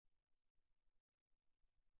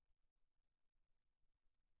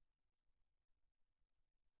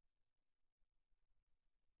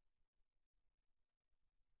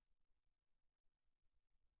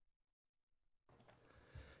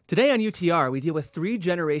Today on UTR, we deal with 3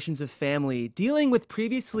 generations of family dealing with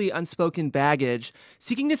previously unspoken baggage,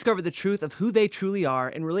 seeking to discover the truth of who they truly are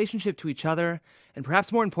in relationship to each other, and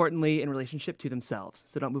perhaps more importantly, in relationship to themselves.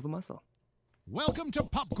 So don't move a muscle. Welcome to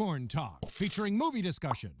Popcorn Talk, featuring movie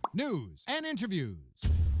discussion, news, and interviews.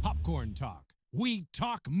 Popcorn Talk. We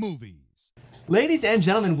talk movies. Ladies and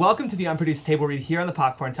gentlemen, welcome to the Unproduced Table Read here on the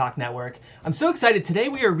Popcorn Talk Network. I'm so excited. Today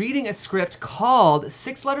we are reading a script called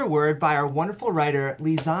Six-Letter Word by our wonderful writer,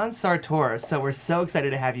 Lisanne Sartor. So we're so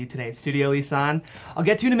excited to have you today in studio, Lisanne. I'll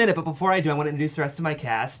get to you in a minute, but before I do, I want to introduce the rest of my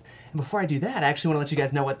cast. And before I do that, I actually want to let you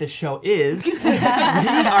guys know what this show is. We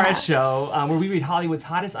are a show where we read Hollywood's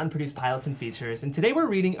hottest unproduced pilots and features. And today we're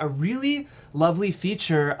reading a really lovely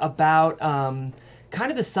feature about kind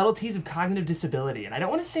of the subtleties of cognitive disability. And I don't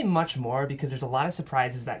want to say much more because there's a lot of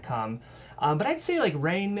surprises that come. But I'd say like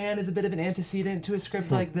Rain Man is a bit of an antecedent to a script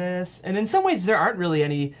like this. And in some ways there aren't really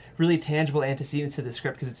any really tangible antecedents to the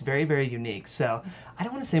script because it's very, very unique. So I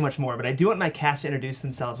don't want to say much more, but I do want my cast to introduce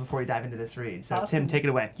themselves before we dive into this read. So awesome. Tim, take it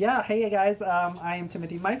away. Yeah, hey guys, I am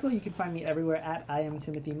Timothy Michael. You can find me everywhere at I am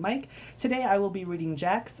Timothy Mike. Today I will be reading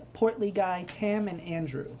Jax, Portly Guy, Tam, and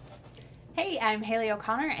Andrew. Hey, I'm Haley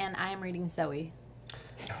O'Connor, and I am reading Zoe.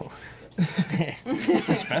 Oh. This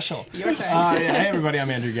was special. Your turn. Hey everybody,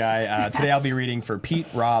 I'm Andrew Guy. Today I'll be reading for Pete,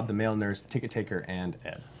 Rob, the male nurse, ticket taker, and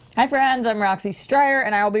Ed. Hi friends, I'm Roxy Stryer,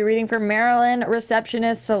 and I will be reading for Marilyn,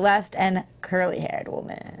 receptionist, Celeste, and curly-haired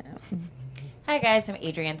woman. Hi guys, I'm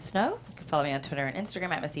Adrienne Snow. You can follow me on Twitter and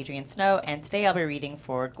Instagram at Miss Adrienne Snow, and today I'll be reading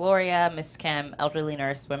for Gloria, Miss Kim, elderly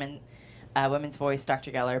nurse, Women's Voice, Dr.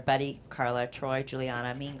 Geller, Betty, Carla, Troy,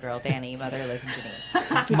 Juliana, Mean Girl, Danny, Mother, Liz, and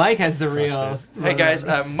Janine. Mike has the real. Hey guys,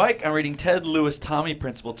 Mike, I'm reading Ted, Lewis, Tommy,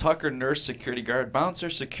 Principal, Tucker, Nurse, Security Guard, Bouncer,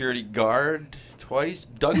 Security Guard, twice,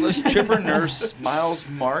 Douglas, Chipper, Nurse, Miles,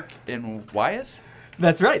 Mark, and Wyeth.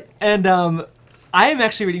 That's right. And I am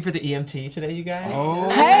actually reading for the EMT today, you guys. Oh.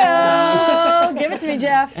 Hey-o! Give it to me,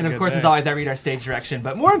 Jeff. And of course, as always, I read our stage direction.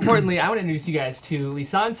 But more importantly, I want to introduce you guys to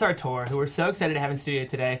Lisanne Sartor, who we're so excited to have in studio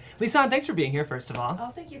today. Lisanne, thanks for being here, first of all.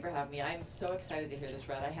 Oh, thank you for having me. I'm so excited to hear this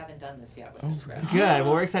read. I haven't done this yet with this read. Good.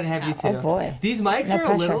 Well, we're excited to have you, too. Oh, boy. These mics No are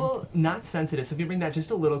pressure. a little not sensitive, so if you bring that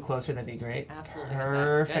just a little closer, that'd be great. Absolutely.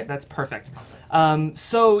 Perfect. That's perfect. Awesome.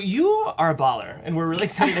 So you are a baller, and we're really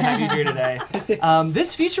excited to have you here today.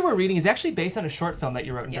 This feature we're reading is actually based on a short film that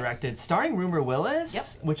you wrote and directed, starring Rumor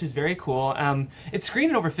Willis, which is very cool. It's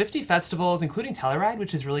screened at over 50 festivals, including Telluride,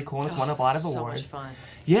 which is really cool, and it's won a lot of awards. So much fun.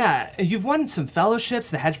 Yeah, you've won some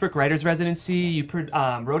fellowships, the Hedgebrook Writers Residency. You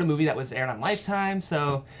wrote a movie that was aired on Lifetime,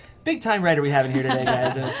 so big-time writer we have in here today,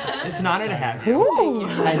 guys. And it's an honor to have you. Ooh.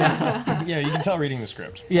 I know. Yeah, you can tell reading the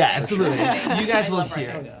script. Yeah, absolutely. You guys will love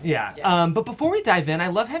hear. writing. Yeah. But before we dive in, I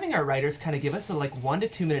love having our writers kind of give us a 1 to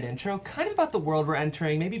 2 minute intro, kind of about the world we're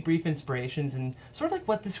entering, maybe brief inspirations, and sort of like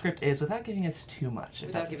what the script is without giving us too much.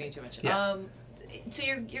 Without giving you too much. Yeah. So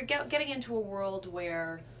you're getting into a world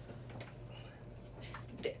where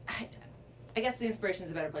I guess the inspiration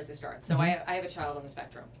is a better place to start. So I have a child on the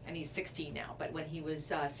spectrum, and he's 16 now, but when he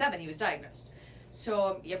was 7, he was diagnosed.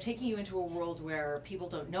 So I'm taking you into a world where people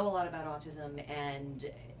don't know a lot about autism,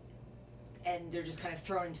 and they're just kind of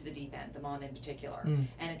thrown into the deep end, the mom in particular.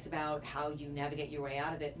 And it's about how you navigate your way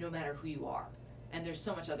out of it, no matter who you are. And there's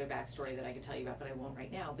so much other backstory that I could tell you about, but I won't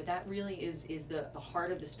right now. But that really is the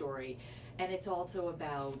heart of the story. And it's also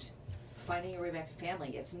about finding your way back to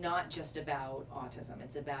family. It's not just about autism.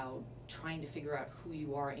 It's about trying to figure out who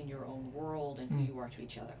you are in your own world and who you are to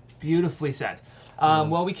each other. Beautifully said.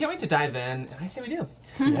 Well, we can't wait to dive in. I say we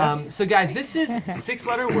do. So guys, this is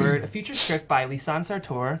Six-Letter Word, a feature script by Lisanne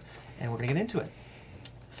Sartor, and we're going to get into it.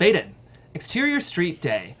 Fade in. Exterior street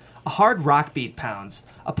day. A hard rock beat pounds.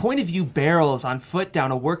 A point of view barrels on foot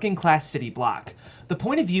down a working-class city block. The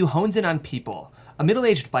point of view hones in on people. A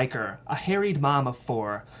middle-aged biker, a harried mom of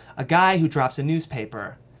 4, a guy who drops a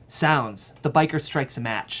newspaper. Sounds. The biker strikes a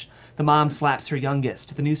match. The mom slaps her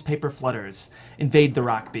youngest. The newspaper flutters. Invade the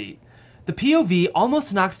rock beat. The POV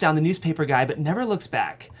almost knocks down the newspaper guy but never looks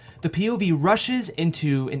back. The POV rushes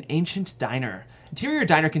into an ancient diner. Interior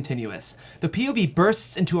diner continuous. The POV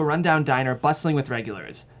bursts into a rundown diner bustling with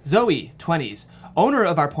regulars. Zoe, 20s, owner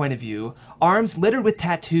of our point of view, arms littered with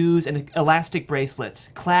tattoos and elastic bracelets,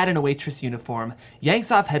 clad in a waitress uniform,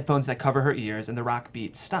 yanks off headphones that cover her ears, and the rock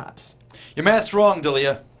beat stops. Your math's wrong,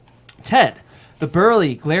 Delia. Ted, the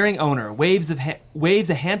burly, glaring owner, waves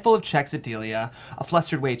a handful of checks at Delia, a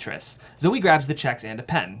flustered waitress. Zoe grabs the checks and a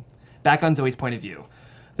pen. Back on Zoe's point of view.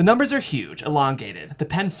 The numbers are huge, elongated. The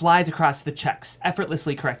pen flies across the checks,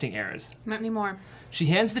 effortlessly correcting errors. Not anymore. She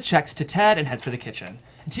hands the checks to Ted and heads for the kitchen.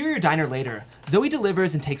 Interior diner later. Zoe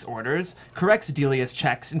delivers and takes orders, corrects Delia's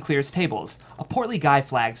checks, and clears tables. A portly guy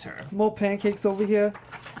flags her. More pancakes over here.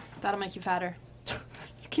 That'll make you fatter.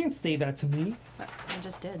 You can't say that to me. But I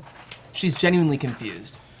just did. She's genuinely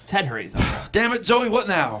confused. Ted hurries over. Damn it, Zoe, what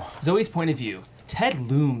now? Zoe's point of view. Ted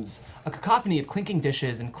looms. A cacophony of clinking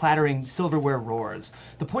dishes and clattering silverware roars.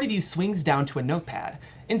 The point of view swings down to a notepad.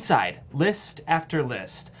 Inside, list after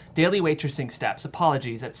list. Daily waitressing steps,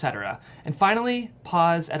 apologies, etc. And finally,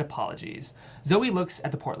 pause at apologies. Zoe looks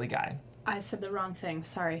at the portly guy. I said the wrong thing.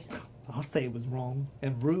 Sorry. I'll say it was wrong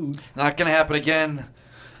and rude. Not gonna happen again.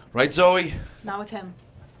 Right, Zoe? Not with him.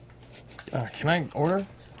 Can I order?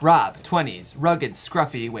 Rob, 20s, rugged,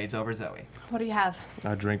 scruffy, waves over Zoe. What do you have?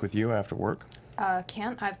 A drink with you after work?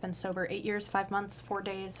 Can't. I've been sober 8 years, 5 months, 4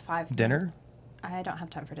 days, 5... Dinner? I don't have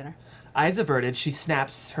time for dinner. Eyes averted, she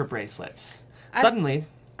snaps her bracelets. Suddenly,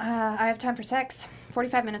 I have time for sex.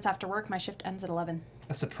 45 minutes after work, my shift ends at 11.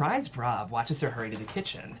 a surprised Rob watches her hurry to the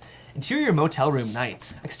kitchen. Interior motel room night.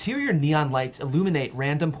 Exterior neon lights illuminate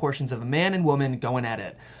random portions of a man and woman going at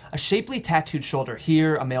it. A shapely tattooed shoulder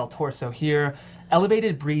here, a male torso here.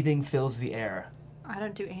 Elevated breathing fills the air. I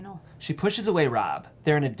don't do anal. She pushes away Rob.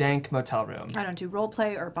 They're in a dank motel room. I don't do role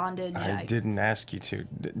play or bondage. I didn't ask you to.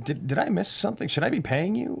 Did I miss something? Should I be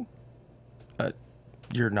paying you?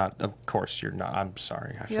 You're not. Of course you're not. I'm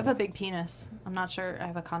sorry. You have a big penis. I'm not sure I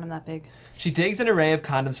have a condom that big. She digs an array of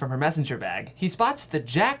condoms from her messenger bag. He spots the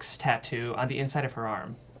Jax tattoo on the inside of her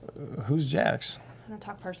arm. Who's Jax? I don't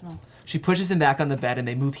talk personal. She pushes him back on the bed and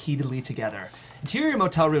they move heatedly together. Interior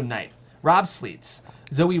motel room night. Rob sleeps.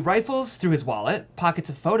 Zoe rifles through his wallet, pockets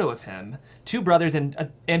a photo of him, two brothers and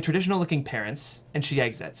traditional-looking parents, and she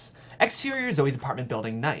exits. Exterior Zoe's apartment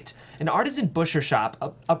building night. An artisan butcher shop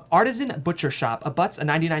abuts a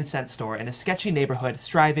 99-cent store in a sketchy neighborhood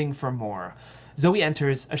striving for more. Zoe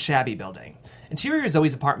enters a shabby building. Interior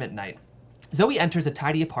Zoe's apartment night. Zoe enters a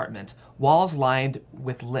tidy apartment, walls lined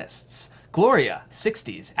with lists. Gloria,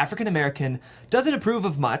 60s, African-American, doesn't approve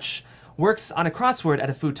of much, works on a crossword at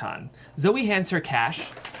a futon. Zoe hands her cash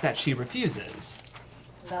that she refuses.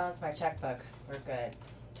 Balance my checkbook. We're good.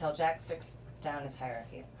 Tell Jack 6 down his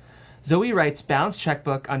hierarchy. Zoe writes balance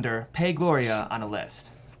checkbook under pay Gloria on a list.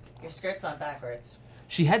 Your skirt's on backwards.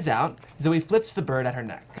 She heads out. Zoe flips the bird at her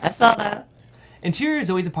neck. I saw that. Interior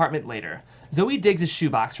Zoe's apartment later. Zoe digs a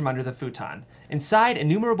shoebox from under the futon. Inside,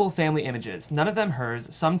 innumerable family images, none of them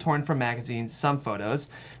hers, some torn from magazines, some photos.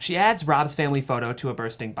 She adds Rob's family photo to a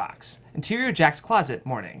bursting box. Interior Jack's closet,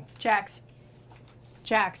 morning. Jax,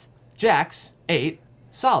 8,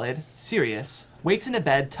 solid, serious, wakes in a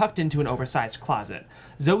bed tucked into an oversized closet.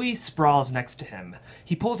 Zoe sprawls next to him.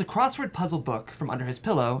 He pulls a crossword puzzle book from under his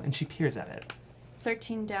pillow and she peers at it.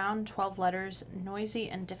 13 down, 12 letters, noisy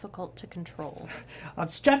and difficult to control.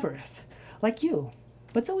 Obstreperous, like you.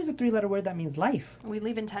 But it's always a 3-letter word that means life. We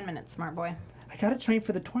leave in 10 minutes, smart boy. I gotta train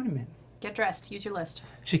for the tournament. Get dressed. Use your list.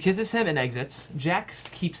 She kisses him and exits. Jax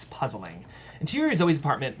keeps puzzling. Interior Zoe's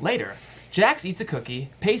apartment, later. Jax eats a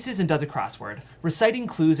cookie, paces and does a crossword, reciting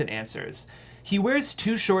clues and answers. He wears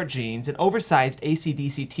 2 short jeans, an oversized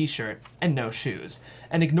AC/DC t-shirt, and no shoes.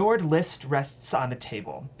 An ignored list rests on the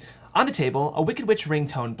table. On the table, a Wicked Witch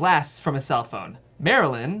ringtone blasts from a cell phone.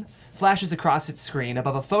 Marilyn flashes across its screen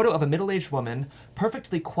above a photo of a middle-aged woman,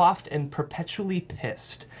 perfectly coiffed and perpetually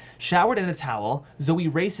pissed. Showered in a towel, Zoe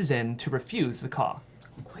races in to refuse the call.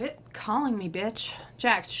 Quit calling me, bitch.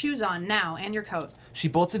 Jax, shoes on now, and your coat. She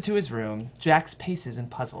bolts into his room. Jax paces and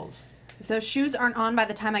puzzles. If those shoes aren't on by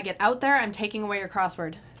the time I get out there, I'm taking away your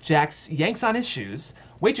crossword. Jax yanks on his shoes.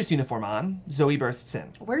 Waitress uniform on. Zoe bursts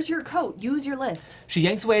in. Where's your coat? Use your list. She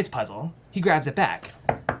yanks away his puzzle. He grabs it back.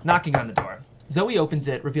 Knocking on the door. Zoe opens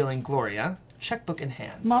it, revealing Gloria, checkbook in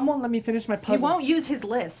hand. Mom won't let me finish my puzzles. He won't use his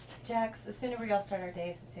list. Jax, the sooner we all start our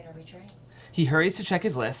days, the sooner we train. He hurries to check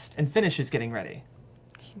his list and finishes getting ready.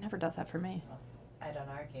 He never does that for me. I don't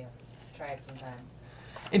argue. Try it sometime.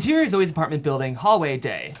 Interior Zoe's apartment building, hallway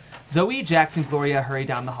day. Zoe, Jax, and Gloria hurry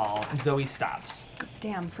down the hall, and Zoe stops.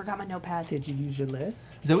 Damn, forgot my notepad. Did you use your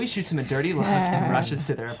list? Zoe shoots him a dirty look and rushes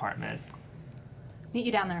to their apartment. Meet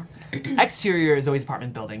you down there. Exterior Zoe's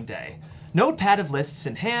apartment building, day. Notepad of lists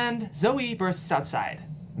in hand, Zoe bursts outside.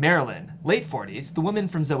 Marilyn, late 40s, the woman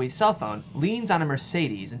from Zoe's cell phone, leans on a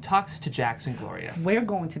Mercedes and talks to Jax and Gloria. We're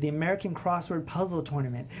going to the American Crossword Puzzle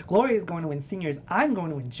Tournament. Gloria's going to win seniors. I'm going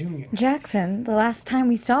to win juniors. Jackson, the last time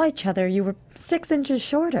we saw each other, you were 6 inches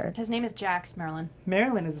shorter. His name is Jax, Marilyn.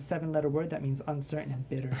 Marilyn is a 7-letter word that means uncertain and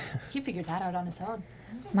bitter. He figured that out on his own.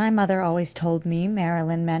 My mother always told me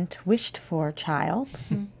Marilyn meant wished for child.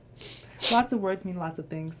 Lots of words mean lots of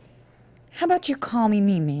things. How about you call me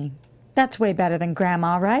Mimi? That's way better than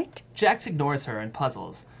Grandma, right? Jax ignores her and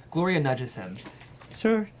puzzles. Gloria nudges him.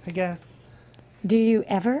 Sure, I guess. Do you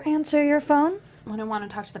ever answer your phone? When I want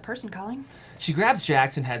to talk to the person calling. She grabs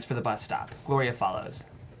Jax and heads for the bus stop. Gloria follows.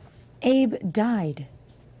 Abe died.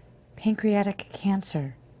 Pancreatic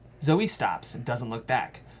cancer. Zoe stops and doesn't look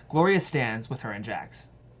back. Gloria stands with her and Jax.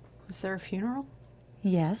 Was there a funeral?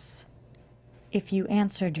 Yes. If you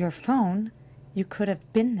answered your phone, you could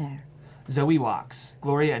have been there. Zoe walks,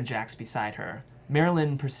 Gloria and Jax beside her.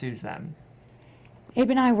 Marilyn pursues them.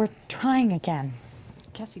 Abe and I were trying again.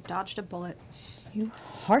 Guess you dodged a bullet. You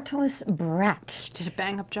heartless brat. You did a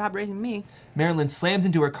bang-up job raising me. Marilyn slams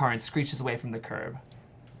into her car and screeches away from the curb.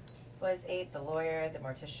 Was Abe the lawyer, the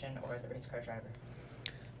mortician, or the race car driver?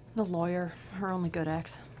 The lawyer. Her only good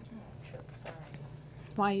ex. Truly sorry.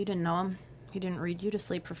 Why, you didn't know him? He didn't read you to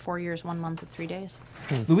sleep for 4 years, 1 month, and 3 days.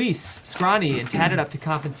 Luis, scrawny and tatted up to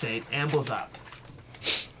compensate, ambles up.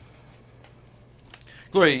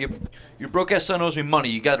 Gloria, your broke-ass son owes me money.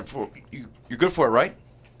 You got it for you're good for it, right?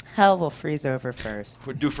 Hell will freeze over first.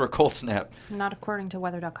 We're due for a cold snap. Not according to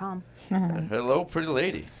weather.com. Hello, pretty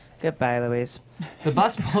lady. Goodbye, Louise. The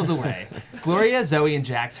bus pulls away. Gloria, Zoe, and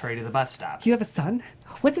Jax hurry to the bus stop. You have a son?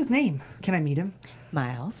 What's his name? Can I meet him?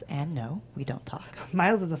 Miles, and no, we don't talk.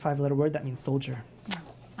 Miles is a 5-letter word that means soldier.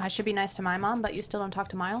 I should be nice to my mom, but you still don't talk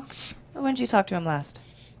to Miles? When did you talk to him last?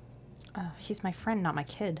 He's my friend, not my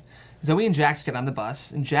kid. Zoe and Jax get on the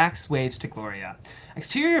bus, and Jax waves to Gloria.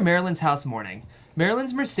 Exterior Marilyn's house morning.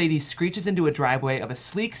 Marilyn's Mercedes screeches into a driveway of a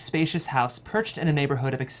sleek, spacious house perched in a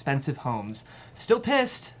neighborhood of expensive homes. Still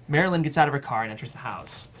pissed, Marilyn gets out of her car and enters the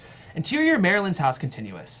house. Interior Marilyn's house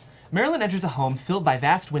continuous. Marilyn enters a home filled by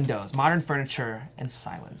vast windows, modern furniture, and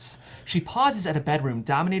silence. She pauses at a bedroom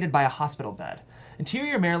dominated by a hospital bed.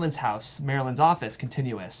 Interior Marilyn's house, Marilyn's office,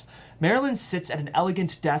 continuous. Marilyn sits at an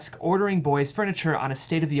elegant desk ordering boys' furniture on a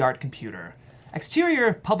state-of-the-art computer.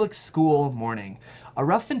 Exterior public school morning. A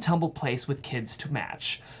rough and tumble place with kids to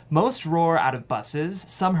match. Most roar out of buses,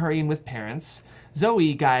 some hurrying with parents.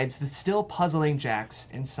 Zoe guides the still puzzling Jax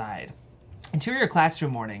inside. Interior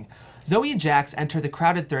classroom morning. Zoe and Jax enter the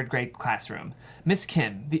crowded third-grade classroom. Miss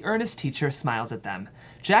Kim, the earnest teacher, smiles at them.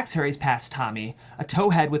 Jax hurries past Tommy, a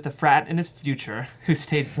towhead with a frat in his future, whose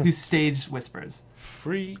stage whispers.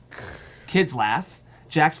 Freak. Kids laugh.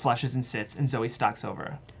 Jax flushes and sits, and Zoe stalks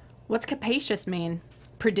over. What's capacious mean?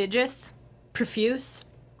 Prodigious? Profuse?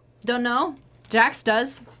 Don't know. Jax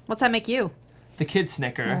does. What's that make you? The kids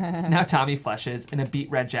snicker. Now Tommy flushes, and a beet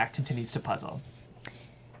red Jack continues to puzzle.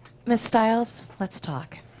 Miss Stiles, let's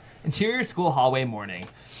talk. Interior school hallway morning.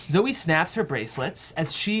 Zoe snaps her bracelets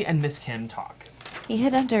as she and Miss Kim talk. He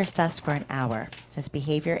hid under his desk for an hour. His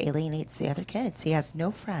behavior alienates the other kids. He has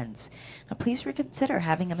no friends. Now please reconsider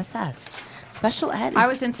having him assessed. Special ed is... I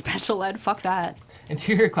was in special ed. Fuck that.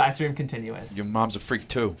 Interior classroom continuous. Your mom's a freak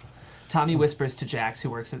too. Tommy whispers to Jax, who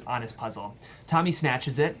works on his puzzle. Tommy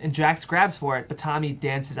snatches it, and Jax grabs for it, but Tommy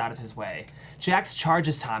dances out of his way. Jax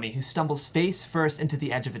charges Tommy, who stumbles face first into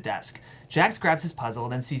the edge of a desk. Jax grabs his puzzle,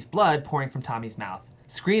 then sees blood pouring from Tommy's mouth.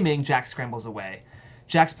 Screaming, Jax scrambles away.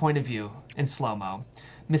 Jack's point of view, in slow-mo.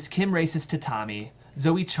 Miss Kim races to Tommy.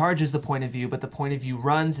 Zoe charges the point of view, but the point of view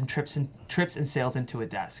runs and trips and sails into a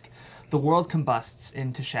desk. The world combusts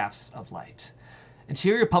into shafts of light.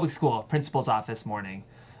 Interior public school, principal's office morning.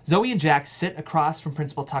 Zoe and Jax sit across from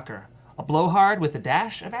Principal Tucker, a blowhard with a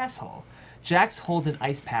dash of asshole. Jax holds an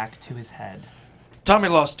ice pack to his head. Tommy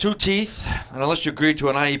lost 2 teeth, and unless you agree to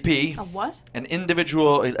an IEP, A what? an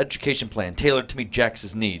individual education plan tailored to meet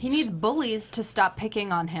Jax's needs. He needs bullies to stop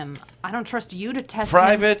picking on him. I don't trust you to test him.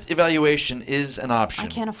 Private evaluation is an option. I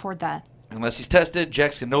can't afford that. Unless he's tested,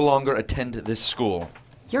 Jax can no longer attend this school.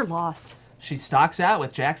 You're lost. She stalks out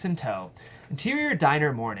with Jax in tow. Interior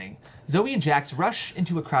diner morning. Zoe and Jax rush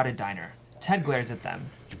into a crowded diner. Ted glares at them.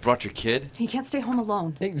 You brought your kid? He can't stay home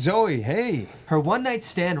alone. Hey, Zoe, hey. Her one-night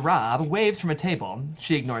stand Rob waves from a table.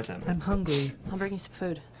 She ignores him. I'm hungry. I'll bring you some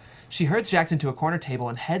food. She herds Jax into a corner table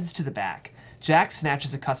and heads to the back. Jax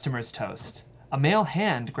snatches a customer's toast. A male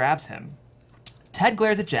hand grabs him. Ted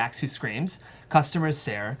glares at Jax, who screams. Customers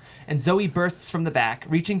stare, and Zoe bursts from the back,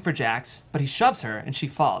 reaching for Jax, but he shoves her and she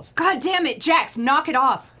falls. God damn it, Jax, knock it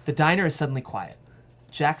off! The diner is suddenly quiet.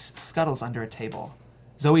 Jax scuttles under a table.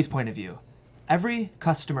 Zoe's point of view. Every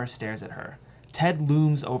customer stares at her. Ted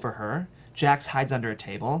looms over her. Jax hides under a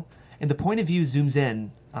table, and the point of view zooms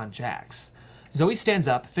in on Jax. Zoe stands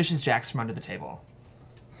up, fishes Jax from under the table.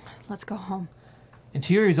 Let's go home.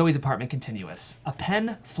 Interior Zoe's apartment continuous. A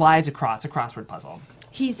pen flies across a crossword puzzle.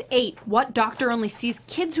 He's 8. What doctor only sees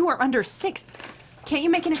kids who are under 6? Can't you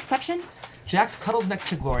make an exception? Jax cuddles next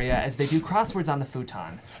to Gloria as they do crosswords on the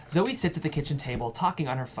futon. Zoe sits at the kitchen table talking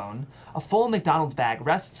on her phone. A full McDonald's bag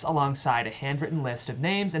rests alongside a handwritten list of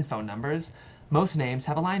names and phone numbers. Most names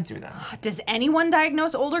have a line through them. Does anyone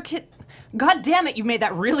diagnose older kids? God damn it, you made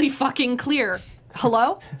that really fucking clear.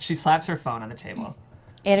 Hello? She slaps her phone on the table.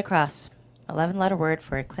 8 across. 11-letter word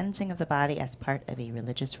for a cleansing of the body as part of a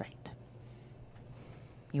religious rite.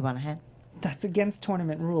 You want a hand? That's against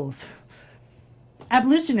tournament rules.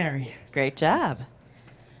 Abolitionary. Great job.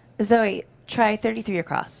 Zoe, try 33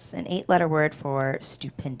 across. An 8-letter word for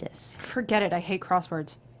stupendous. Forget it, I hate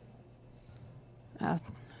crosswords.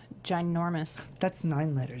 Ginormous. That's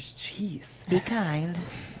 9 letters. Jeez. Be kind.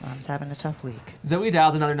 Mom's having a tough week. Zoe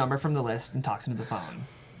dials another number from the list and talks into the phone.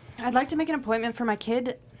 I'd like to make an appointment for my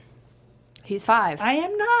kid. He's 5. I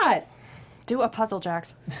am not. Do a puzzle,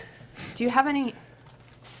 Jax. Do you have any...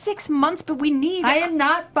 6 months, but we need... I am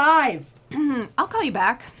not 5. I'll call you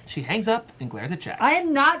back. She hangs up and glares at Jax. I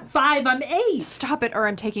am not 5. I'm 8. Stop it or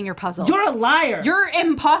I'm taking your puzzle. You're a liar. You're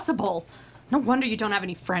impossible. No wonder you don't have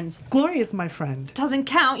any friends. Gloria's my friend. Doesn't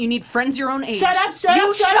count. You need friends your own age. Shut up,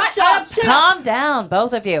 shut up. Calm down,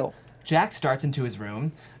 both of you. Jax starts into his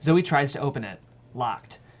room. Zoe tries to open it.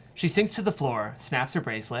 Locked. She sinks to the floor, snaps her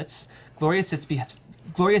bracelets. Gloria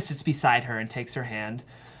sits beside her and takes her hand.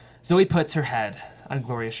 Zoe puts her head on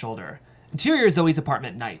Gloria's shoulder. Interior Zoe's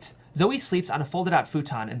apartment night. Zoe sleeps on a folded-out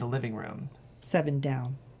futon in the living room. 7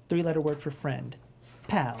 down. 3-letter word for friend.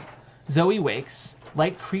 Pal. Zoe wakes.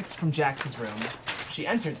 Light creeps from Jax's room. She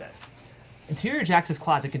enters it. Interior Jax's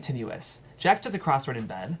closet continuous. Jax does a crossword in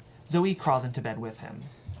bed. Zoe crawls into bed with him.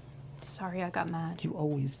 Sorry, I got mad. You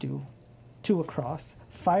always do. 2 across.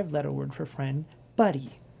 5-letter word for friend.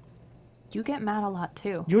 Buddy. You get mad a lot,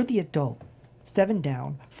 too. You're the adult. 7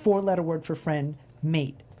 down. 4-letter word for friend.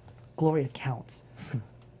 Mate. Gloria counts.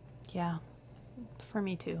 Yeah. For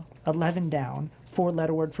me, too. 11 down.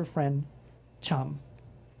 4-letter word for friend. Chum.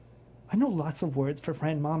 I know lots of words for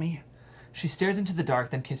friend, Mommy. She stares into the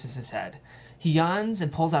dark, then kisses his head. He yawns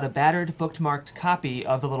and pulls out a battered, bookmarked copy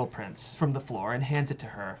of The Little Prince from the floor and hands it to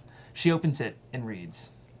her. She opens it and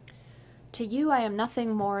reads. To you, I am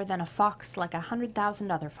nothing more than a fox like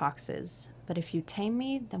 100,000 other foxes. But if you tame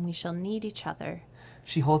me, then we shall need each other.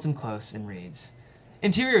 She holds him close and reads.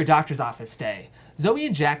 Interior doctor's office day. Zoe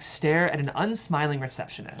and Jax stare at an unsmiling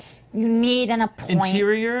receptionist. You need an appointment.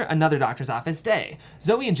 Interior, another doctor's office day.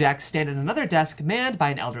 Zoe and Jax stand at another desk manned by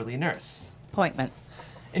an elderly nurse. Appointment.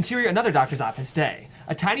 Interior, another doctor's office day.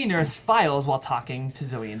 A tiny nurse files while talking to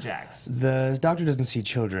Zoe and Jax. The doctor doesn't see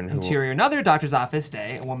children who... Interior, another doctor's office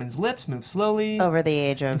day. A woman's lips move slowly. Over the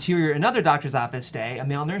age of... Interior, another doctor's office day. A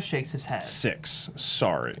male nurse shakes his head. 6.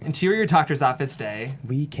 Sorry. Interior, doctor's office day.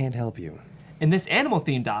 We can't help you. In this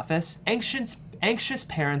animal-themed office, anxious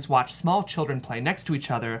parents watch small children play next to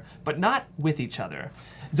each other, but not with each other.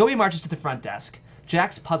 Zoe marches to the front desk.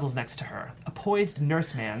 Jax puzzles next to her. A poised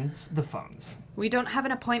nurse mans the phones. We don't have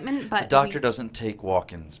an appointment, but... The doctor doesn't take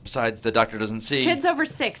walk-ins. Besides, the doctor doesn't see... Kids over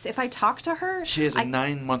 6. If I talk to her... She has a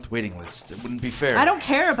 9-month waiting list. It wouldn't be fair. I don't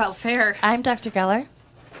care about fair. I'm Dr. Geller.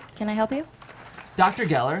 Can I help you? Dr.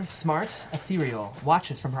 Geller, smart, ethereal,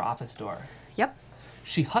 watches from her office door. Yep.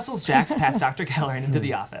 She hustles Jax past Dr. Geller and into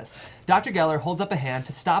the office. Dr. Geller holds up a hand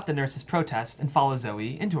to stop the nurse's protest and follows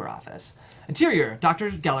Zoe into her office. Interior, Dr.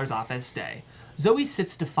 Geller's office day. Zoe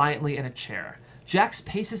sits defiantly in a chair. Jax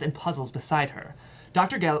paces and puzzles beside her.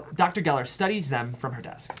 Dr. Geller studies them from her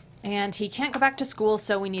desk. And he can't go back to school,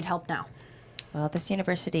 so we need help now. Well, this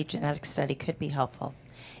university genetic study could be helpful.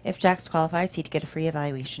 If Jax qualifies, he'd get a free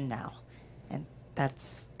evaluation now. And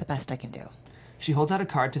that's the best I can do. She holds out a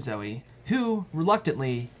card to Zoe, who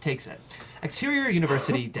reluctantly takes it. Exterior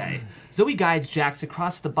University Day. Zoe guides Jax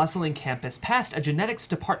across the bustling campus past a genetics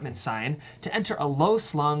department sign to enter a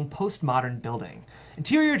low-slung, postmodern building.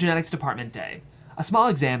 Interior Genetics Department Day. A small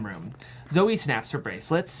exam room. Zoe snaps her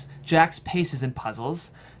bracelets. Jax paces and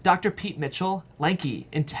puzzles. Dr. Pete Mitchell, lanky,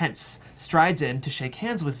 intense, strides in to shake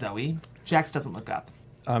hands with Zoe. Jax doesn't look up.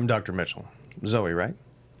 I'm Dr. Mitchell. Zoe, right?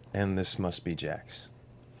 And this must be Jax.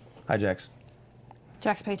 Hi, Jax.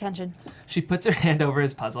 Jax, pay attention. She puts her hand over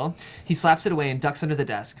his puzzle. He slaps it away and ducks under the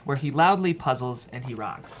desk, where he loudly puzzles and he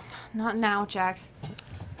rocks. Not now, Jax.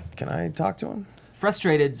 Can I talk to him?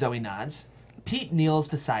 Frustrated, Zoe nods. Pete kneels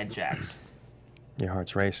beside Jax. Your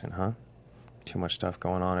heart's racing, huh? Too much stuff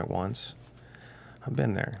going on at once. I've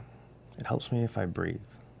been there. It helps me if I breathe.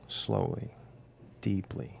 Slowly.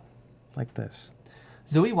 Deeply. Like this.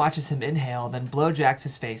 Zoe watches him inhale, then blow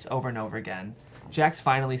Jax's face over and over again. Jax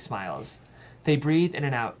finally smiles. They breathe in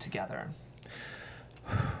and out together.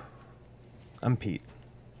 I'm Pete.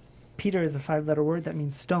 Peter is a 5-letter word that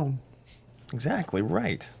means stone. Exactly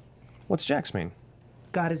right. What's Jax mean?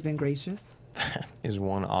 God has been gracious. Is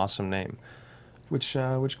one awesome name. Which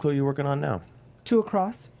clue are you working on now? 2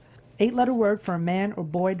 across. 8-letter word for a man or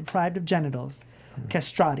boy deprived of genitals.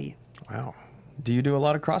 Castrati. Wow. Do you do a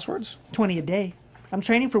lot of crosswords? 20 a day. I'm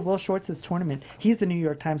training for Will Schwartz's tournament. He's the New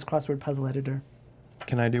York Times crossword puzzle editor.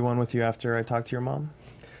 Can I do one with you after I talk to your mom?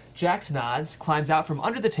 Jax nods, climbs out from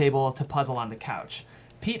under the table to puzzle on the couch.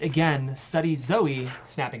 Pete again studies Zoe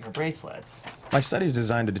snapping her bracelets. My study is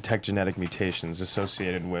designed to detect genetic mutations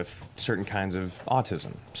associated with certain kinds of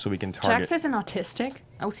autism, so we can target... Jax isn't autistic.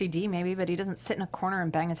 OCD maybe, but he doesn't sit in a corner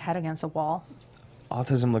and bang his head against a wall.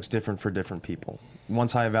 Autism looks different for different people.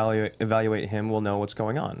 Once I evaluate him, we'll know what's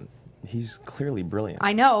going on. He's clearly brilliant.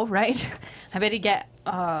 I know, right? I bet he'd get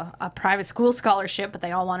a private school scholarship, but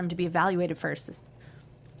they all want him to be evaluated first. Is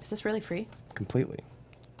this really free? Completely.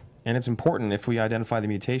 And it's important if we identify the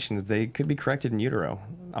mutations, they could be corrected in utero.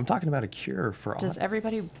 I'm talking about a cure for Does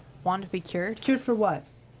everybody want to be cured? Cured for what?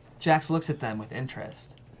 Jax looks at them with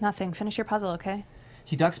interest. Nothing. Finish your puzzle, okay?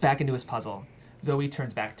 He ducks back into his puzzle. Zoe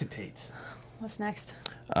turns back to Pete. What's next?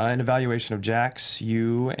 An evaluation of Jax,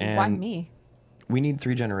 you, and... Why me? We need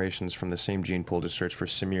 3 generations from the same gene pool to search for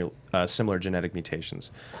similar genetic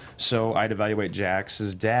mutations. So I'd evaluate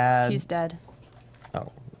Jax's dad... He's dead.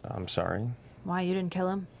 Oh, I'm sorry. Why, you didn't kill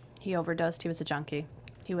him? He overdosed. He was a junkie.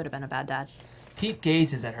 He would have been a bad dad. Pete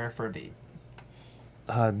gazes at her for a beat.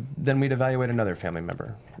 Then we'd evaluate another family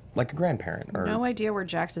member, like a grandparent or... No idea where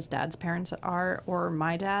Jax's dad's parents are, or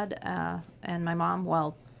my dad and my mom.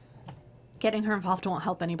 Well, getting her involved won't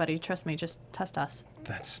help anybody. Trust me, just test us.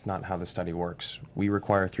 That's not how the study works. We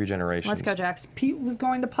require 3 generations. Let's go, Jax. Pete was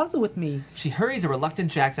going to puzzle with me. She hurries a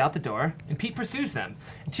reluctant Jax out the door, and Pete pursues them.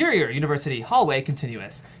 Interior University hallway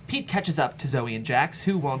continuous. Pete catches up to Zoe and Jax,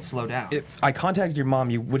 who won't slow down. If I contacted your mom,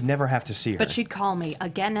 you would never have to see her. But she'd call me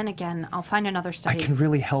again and again. I'll find another I study. can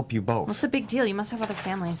really help you both. What's the big deal? You must have other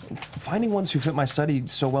families. Finding ones who fit my study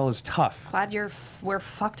so well is tough. Glad we're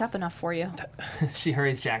fucked up enough for you. She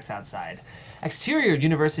hurries Jax outside. Exterior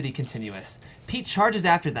University continuous. Pete charges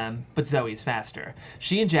after them, but Zoe's faster.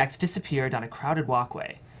 She and Jax disappear down a crowded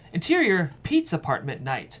walkway. Interior Pete's apartment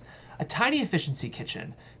night. A tiny efficiency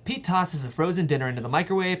kitchen. Pete tosses a frozen dinner into the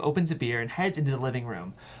microwave, opens a beer, and heads into the living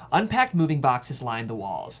room. Unpacked moving boxes line the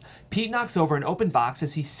walls. Pete knocks over an open box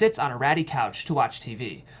as he sits on a ratty couch to watch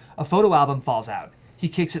TV. A photo album falls out. He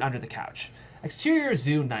kicks it under the couch. Exterior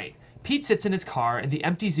zoo night. Pete sits in his car in the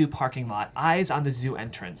empty zoo parking lot, eyes on the zoo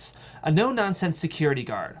entrance. A no-nonsense security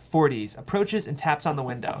guard, 40s, approaches and taps on the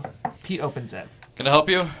window. Pete opens it. Can I help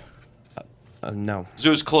you? No.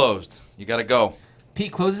 Zoo's closed. You gotta go.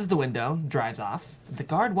 Pete closes the window, drives off. The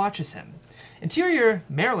guard watches him. Interior,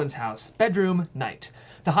 Marilyn's house, bedroom, night.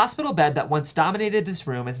 The hospital bed that once dominated this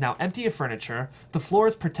room is now empty of furniture. The floor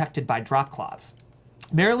is protected by drop cloths.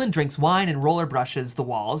 Marilyn drinks wine and roller brushes the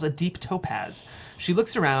walls, a deep topaz. She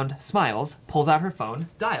looks around, smiles, pulls out her phone,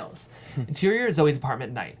 dials. Interior, Zoe's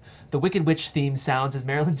apartment, night. The Wicked Witch theme sounds as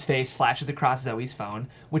Marilyn's face flashes across Zoe's phone,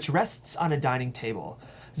 which rests on a dining table.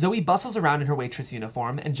 Zoe bustles around in her waitress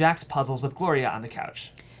uniform, and Jax puzzles with Gloria on the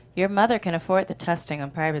couch. Your mother can afford the testing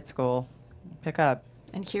in private school. Pick up.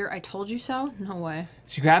 And here, I told you so? No way.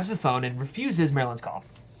 She grabs the phone and refuses Marilyn's call.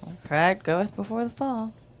 Pride goeth before the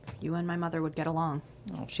fall. You and my mother would get along.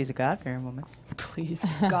 Oh, she's a God-fearing woman. Please.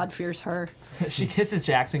 God fears her. She kisses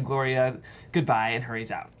Jax and Gloria goodbye and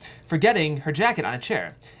hurries out, forgetting her jacket on a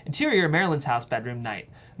chair. Interior, Marilyn's house, bedroom, night.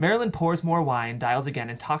 Marilyn pours more wine, dials again,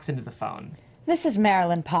 and talks into the phone. This is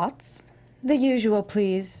Marilyn Potts. The usual,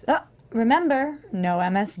 please. Oh, remember, no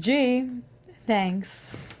MSG.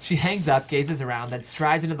 Thanks. She hangs up, gazes around, then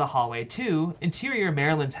strides into the hallway to Interior,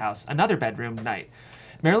 Marilyn's house, another bedroom, night.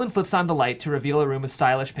 Marilyn flips on the light to reveal a room with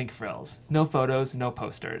stylish pink frills. No photos, no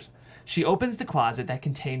posters. She opens the closet that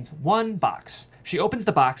contains one box. She opens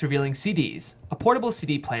the box, revealing CDs, a portable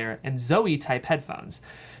CD player, and Zoe-type headphones.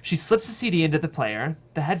 She slips the CD into the player,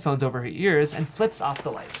 the headphones over her ears, and flips off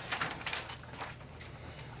the lights.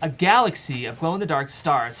 A galaxy of glow-in-the-dark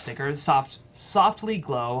star stickers softly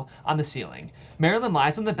glow on the ceiling. Marilyn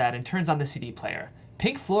lies on the bed and turns on the CD player.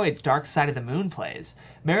 Pink Floyd's Dark Side of the Moon plays.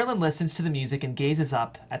 Marilyn listens to the music and gazes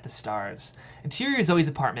up at the stars. Interior Zoe's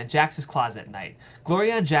apartment, Jax's closet, night.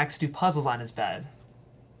 Gloria and Jax do puzzles on his bed.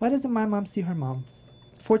 Why doesn't my mom see her mom?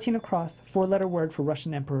 14 across, 4-letter word for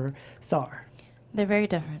Russian Emperor, Tsar. They're very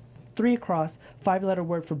different. 3 across, 5-letter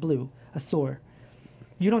word for blue, a Tsar.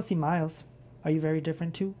 You don't see Miles. Are you very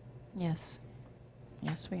different too? Yes.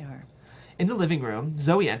 Yes, we are. In the living room,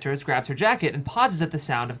 Zoe enters, grabs her jacket, and pauses at the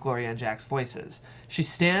sound of Gloria and Jack's voices. She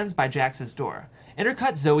stands by Jax's door.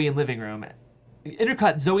 Intercut Zoe in living room.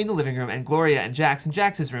 intercut Zoe in the living room and Gloria and Jax in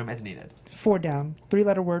Jax's room as needed. 4 down.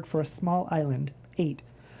 3-letter word for a small island. 8.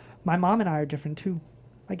 My mom and I are different too.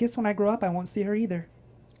 I guess when I grow up I won't see her either.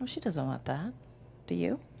 Oh, she doesn't want that. Do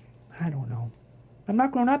you? I don't know. I'm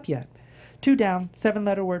not grown up yet. 2 down.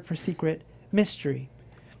 7-letter word for secret. Mystery.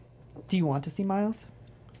 Do you want to see Miles?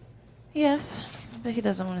 Yes, but he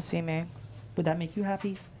doesn't want to see me. Would that make you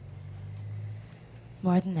happy?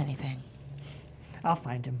 More than anything. I'll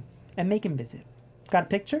find him and make him visit. Got a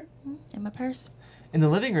picture? In my purse. In the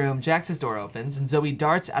living room, Jax's door opens and Zoe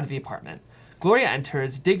darts out of the apartment. Gloria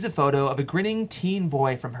enters, digs a photo of a grinning teen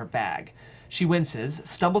boy from her bag. She winces,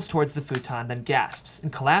 stumbles towards the futon, then gasps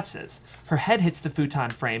and collapses. Her head hits the futon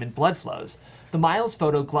frame and blood flows. The Miles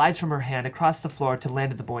photo glides from her hand across the floor to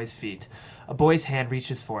land at the boy's feet. A boy's hand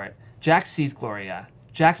reaches for it. Jax sees Gloria.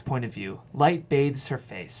 Jack's point of view. Light bathes her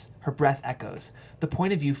face. Her breath echoes. The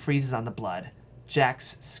point of view freezes on the blood.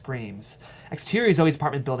 Jax screams. Exterior Zoe's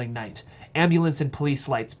apartment building night. Ambulance and police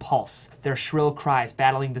lights pulse, their shrill cries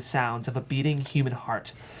battling the sounds of a beating human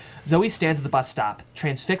heart. Zoe stands at the bus stop,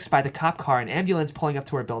 transfixed by the cop car and ambulance pulling up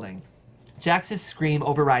to her building. Jax's scream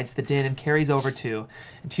overrides the din and carries over to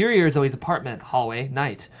interior Zoe's apartment, hallway,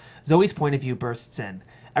 night. Zoe's point of view bursts in.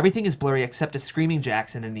 Everything is blurry except a screaming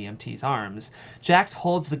Jax in an EMT's arms. Jax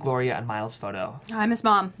holds the Gloria and Miles photo. I'm his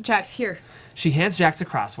mom. Jax, here. She hands Jax a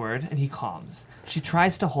crossword, and he calms. She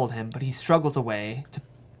tries to hold him, but he struggles away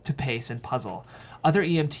to pace and puzzle. Other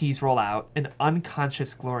EMTs roll out, an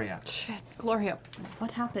unconscious Gloria. Shit, Gloria,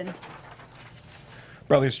 what happened?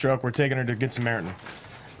 Brother's stroke. We're taking her to Good Samaritan.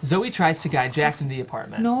 Zoe tries to guide Jax into the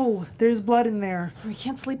apartment. No, there's blood in there. We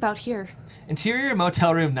can't sleep out here. Interior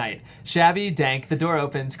motel room night. Shabby, dank, the door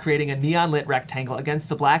opens, creating a neon-lit rectangle against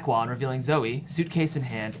the black wall and revealing Zoe, suitcase in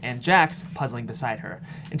hand, and Jax puzzling beside her.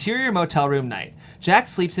 Interior motel room night.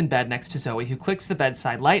 Jax sleeps in bed next to Zoe, who clicks the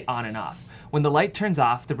bedside light on and off. When the light turns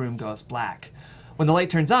off, the room goes black. When the light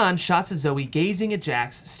turns on, shots of Zoe gazing at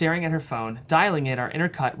Jax, staring at her phone, dialing it are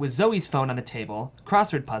intercut with Zoe's phone on the table,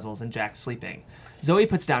 crossword puzzles, and Jax sleeping. Zoe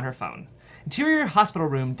puts down her phone. Interior hospital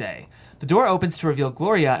room day. The door opens to reveal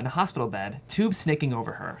Gloria in a hospital bed, tubes snaking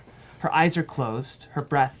over her. Her eyes are closed, her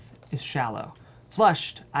breath is shallow.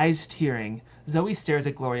 Flushed, eyes tearing, Zoe stares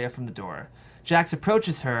at Gloria from the door. Jax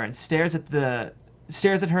approaches her and stares at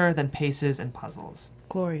her, then paces and puzzles.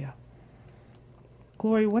 Gloria.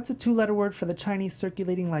 Gloria, what's a 2-letter word for the Chinese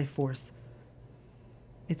circulating life force?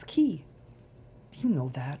 It's key. You know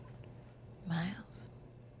that. Miles?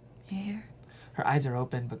 You here? Her eyes are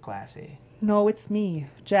open but glassy. No, it's me,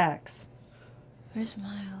 Jax. Where's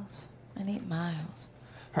Miles? I need Miles.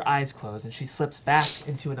 Her eyes close and she slips back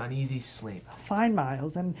into an uneasy sleep. Find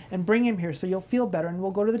Miles and bring him here so you'll feel better and we'll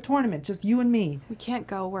go to the tournament, just you and me. We can't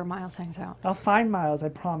go where Miles hangs out. I'll find Miles, I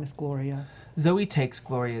promise, Gloria. Zoe takes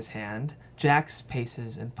Gloria's hand. Jax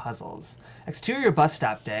paces and puzzles. Exterior bus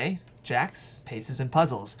stop day. Jax paces and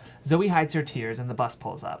puzzles. Zoe hides her tears and the bus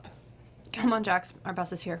pulls up. Come on, Jax. Our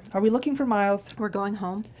bus is here. Are we looking for Miles? We're going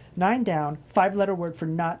home. 9 down, 5-letter word for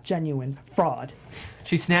not genuine. Fraud.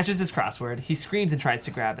 She snatches his crossword. He screams and tries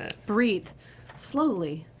to grab it. Breathe.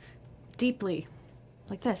 Slowly. Deeply.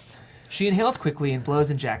 Like this. She inhales quickly and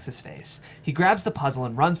blows in Jax's face. He grabs the puzzle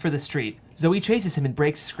and runs for the street. Zoe chases him and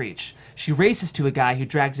breaks Screech. She races to a guy who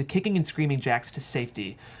drags a kicking and screaming Jax to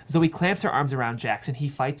safety. Zoe clamps her arms around Jax and he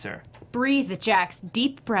fights her. Breathe, Jax.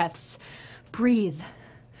 Deep breaths. Breathe.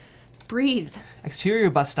 Breathe. Exterior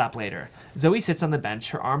bus stop later. Zoe sits on the bench,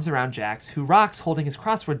 her arms around Jax, who rocks holding his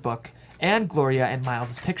crossword book, and Gloria and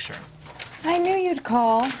Miles' picture. I knew you'd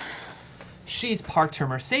call. She's parked her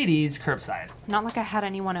Mercedes curbside. Not like I had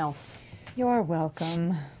anyone else. You're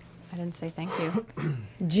welcome. I didn't say thank you.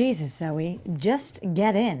 Jesus, Zoe, just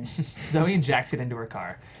get in. Zoe and Jax get into her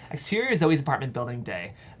car. Exterior Zoe's apartment building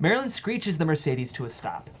day. Marilyn screeches the Mercedes to a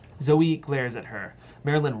stop. Zoe glares at her.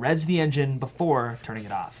 Marilyn revs the engine before turning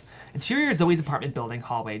it off. Interior Zoe's apartment building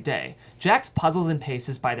hallway day. Jax puzzles and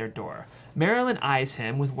paces by their door. Marilyn eyes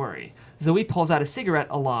him with worry. Zoe pulls out a cigarette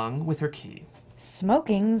along with her key.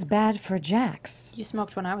 Smoking's bad for Jax. You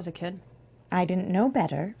smoked when I was a kid. I didn't know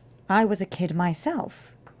better. I was a kid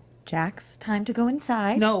myself. Jax, time to go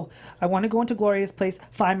inside. No, I want to go into Gloria's place,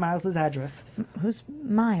 find Miles' address. Who's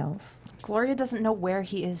Miles? Gloria doesn't know where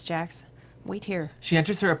he is, Jax. Wait here. She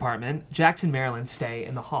enters her apartment. Jax and Marilyn stay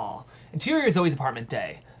in the hall. Interior Zoe's apartment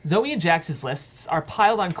day. Zoe and Jax's lists are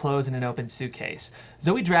piled on clothes in an open suitcase.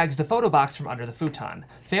 Zoe drags the photo box from under the futon.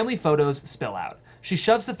 Family photos spill out. She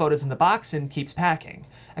shoves the photos in the box and keeps packing.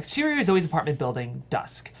 Exterior Zoe's apartment building,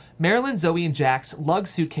 dusk. Marilyn, Zoe, and Jax lug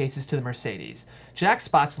suitcases to the Mercedes. Jax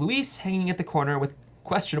spots Luis hanging at the corner with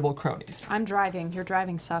questionable cronies. I'm driving. Your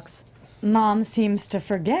driving sucks. Mom seems to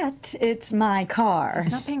forget it's my car.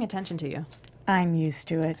 He's not paying attention to you. I'm used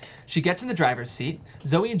to it. She gets in the driver's seat.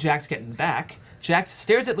 Zoe and Jax get in the back. Jax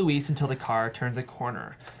stares at Louise until the car turns a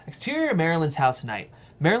corner. Exterior Marilyn's house night.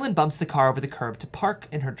 Marilyn bumps the car over the curb to park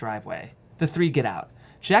in her driveway. The three get out.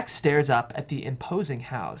 Jax stares up at the imposing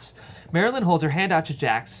house. Marilyn holds her hand out to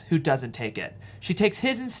Jax, who doesn't take it. She takes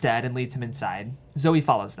his instead and leads him inside. Zoe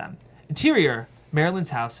follows them. Interior,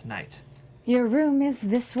 Marilyn's house night. Your room is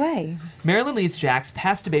this way. Marilyn leads Jax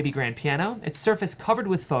past a baby grand piano, its surface covered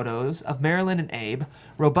with photos of Marilyn and Abe,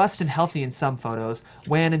 robust and healthy in some photos,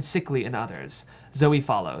 wan and sickly in others. Zoe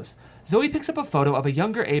follows. Zoe picks up a photo of a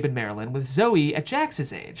younger Abe and Marilyn with Zoe at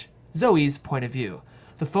Jax's age. Zoe's point of view.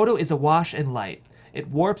 The photo is awash in light. It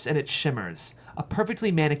warps and it shimmers. A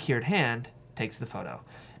perfectly manicured hand takes the photo.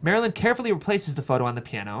 Marilyn carefully replaces the photo on the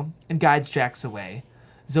piano and guides Jax away.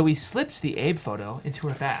 Zoe slips the Abe photo into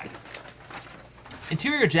her bag.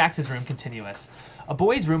 Interior Jax's room continuous. A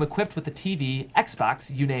boy's room equipped with a TV,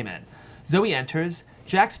 Xbox, you name it. Zoe enters.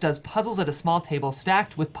 Jax does puzzles at a small table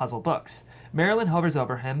stacked with puzzle books. Marilyn hovers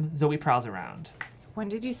over him. Zoe prowls around. When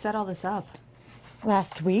did you set all this up?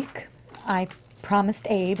 Last week, I promised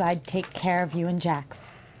Abe I'd take care of you and Jax.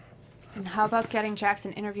 And how about getting Jax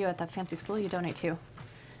an interview at that fancy school you donate to?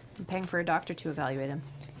 I'm paying for a doctor to evaluate him.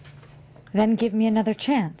 Then give me another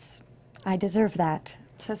chance. I deserve that.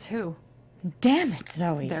 Says who? Damn it,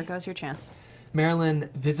 Zoe. There goes your chance. Marilyn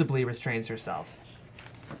visibly restrains herself.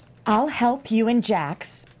 I'll help you and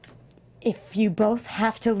Jax if you both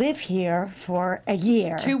have to live here for a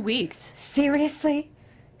year. 2 weeks. Seriously?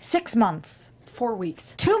 6 months. 4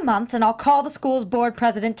 weeks. 2 months, and I'll call the school's board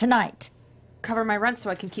president tonight. Cover my rent so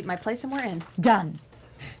I can keep my place and we're in. Done.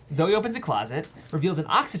 Zoe opens a closet, reveals an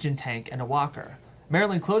oxygen tank and a walker.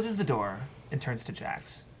 Marilyn closes the door and turns to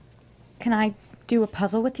Jax. Can I do a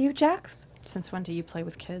puzzle with you, Jax? Since when do you play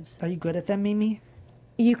with kids? Are you good at them, Mimi?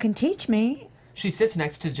 You can teach me. She sits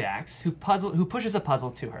next to Jax, who pushes a puzzle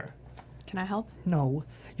to her. Can I help? No,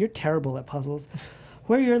 you're terrible at puzzles.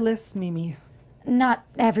 Where are your lists, Mimi? Not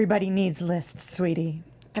everybody needs lists, sweetie.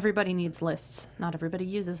 Everybody needs lists. Not everybody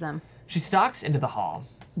uses them. She stalks into the hall.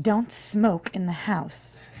 Don't smoke in the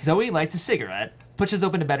house. Zoe lights a cigarette, pushes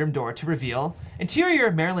open a bedroom door to reveal interior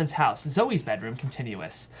of Marilyn's house, Zoe's bedroom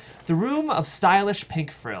continuous. The room of stylish pink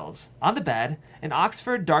frills. On the bed, an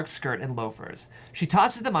Oxford dark skirt and loafers. She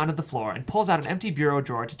tosses them onto the floor and pulls out an empty bureau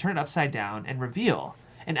drawer to turn it upside down and reveal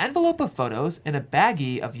an envelope of photos and a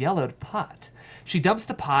baggie of yellowed pot. She dumps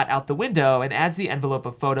the pot out the window and adds the envelope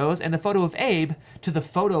of photos and the photo of Abe to the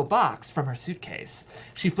photo box from her suitcase.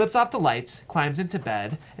 She flips off the lights, climbs into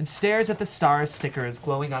bed, and stares at the star stickers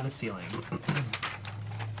glowing on the ceiling.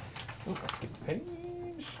 Oh, I skipped a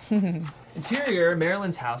page. Interior,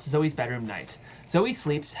 Marilyn's house, Zoe's bedroom night. Zoe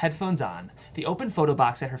sleeps, headphones on, the open photo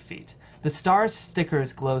box at her feet. The star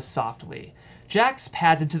stickers glow softly. Jax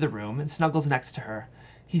pads into the room and snuggles next to her.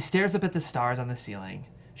 He stares up at the stars on the ceiling.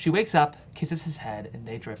 She wakes up, kisses his head, and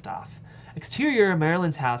they drift off. Exterior,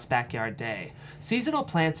 Marilyn's house, backyard day. Seasonal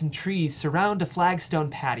plants and trees surround a flagstone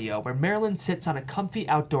patio where Marilyn sits on a comfy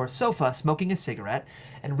outdoor sofa smoking a cigarette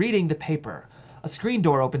and reading the paper. A screen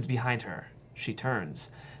door opens behind her. She turns.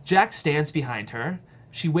 Jax stands behind her.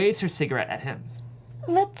 She waves her cigarette at him.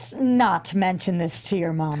 Let's not mention this to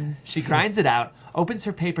your mom. She grinds it out, opens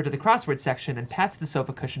her paper to the crossword section, and pats the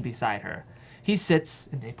sofa cushion beside her. He sits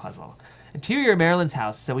in a puzzle. Interior, Marilyn's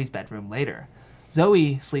house, Zoe's bedroom later.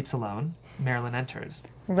 Zoe sleeps alone. Marilyn enters.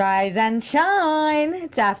 Rise and shine.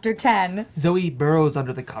 It's after 10. Zoe burrows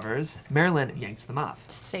under the covers. Marilyn yanks them off.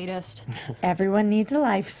 Sadist. Everyone needs a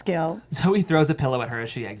life skill. Zoe throws a pillow at her as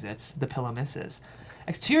she exits. The pillow misses.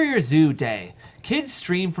 Exterior zoo day. Kids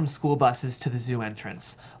stream from school buses to the zoo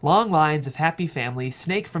entrance. Long lines of happy families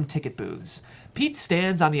snake from ticket booths. Pete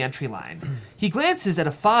stands on the entry line. He glances at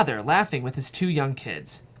a father laughing with his 2 young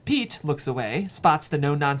kids. Pete looks away, spots the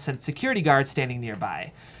no-nonsense security guard standing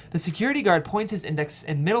nearby. The security guard points his index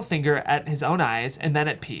and middle finger at his own eyes and then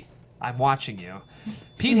at Pete. I'm watching you.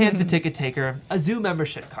 Pete hands the ticket taker a zoo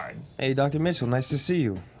membership card. Hey, Dr. Mitchell, nice to see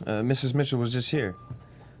you. Mrs. Mitchell was just here.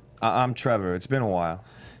 I'm Trevor. It's been a while.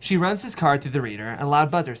 She runs his card through the reader and a loud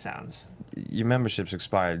buzzer sounds. Your membership's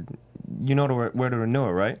expired. You know where to renew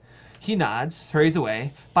it, right? He nods, hurries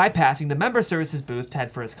away, bypassing the member services booth to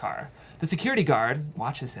head for his car. The security guard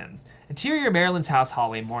watches him. Interior Marilyn's house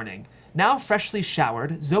hallway morning. Now freshly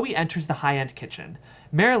showered, Zoe enters the high-end kitchen.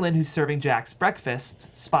 Marilyn, who's serving Jax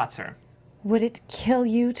breakfast, spots her. Would it kill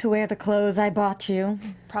you to wear the clothes I bought you?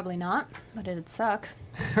 Probably not, but it'd suck.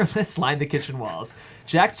 Her lists line the kitchen walls.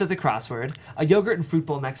 Jax does a crossword, a yogurt and fruit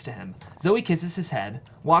bowl next to him. Zoe kisses his head,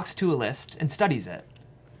 walks to a list, and studies it.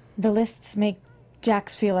 The lists make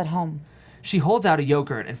Jax feel at home. She holds out a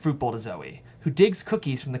yogurt and fruit bowl to Zoe, who digs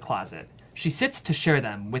cookies from the closet. She sits to share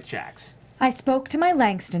them with Jax. I spoke to my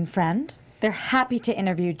Langston friend. They're happy to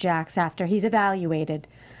interview Jax after he's evaluated.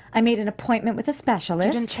 I made an appointment with a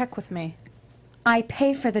specialist. You didn't check with me. I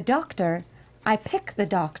pay for the doctor. I pick the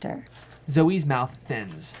doctor. Zoe's mouth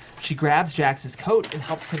thins. She grabs Jax's coat and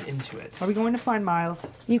helps him into it. Are we going to find Miles?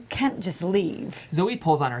 You can't just leave. Zoe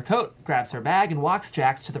pulls on her coat, grabs her bag, and walks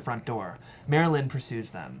Jax to the front door. Marilyn pursues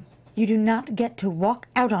them. You do not get to walk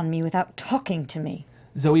out on me without talking to me.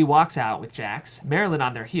 Zoe walks out with Jax, Marilyn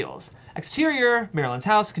on their heels. Exterior, Marilyn's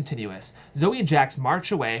house, continuous. Zoe and Jax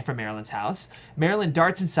march away from Marilyn's house. Marilyn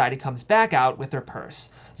darts inside and comes back out with her purse.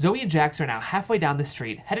 Zoe and Jax are now halfway down the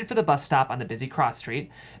street, headed for the bus stop on the busy cross street.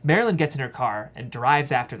 Marilyn gets in her car and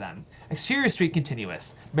drives after them. Exterior street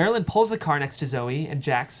continuous. Marilyn pulls the car next to Zoe and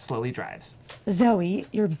Jax slowly drives. Zoe,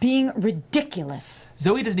 you're being ridiculous.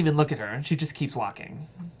 Zoe doesn't even look at her, she just keeps walking.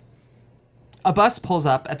 A bus pulls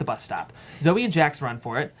up at the bus stop. Zoe and Jax run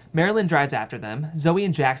for it. Marilyn drives after them. Zoe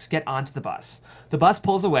and Jax get onto the bus. The bus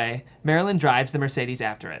pulls away. Marilyn drives the Mercedes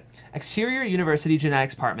after it. Exterior University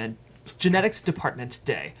Genetics Department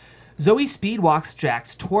day. Zoe speed walks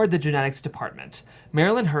Jax toward the Genetics Department.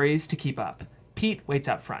 Marilyn hurries to keep up. Pete waits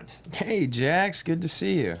out front. Hey, Jax, good to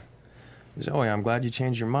see you. Zoe, I'm glad you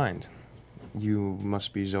changed your mind. You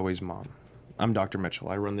must be Zoe's mom. I'm Dr. Mitchell.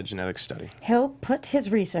 I run the genetics study. He'll put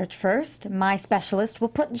his research first. My specialist will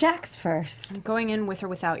put Jax first. I'm going in with or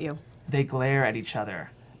without you. They glare at each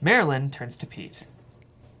other. Marilyn turns to Pete.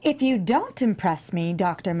 If you don't impress me,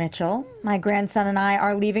 Dr. Mitchell, my grandson and I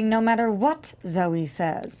are leaving no matter what Zoe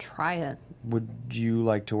says. Try it. Would you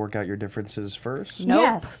like to work out your differences first? Nope.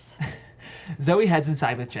 Yes. Zoe heads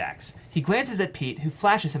inside with Jax. He glances at Pete, who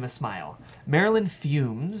flashes him a smile. Marilyn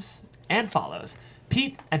fumes and follows.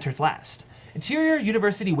 Pete enters last. Interior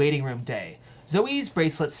University waiting room day. Zoe's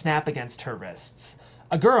bracelets snap against her wrists.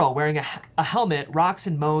 A girl wearing a helmet rocks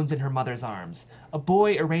and moans in her mother's arms. A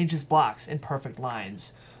boy arranges blocks in perfect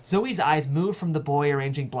lines. Zoe's eyes move from the boy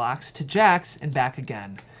arranging blocks to Jax and back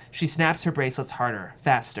again. She snaps her bracelets harder,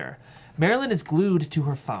 faster. Marilyn is glued to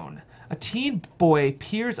her phone. A teen boy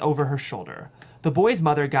peers over her shoulder. The boy's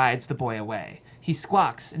mother guides the boy away. He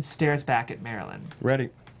squawks and stares back at Marilyn. Ready.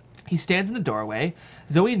 He stands in the doorway.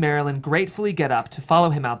 Zoe and Marilyn gratefully get up to follow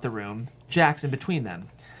him out the room, Jax in between them.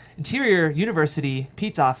 Interior, University,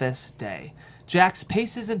 Pete's office, day. Jax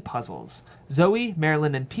paces and puzzles. Zoe,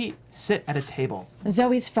 Marilyn, and Pete sit at a table.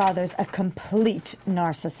 Zoe's father's a complete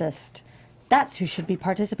narcissist. That's who should be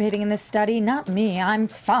participating in this study, not me. I'm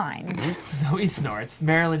fine. Zoe snorts.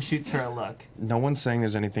 Marilyn shoots her a look. No one's saying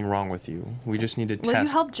there's anything wrong with you. We just need to Will test.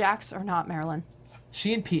 you help Jax or not, Marilyn?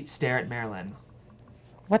 She and Pete stare at Marilyn.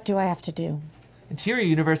 What do I have to do? Interior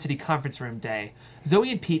University conference room day.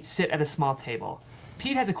 Zoe and Pete sit at a small table.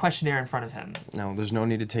 Pete has a questionnaire in front of him. No, there's no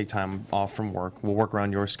need to take time off from work. We'll work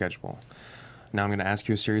around your schedule. Now I'm going to ask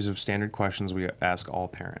you a series of standard questions we ask all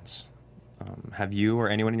parents. Have you or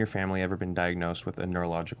anyone in your family ever been diagnosed with a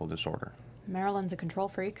neurological disorder? Marilyn's a control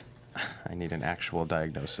freak. I need an actual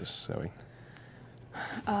diagnosis, Zoe.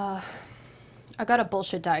 I got a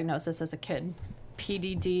bullshit diagnosis as a kid.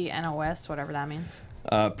 PDD, NOS, whatever that means.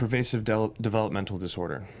 Pervasive developmental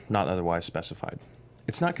disorder, not otherwise specified.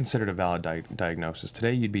 It's not considered a valid diagnosis.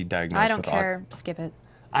 Today you'd be diagnosed I don't with care. Skip it.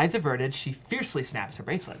 Eyes averted, she fiercely snaps her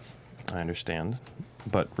bracelets. I understand.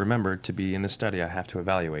 But remember, to be in this study, I have to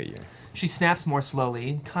evaluate you. She snaps more slowly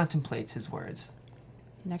and contemplates his words.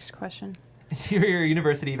 Next question. Interior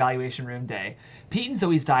University evaluation room day. Pete and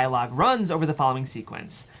Zoe's dialogue runs over the following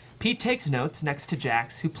sequence. Pete takes notes next to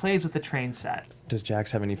Jax, who plays with the train set. Does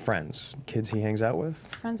Jax have any friends? Kids he hangs out with?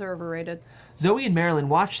 Friends are overrated. Zoe and Marilyn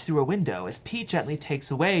watch through a window as Pete gently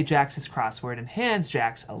takes away Jax's crossword and hands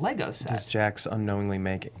Jax a Lego set. Does Jax unknowingly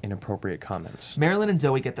make inappropriate comments? Marilyn and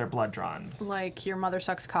Zoe get their blood drawn. Like, your mother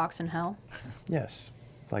sucks cocks in hell? Yes,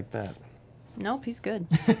 like that. Nope, he's good.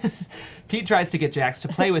 Pete tries to get Jax to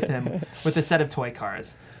play with him with a set of toy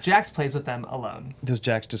cars. Jax plays with them alone. Does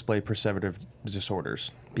Jax display perceptive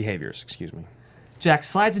behaviors, excuse me? Jax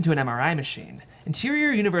slides into an MRI machine.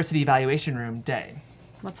 Interior University evaluation room day.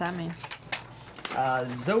 What's that mean?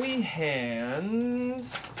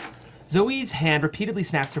 Zoe's hand repeatedly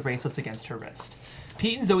snaps her bracelets against her wrist.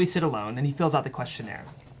 Pete and Zoe sit alone, and he fills out the questionnaire.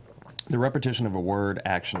 The repetition of a word,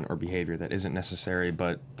 action, or behavior that isn't necessary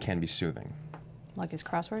but can be soothing. Like his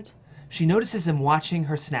crosswords? She notices him watching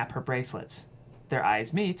her snap her bracelets. Their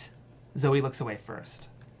eyes meet. Zoe looks away first.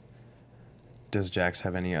 Does Jax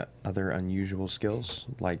have any other unusual skills,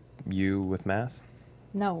 like you with math?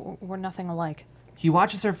 No, we're nothing alike. He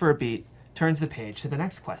watches her for a beat, turns the page to the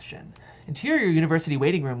next question. Interior University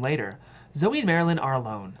waiting room later. Zoe and Marilyn are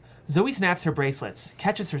alone. Zoe snaps her bracelets,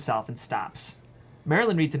 catches herself, and stops.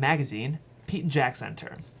 Marilyn reads a magazine. Pete and Jax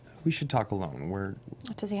enter. We should talk alone.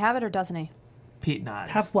 Does he have it or doesn't he? Pete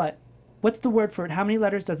nods. Have what? What's the word for it? How many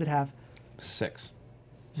letters does it have? 6.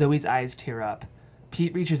 Zoe's eyes tear up.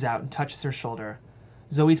 Pete reaches out and touches her shoulder.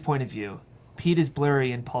 Zoe's point of view. Pete is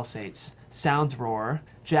blurry and pulsates. Sounds roar.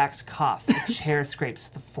 Jax cough. A chair scrapes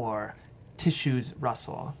the floor. Tissues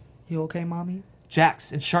rustle. You okay, Mommy?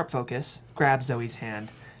 Jax, in sharp focus, grabs Zoe's hand.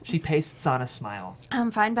 She pastes on a smile.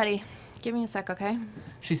 I'm fine, buddy. Give me a sec, okay?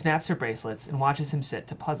 She snaps her bracelets and watches him sit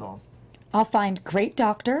to puzzle. I'll find great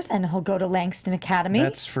doctors and he'll go to Langston Academy.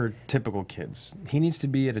 That's for typical kids. He needs to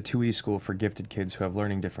be at a 2E school for gifted kids who have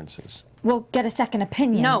learning differences. We'll get a second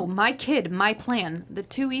opinion. No, my kid, my plan. The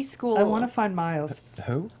 2E school... I want to find Miles.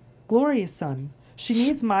 Who? Gloria's son. She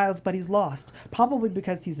needs Miles, but he's lost. Probably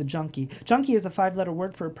because he's a junkie. Junkie is a 5-letter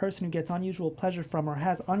word for a person who gets unusual pleasure from or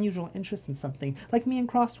has unusual interest in something. Like me in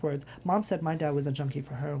crosswords. Mom said my dad was a junkie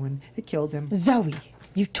for heroin. It killed him. Zoe,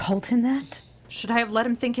 you told him that? Should I have let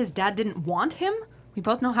him think his dad didn't want him? We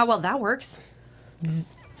both know how well that works.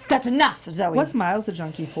 That's enough, Zoe. What's Miles a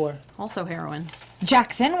junkie for? Also heroin.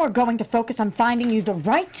 Jackson, we're going to focus on finding you the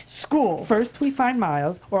right school. First we find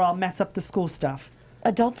Miles, or I'll mess up the school stuff.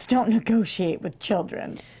 Adults don't negotiate with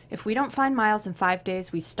children. If we don't find Miles in 5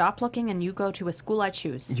 days, we stop looking and you go to a school I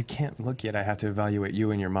choose. You can't look yet. I have to evaluate you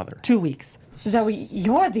and your mother. 2 weeks. Zoe,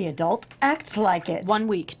 you're the adult. Act like it. 1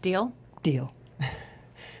 week. Deal? Deal.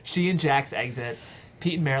 She and Jax exit.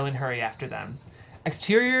 Pete and Marilyn hurry after them.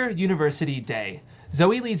 Exterior University day.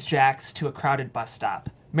 Zoe leads Jax to a crowded bus stop.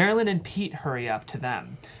 Marilyn and Pete hurry up to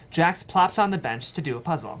them. Jax plops on the bench to do a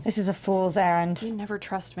puzzle. This is a fool's errand. You never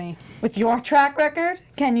trust me. With your track record,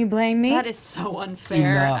 can you blame me? That is so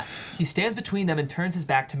unfair. Enough. He stands between them and turns his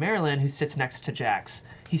back to Marilyn, who sits next to Jax.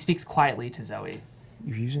 He speaks quietly to Zoe.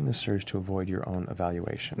 You're using the surge to avoid your own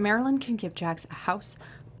evaluation. Marilyn can give Jax a house,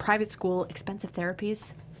 private school, expensive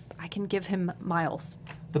therapies. I can give him Miles.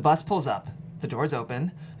 The bus pulls up. The doors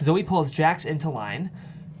open. Zoe pulls Jax into line.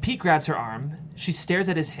 Pete grabs her arm. She stares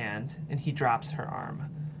at his hand, and he drops her arm.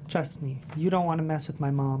 Trust me, you don't want to mess with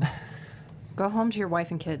my mom. Go home to your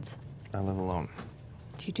wife and kids. I live alone.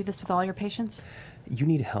 Do you do this with all your patients? You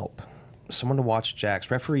need help. Someone to watch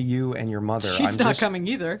Jax. Referee you and your mother. She's not coming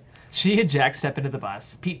either. She and Jax step into the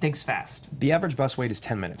bus. Pete thinks fast. The average bus wait is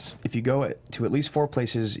 10 minutes. If you go to at least 4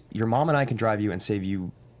 places, your mom and I can drive you and save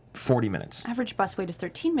you 40 minutes. Average bus wait is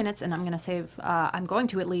 13 minutes, and I'm going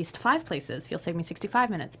to at least 5 places. You'll save me 65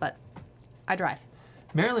 minutes, but I drive.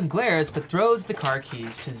 Marilyn glares, but throws the car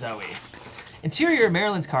keys to Zoe. Interior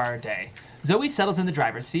Marilyn's car day. Zoe settles in the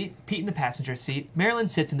driver's seat, Pete in the passenger seat. Marilyn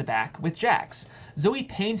sits in the back with Jax. Zoe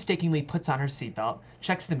painstakingly puts on her seatbelt,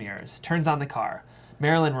 checks the mirrors, turns on the car.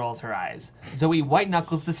 Marilyn rolls her eyes. Zoe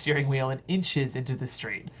white-knuckles the steering wheel and inches into the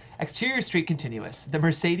street. Exterior street continuous. The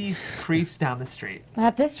Mercedes creeps down the street.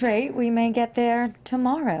 At this rate, we may get there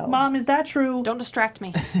tomorrow. Mom, is that true? Don't distract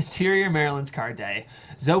me. Interior Marilyn's car day.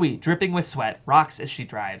 Zoe, dripping with sweat, rocks as she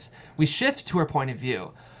drives. We shift to her point of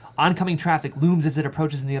view. Oncoming traffic looms as it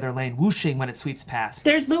approaches in the other lane, whooshing when it sweeps past.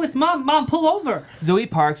 There's Louis. Mom, pull over. Zoe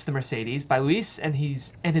parks the Mercedes by Luis and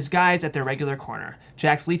his guys at their regular corner.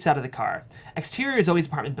 Jax leaps out of the car. Exterior Zoe's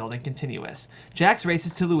apartment building continuous. Jax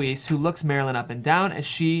races to Luis, who looks Marilyn up and down as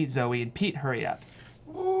she, Zoe, and Pete hurry up.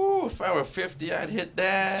 Ooh, if I were 50, I'd hit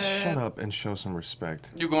that. Shut up and show some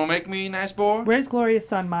respect. You gonna make me nice boy? Where's Gloria's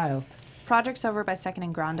son, Miles? Project's over by 2nd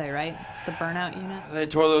and Grande, right? The burnout units? They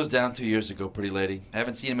tore those down 2 years ago, pretty lady.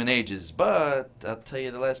 Haven't seen him in ages, but I'll tell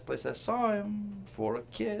you the last place I saw him for a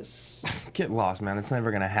kiss. Get lost, man. It's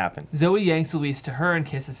never gonna happen. Zoe yanks Luis to her and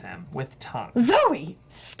kisses him, with tongue. Zoe,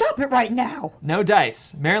 stop it right now. No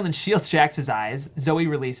dice. Marilyn shields Jax's eyes. Zoe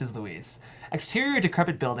releases Luis. Exterior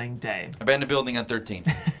decrepit building, day. Abandoned building on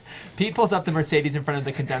 13th. Pete pulls up the Mercedes in front of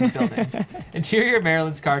the condemned building. Interior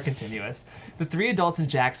Marilyn's car continuous. The 3 adults and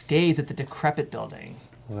Jax gaze at the decrepit building.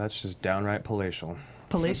 Well, that's just downright palatial.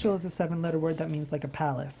 Palatial is a 7-letter word that means like a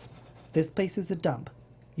palace. This place is a dump.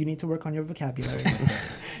 You need to work on your vocabulary.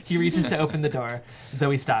 He reaches to open the door.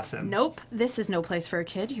 Zoe stops him. Nope, this is no place for a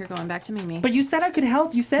kid. You're going back to Mimi. But you said I could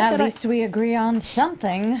help. You said At that least we agree on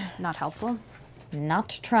something. Not helpful.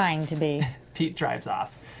 Not trying to be. Pete drives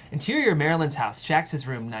off. Interior Marilyn's house, Jax's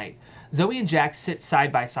room, night. Zoe and Jax sit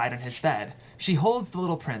side by side on his bed. She holds the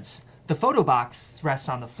little prince. The photo box rests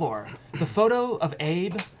on the floor. The photo of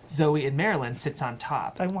Abe, Zoe, and Marilyn sits on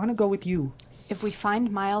top. I want to go with you. If we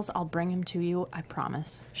find Miles, I'll bring him to you, I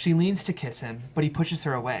promise. She leans to kiss him, but he pushes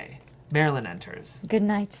her away. Marilyn enters. Good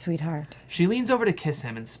night, sweetheart. She leans over to kiss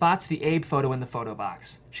him and spots the Abe photo in the photo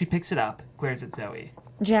box. She picks it up, glares at Zoe.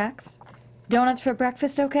 Jax, donuts for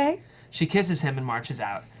breakfast, okay? She kisses him and marches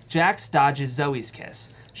out. Jax dodges Zoe's kiss.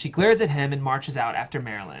 She glares at him and marches out after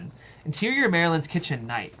Marilyn. Interior Marilyn's kitchen,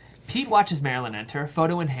 night. Pete watches Marilyn enter,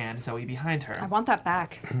 photo in hand, Zoe behind her. I want that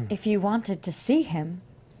back. If you wanted to see him,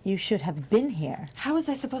 you should have been here. How was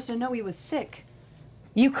I supposed to know he was sick?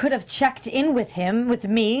 You could have checked in with him, with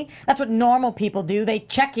me. That's what normal people do. They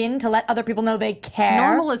check in to let other people know they care.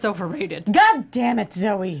 Normal is overrated. God damn it,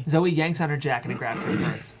 Zoe. Zoe yanks on her jacket and grabs her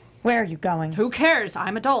purse. Where are you going? Who cares?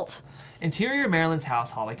 I'm adult. Interior Marilyn's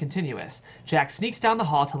house, hallway continuous. Jack sneaks down the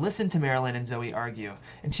hall to listen to Marilyn and Zoe argue.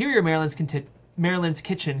 Interior Marilyn's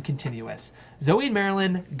kitchen continuous. Zoe and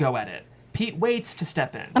Marilyn go at it. Pete waits to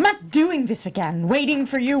step in. I'm not doing this again. Waiting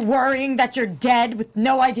for you, worrying that you're dead with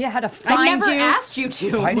no idea how to find you. I never asked you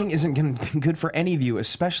to. Fighting isn't going to be good for any of you,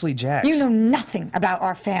 especially Jax. You know nothing about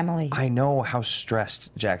our family. I know how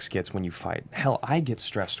stressed Jax gets when you fight. Hell, I get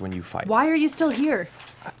stressed when you fight. Why are you still here?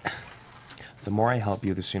 The more I help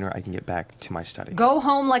you, the sooner I can get back to my study. Go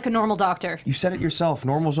home like a normal doctor. You said it yourself.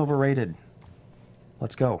 Normal's overrated.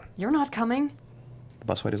 Let's go. You're not coming. The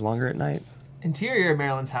bus wait is longer at night. Interior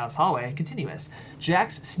Marilyn's house, hallway continuous.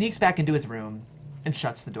 Jax sneaks back into his room and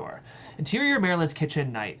shuts the door. Interior Marilyn's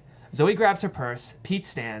kitchen, night. Zoe grabs her purse. Pete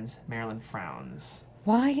stands. Marilyn frowns.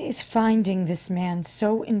 Why is finding this man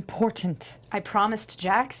so important? I promised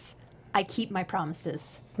Jax. I keep my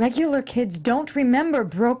promises. Regular kids don't remember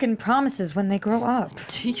broken promises when they grow up.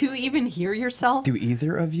 Do you even hear yourself? Do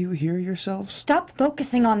either of you hear yourselves? Stop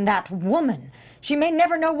focusing on that woman. She may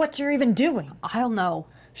never know what you're even doing. I'll know.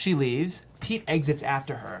 She leaves. Pete exits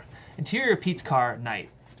after her. Interior Pete's car, night.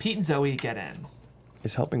 Pete and Zoe get in.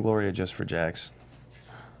 Is helping Gloria just for Jax?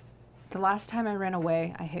 The last time I ran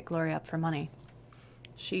away, I hit Gloria up for money.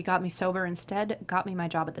 She got me sober instead, got me my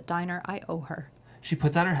job at the diner. I owe her. She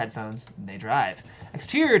puts on her headphones, and they drive.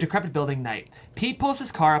 Exterior decrepit building, night. Pete pulls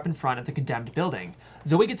his car up in front of the condemned building.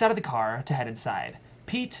 Zoe gets out of the car to head inside.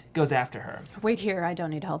 Pete goes after her. Wait here, I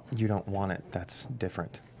don't need help. You don't want it. That's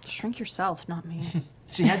different. Shrink yourself, not me.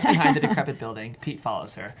 She heads behind the decrepit building. Pete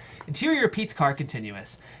follows her. Interior Pete's car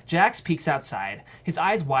continuous. Jax peeks outside. His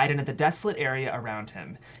eyes widen at the desolate area around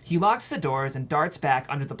him. He locks the doors and darts back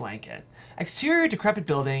under the blanket. Exterior decrepit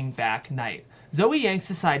building, back, night. Zoe yanks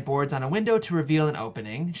aside boards on a window to reveal an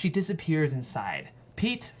opening. She disappears inside.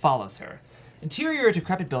 Pete follows her. Interior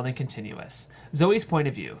decrepit building continuous. Zoe's point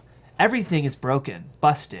of view. Everything is broken,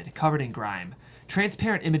 busted, covered in grime.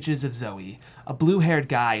 Transparent images of Zoe, a blue-haired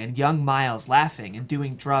guy, and young Miles laughing and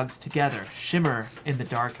doing drugs together shimmer in the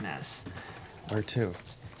darkness. Where to?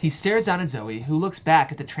 He stares down at Zoe, who looks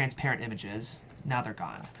back at the transparent images. Now they're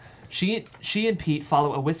gone. She and Pete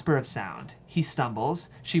follow a whisper of sound. He stumbles.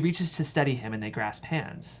 She reaches to steady him, and they grasp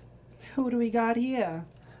hands. Who do we got here?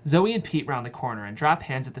 Zoe and Pete round the corner and drop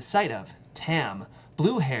hands at the sight of Tam,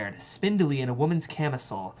 blue-haired, spindly in a woman's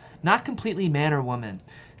camisole, not completely man or woman.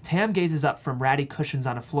 Tam gazes up from ratty cushions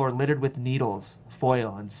on a floor littered with needles,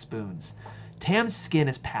 foil, and spoons. Tam's skin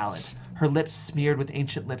is pallid, her lips smeared with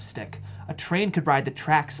ancient lipstick. A train could ride the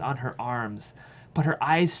tracks on her arms, but her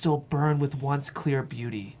eyes still burn with once clear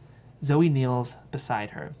beauty. Zoe kneels beside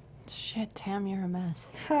her. Shit, Tam, you're a mess.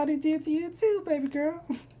 Howdy do to you too, baby girl.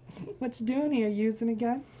 What you doing here, using a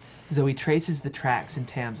gun? Zoe traces the tracks in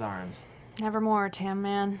Tam's arms. Nevermore, Tam,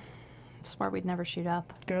 man. Swore we'd never shoot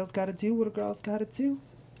up. Girls gotta do what a girl's gotta do.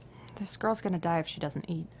 This girl's gonna die if she doesn't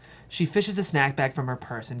eat. She fishes a snack bag from her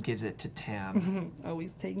purse and gives it to Tam.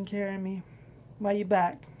 Always taking care of me. Why you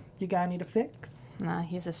back? You got need a fix? Nah,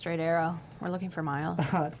 he's a straight arrow. We're looking for Miles.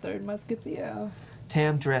 Third musketeer.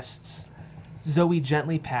 Tam drifts. Zoe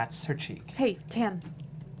gently pats her cheek. Hey, Tam.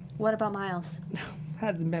 What about Miles?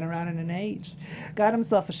 Hasn't been around in an age. Got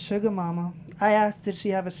himself a sugar mama. I asked did she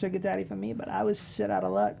have a sugar daddy for me, but I was shit out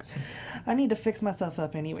of luck. I need to fix myself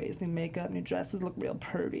up anyways. New makeup, new dresses, look real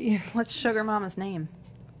purty. What's Sugar Mama's name?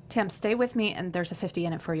 Tam, stay with me and there's a 50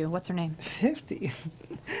 in it for you. What's her name? 50?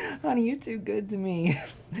 Honey, you're too good to me.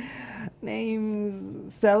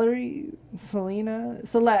 Name's Celery, Selena,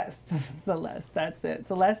 Celeste. Celeste, that's it.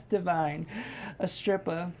 Celeste Divine. A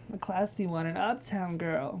stripper, a classy one, an uptown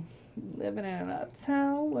girl. Living in an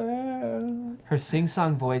uptown world. Her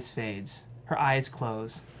sing-song voice fades. Her eyes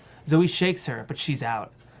close. Zoe shakes her, but she's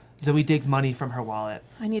out. Zoe digs money from her wallet.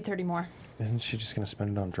 I need 30 more. Isn't she just going to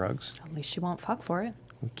spend it on drugs? At least she won't fuck for it.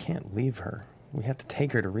 We can't leave her. We have to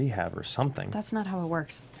take her to rehab or something. That's not how it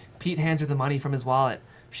works. Pete hands her the money from his wallet.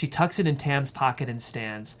 She tucks it in Tam's pocket and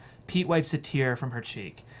stands. Pete wipes a tear from her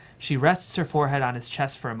cheek. She rests her forehead on his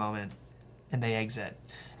chest for a moment, and they exit.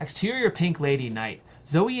 Exterior Pink Lady, night.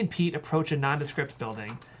 Zoe and Pete approach a nondescript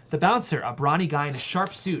building. The bouncer, a brawny guy in a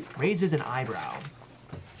sharp suit, raises an eyebrow.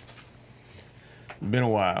 Been a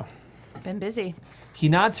while. Been busy. He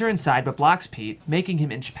nods her inside but blocks Pete, making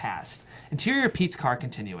him inch past. Interior Pete's car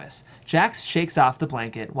continuous. Jax shakes off the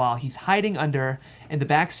blanket while he's hiding under in the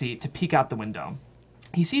back seat to peek out the window.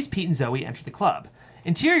 He sees Pete and Zoe enter the club.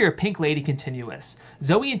 Interior Pink Lady continuous.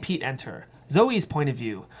 Zoe and Pete enter. Zoe's point of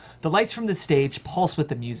view. The lights from the stage pulse with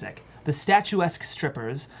the music. The statuesque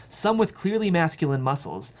strippers, some with clearly masculine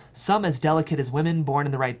muscles, some as delicate as women born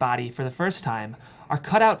in the right body for the first time, are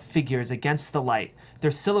cut-out figures against the light, their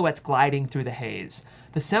silhouettes gliding through the haze.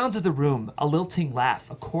 The sounds of the room, a lilting laugh,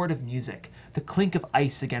 a chord of music, the clink of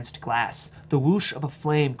ice against glass, the whoosh of a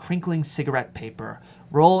flame crinkling cigarette paper,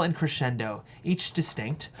 roll and crescendo, each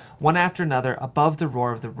distinct, one after another above the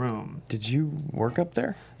roar of the room. Did you work up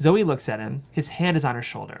there? Zoe looks at him. His hand is on her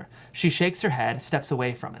shoulder. She shakes her head, steps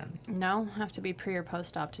away from him. No, have to be pre or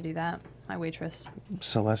post-op to do that. My waitress.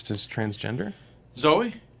 Celeste is transgender?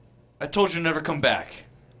 Zoe, I told you to never come back.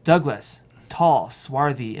 Douglas, tall,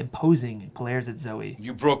 swarthy, imposing, glares at Zoe.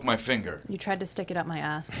 You broke my finger. You tried to stick it up my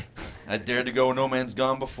ass. I dared to go where no man's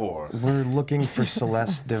gone before. We're looking for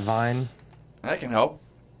Celeste Divine. I can help.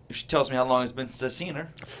 If she tells me how long it's been since I've seen her.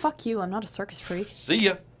 Fuck you, I'm not a circus freak. See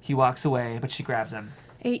ya. He walks away, but she grabs him.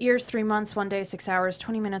 8 years, 3 months, 1 day, 6 hours,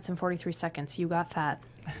 20 minutes, and 43 seconds. You got fat.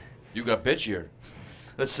 You got bitchier.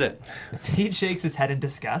 Let's sit. Pete shakes his head in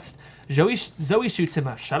disgust. Zoe shoots him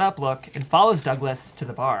a shut-up look and follows Douglas to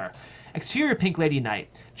the bar. Exterior Pink Lady night.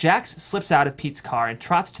 Jax slips out of Pete's car and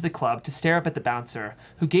trots to the club to stare up at the bouncer,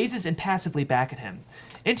 who gazes impassively back at him.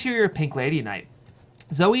 Interior Pink Lady night.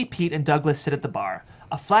 Zoe, Pete, and Douglas sit at the bar.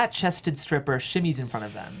 A flat-chested stripper shimmies in front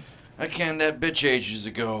of them. I canned that bitch ages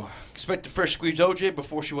ago. Expect to first squeeze OJ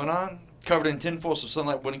before she went on. Covered in tinfoil so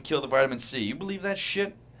sunlight wouldn't kill the vitamin C. You believe that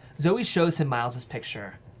shit? Zoe shows him Miles's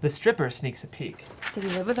picture. The stripper sneaks a peek. Did he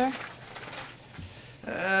live with her?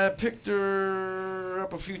 Picked her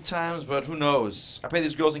up a few times, but who knows? I pay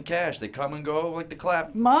these girls in cash. They come and go like the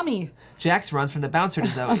clap. Mommy! Jax runs from the bouncer to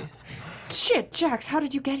Zoe. Shit, Jax, how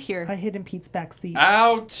did you get here? I hid in Pete's back seat.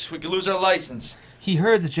 Out! We could lose our license. He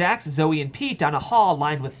herds Jax, Zoe, and Pete down a hall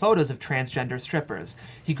lined with photos of transgender strippers.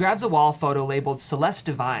 He grabs a wall photo labeled Celeste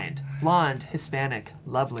Divine, blonde, Hispanic,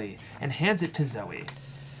 lovely, and hands it to Zoe.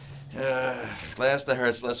 Last I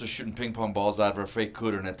heard, Celeste was shooting ping pong balls out of her fake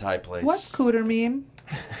cooter in a Thai place. What's cooter mean?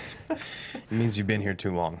 It means you've been here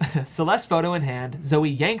too long. Celeste photo in hand, Zoe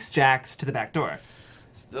yanks Jax to the back door.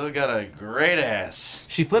 Still got a great ass.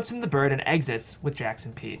 She flips him the bird and exits with Jax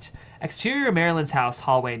and Pete. Exterior Marilyn's house,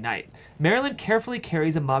 hallway night. Marilyn carefully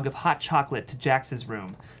carries a mug of hot chocolate to Jax's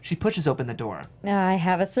room. She pushes open the door. I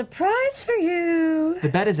have a surprise for you. The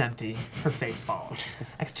bed is empty. Her face falls.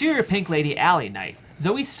 Exterior Pink Lady alley night.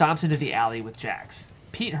 Zoe stomps into the alley with Jax.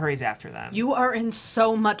 Pete hurries after them. You are in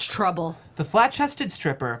so much trouble. The flat-chested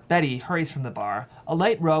stripper, Betty, hurries from the bar, a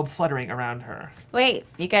light robe fluttering around her. Wait,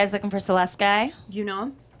 you guys looking for Celeste guy? You know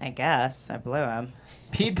him? I guess. I blew him.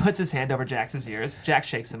 Pete puts his hand over Jax's ears. Jax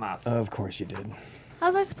shakes him off. Of course you did. How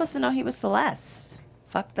was I supposed to know he was Celeste?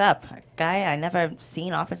 Fucked up. A guy I never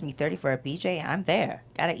seen offers me 30 for a BJ. I'm there.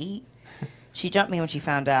 Gotta eat. She jumped me when she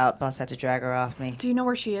found out. Boss had to drag her off me. Do you know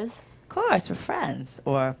where she is? Of course, we're friends.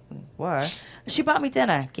 Or were. She bought me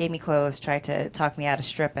dinner, gave me clothes, tried to talk me out of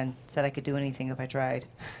stripping, said I could do anything if I tried.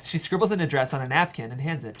 She scribbles an address on a napkin and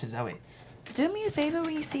hands it to Zoe. Do me a favor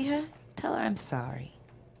when you see her. Tell her I'm sorry.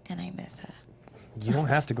 And I miss her. You don't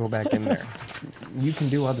have to go back in there. You can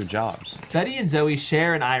do other jobs. Betty and Zoe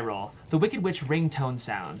share an eye roll. The Wicked Witch ringtone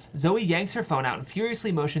sounds. Zoe yanks her phone out and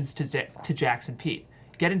furiously motions to Jax and Pete.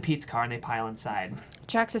 Get in Pete's car and they pile inside.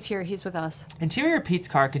 Jax is here. He's with us. Interior Pete's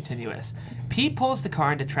car continuous. Pete pulls the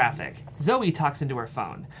car into traffic. Zoe talks into her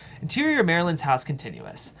phone. Interior Marilyn's house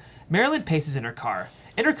continuous. Marilyn paces in her car.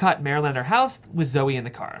 Intercut Marilyn at her house with Zoe in the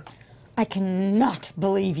car. I cannot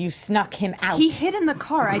believe you snuck him out. He hid in the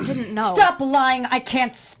car. I didn't know. Stop lying. I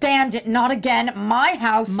can't stand it. Not again. My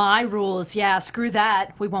house. My rules. Yeah, screw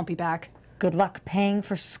that. We won't be back. Good luck paying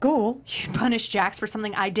for school. You punished Jax for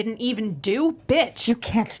something I didn't even do? Bitch. You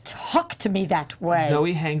can't talk to me that way.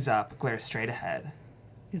 Zoe hangs up, glares straight ahead.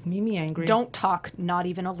 Is Mimi angry? Don't talk, not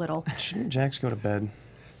even a little. Shouldn't Jax go to bed?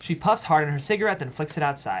 She puffs hard on her cigarette, then flicks it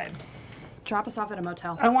outside. Drop us off at a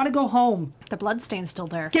motel. I want to go home. The bloodstain's still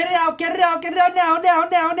there. Get it out, get it out, get it out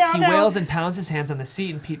now. He wails and pounds his hands on the seat,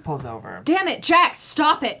 and Pete pulls over. Damn it, Jax,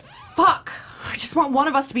 stop it. Fuck. I just want one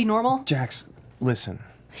of us to be normal. Jax, listen.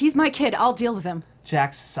 He's my kid. I'll deal with him.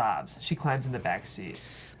 Jax sobs. She climbs in the back seat.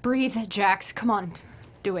 Breathe, Jax. Come on.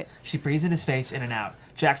 Do it. She breathes in his face, in and out.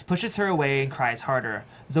 Jax pushes her away and cries harder.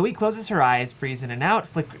 Zoe closes her eyes, breathes in and out,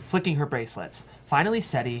 flicking her bracelets. Finally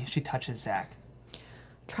steady, she touches Zach.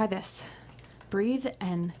 Try this. Breathe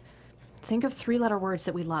and think of 3-letter words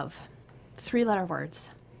that we love. 3-letter words.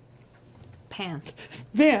 Pan.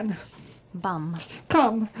 Van, Bum.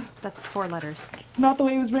 come. That's 4 letters. Not the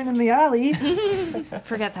way it was written in the alley.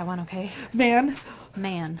 Forget that one, okay? Van,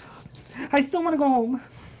 Man. I still want to go home.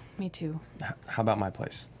 Me too. How about my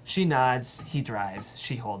place? She nods, he drives,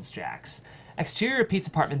 she holds Jax. Exterior Pete's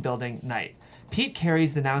apartment building, night. Pete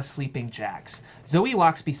carries the now sleeping Jax. Zoe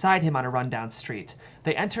walks beside him on a rundown street.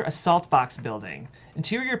 They enter a salt box building.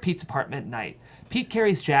 Interior Pete's apartment, night. Pete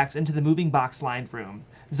carries Jax into the moving box-lined room.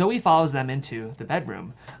 Zoe follows them into the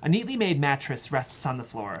bedroom. A neatly made mattress rests on the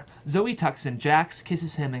floor. Zoe tucks in Jax,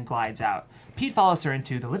 kisses him, and glides out. Pete follows her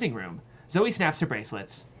into the living room. Zoe snaps her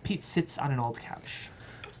bracelets. Pete sits on an old couch.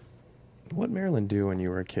 What'd Marilyn do when you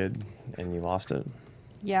were a kid and you lost it?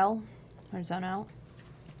 Yell or zone out.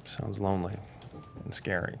 Sounds lonely and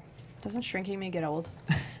scary. Doesn't shrinking me get old?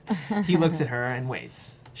 He looks at her and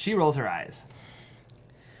waits. She rolls her eyes.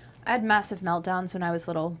 I had massive meltdowns when I was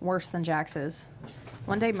little, worse than Jax's.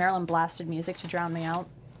 One day Marilyn blasted music to drown me out.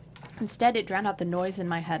 Instead, it drowned out the noise in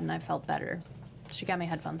my head and I felt better. She got me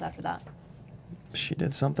headphones after that. She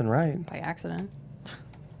did something right. By accident.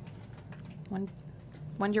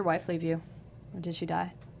 When'd your wife leave you? Or did she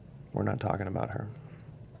die? We're not talking about her.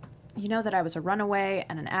 You know that I was a runaway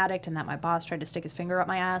and an addict and that my boss tried to stick his finger up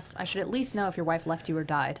my ass. I should at least know if your wife left you or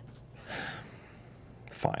died.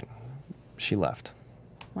 Fine. She left.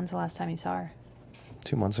 When's the last time you saw her?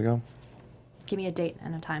 2 months ago. Give me a date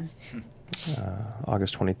and a time.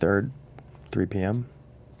 August 23rd, 3 p.m.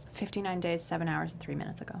 59 days, 7 hours, and 3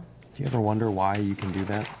 minutes ago. Do you ever wonder why you can do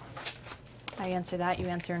that? I answer that, you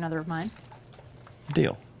answer another of mine.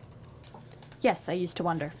 Deal. Yes, I used to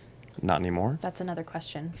wonder. Not anymore. That's another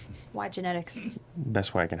question. Why genetics?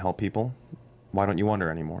 Best way I can help people. Why don't you wonder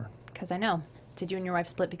anymore? Because I know. Did you and your wife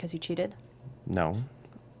split because you cheated? No.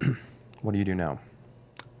 What do you do now?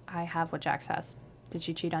 I have what Jax has. Did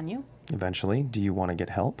she cheat on you? Eventually. Do you want to get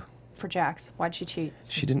help? For Jax. Why'd she cheat?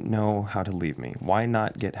 She didn't know how to leave me. Why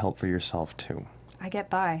not get help for yourself, too? I get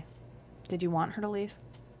by. Did you want her to leave?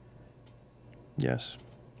 Yes.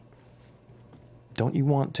 Don't you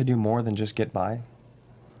want to do more than just get by?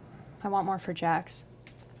 I want more for Jax.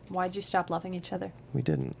 Why'd you stop loving each other? We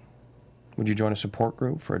didn't. Would you join a support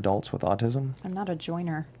group for adults with autism? I'm not a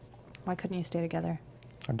joiner. Why couldn't you stay together?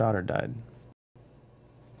 Our daughter died.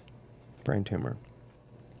 Brain tumor.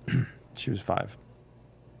 She was 5.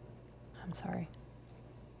 I'm sorry.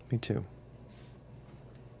 Me too.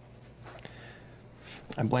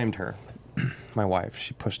 I blamed her. My wife.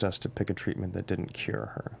 She pushed us to pick a treatment that didn't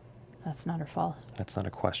cure her. That's not her fault. That's not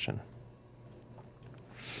a question.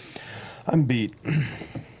 I'm beat.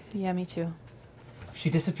 Yeah, me too. She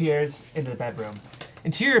disappears into the bedroom.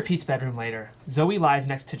 Interior Pete's bedroom later. Zoe lies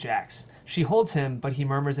next to Jax. She holds him, but he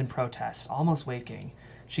murmurs in protest, almost waking.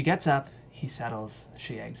 She gets up, he settles,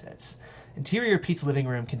 she exits. Interior Pete's living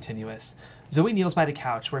room continuous. Zoe kneels by the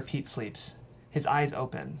couch where Pete sleeps. His eyes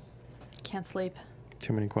open. Can't sleep.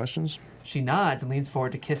 Too many questions? She nods and leans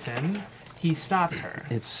forward to kiss him. He stops her.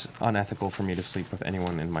 It's unethical for me to sleep with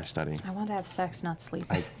anyone in my study. I want to have sex, not sleep.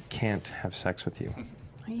 I can't have sex with you.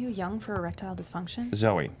 Are you young for erectile dysfunction?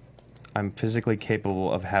 Zoe, I'm physically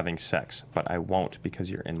capable of having sex, but I won't because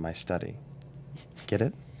you're in my study. Get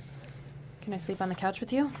it? Can I sleep on the couch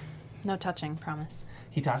with you? No touching, promise.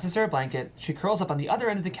 He tosses her a blanket. She curls up on the other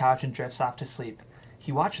end of the couch and drifts off to sleep.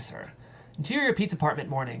 He watches her. Interior Pete's apartment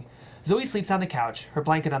morning. Zoe sleeps on the couch, her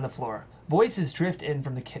blanket on the floor. Voices drift in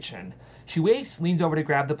from the kitchen. She wakes, leans over to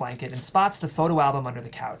grab the blanket, and spots the photo album under the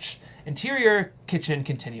couch. Interior kitchen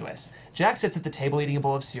continuous. Jack sits at the table eating a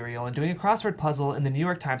bowl of cereal and doing a crossword puzzle in the New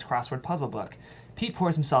York Times crossword puzzle book. Pete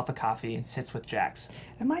pours himself a coffee and sits with Jax.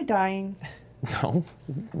 Am I dying? No.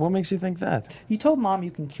 What makes you think that? You told Mom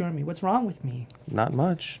you can cure me. What's wrong with me? Not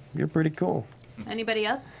much. You're pretty cool. Anybody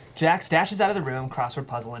up? Jax dashes out of the room, crossword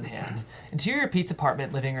puzzle in hand. Interior Pete's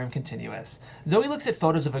apartment, living room continuous. Zoe looks at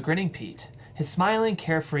photos of a grinning Pete, his smiling,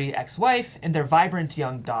 carefree ex-wife, and their vibrant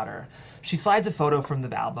young daughter. She slides a photo from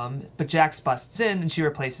the album, but Jax busts in and she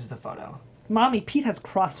replaces the photo. Mommy, Pete has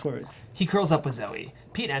crosswords. He curls up with Zoe.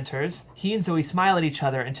 Pete enters. He and Zoe smile at each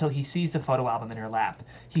other until he sees the photo album in her lap.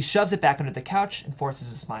 He shoves it back under the couch and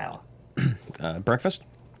forces a smile. Breakfast?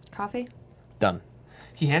 Coffee? Done.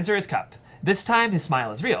 He hands her his cup. This time, his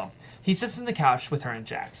smile is real. He sits on the couch with her and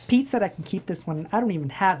Jax. Pete said I can keep this one, and I don't even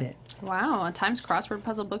have it. Wow, a Times crossword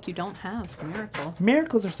puzzle book you don't have. Miracle.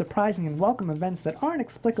 Miracles are surprising and welcome events that aren't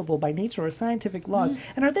explicable by nature or scientific laws,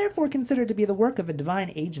 and are therefore considered to be the work of a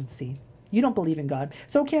divine agency. You don't believe in God,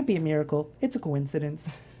 so it can't be a miracle. It's a coincidence.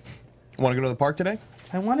 Want to go to the park today?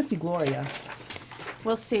 I want to see Gloria.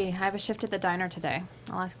 We'll see. I have a shift at the diner today.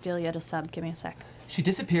 I'll ask Delia to sub. Give me a sec. She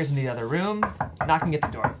disappears into the other room, knocking at the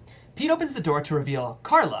door. Pete opens the door to reveal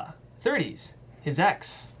Carla. 30s, his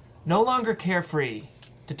ex. No longer carefree,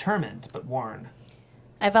 determined but worn.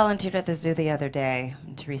 I volunteered at the zoo the other day,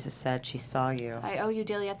 and Teresa said she saw you. I owe you,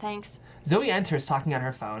 Delia, thanks. Zoe enters talking on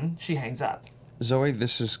her phone. She hangs up. Zoe,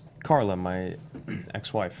 this is Carla, my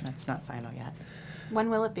ex-wife. That's not final yet. When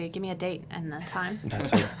will it be? Give me a date and a time.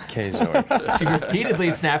 That's okay, Zoe. She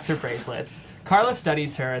repeatedly snaps her bracelets. Carla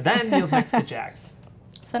studies her, then kneels next to Jax.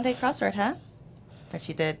 Sunday crossword, huh? But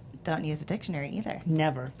she don't use a dictionary either.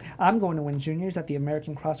 Never. I'm going to win juniors at the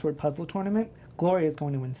American Crossword Puzzle Tournament. Gloria's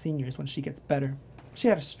going to win seniors when she gets better. She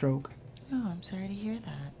had a stroke. Oh, I'm sorry to hear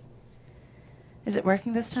that. Is it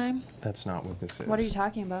working this time? That's not what this is. What are you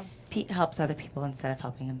talking about? Pete helps other people instead of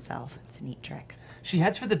helping himself. It's a neat trick. She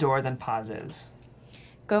heads for the door, then pauses.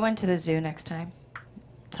 Go into the zoo next time.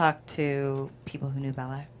 Talk to people who knew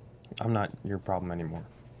Bella. I'm not your problem anymore.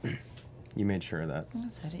 You made sure of that. Oh,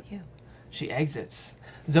 so did you. She exits.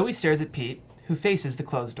 Zoe stares at Pete, who faces the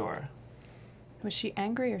closed door. Was she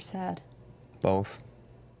angry or sad? Both.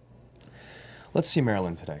 Let's see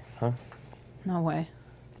Marilyn today, huh? No way.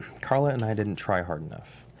 Carla and I didn't try hard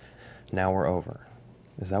enough. Now we're over.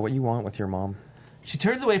 Is that what you want with your mom? She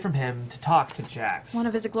turns away from him to talk to Jax. Want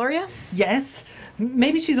to visit Gloria? Yes?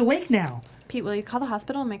 Maybe she's awake now. Pete, will you call the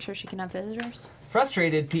hospital and make sure she can have visitors?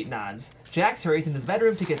 Frustrated, Pete nods. Jax hurries into the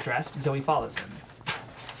bedroom to get dressed. Zoe follows him.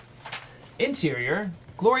 Interior,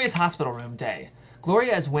 Gloria's hospital room day.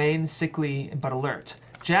 Gloria is wan, sickly, but alert.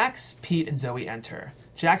 Jax, Pete, and Zoe enter.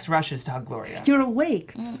 Jax rushes to hug Gloria. You're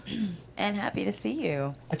awake. And happy to see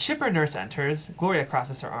you. A chipper nurse enters. Gloria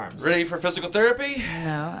crosses her arms. Ready for physical therapy?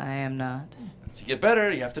 No, I am not. To get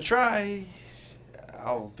better, you have to try.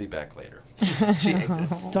 I'll be back later. She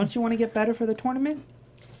exits. Don't you want to get better for the tournament?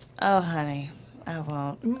 Oh, honey, I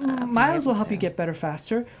won't. I'll be Miles will able help to. you get better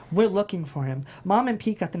faster. We're looking for him. Mom and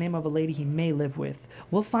Pete got the name of a lady he may live with.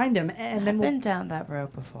 We'll find him, and then I've we'll... been down that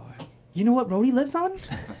road before. You know what road he lives on?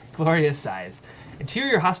 Gloria sighs.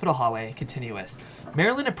 Interior hospital hallway, continuous.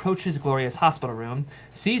 Marilyn approaches Gloria's hospital room,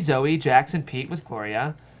 sees Zoe, Jax, and Pete with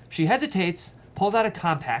Gloria. She hesitates, pulls out a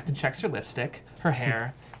compact and checks her lipstick, her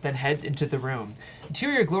hair, then heads into the room.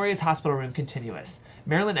 Interior Gloria's hospital room, continuous.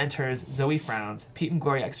 Marilyn enters, Zoe frowns, Pete and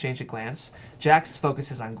Gloria exchange a glance. Jax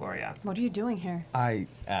focuses on Gloria. What are you doing here? I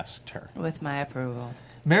asked her. With my approval.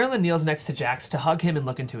 Marilyn kneels next to Jax to hug him and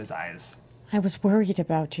look into his eyes. I was worried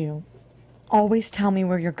about you. Always tell me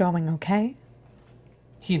where you're going, okay?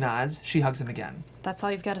 He nods, she hugs him again. That's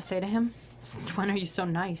all you've got to say to him? Since when are you so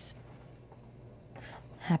nice?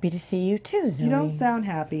 Happy to see you too, Zoe. You don't sound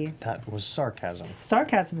happy. That was sarcasm.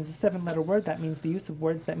 Sarcasm is a 7-letter word that means the use of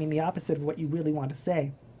words that mean the opposite of what you really want to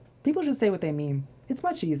say. People should say what they mean. It's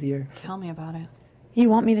much easier. Tell me about it. You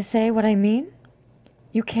want me to say what I mean?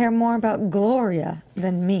 You care more about Gloria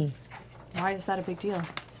than me. Why is that a big deal?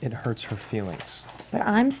 It hurts her feelings. But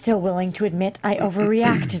I'm still willing to admit I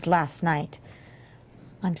overreacted last night.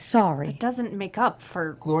 I'm sorry. It doesn't make up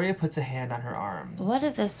for... Gloria puts a hand on her arm. What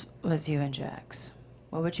if this was you and Jax?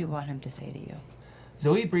 What would you want him to say to you?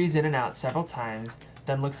 Zoe breathes in and out several times,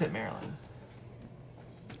 then looks at Marilyn.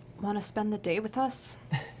 Want to spend the day with us?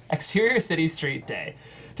 Exterior city street day.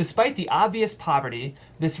 Despite the obvious poverty,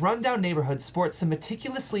 this rundown neighborhood sports some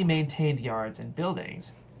meticulously maintained yards and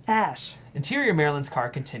buildings. Ash. Interior Marilyn's car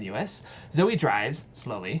continuous. Zoe drives,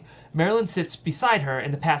 slowly. Marilyn sits beside her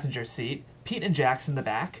in the passenger seat. Pete and Jax in the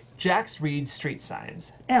back. Jax reads street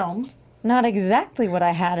signs. Elm. Not exactly what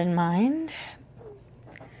I had in mind.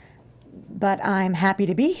 But I'm happy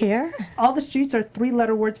to be here. All the streets are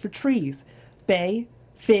 3-letter words for trees. Bay,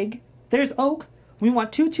 fig, there's oak. We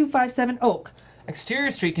want 2257 oak. Exterior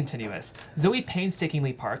street continuous. Zoe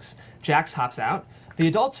painstakingly parks. Jax hops out. The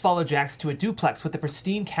adults follow Jax to a duplex with a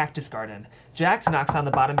pristine cactus garden. Jax knocks on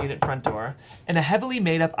the bottom unit front door, and a heavily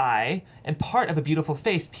made-up eye and part of a beautiful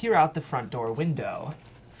face peer out the front door window.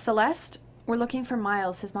 Celeste, we're looking for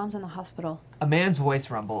Miles. His mom's in the hospital. A man's voice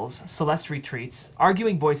rumbles. Celeste retreats.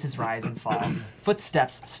 Arguing voices rise and fall.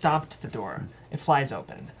 Footsteps stomp to the door. It flies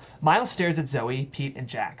open. Miles stares at Zoe, Pete, and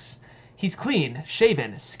Jax. He's clean,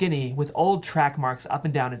 shaven, skinny, with old track marks up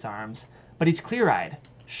and down his arms. But he's clear-eyed,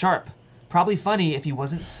 sharp. Probably funny if he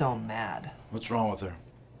wasn't so mad. What's wrong with her?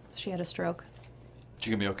 She had a stroke. She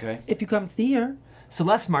gonna be okay? If you come see her.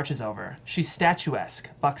 Celeste marches over. She's statuesque,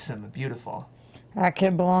 buxom, beautiful. That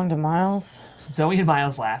kid belonged to Miles. Zoe and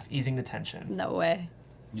Miles laugh, easing the tension. No way.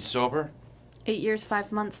 You sober? 8 years,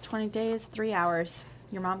 5 months, 20 days, 3 hours.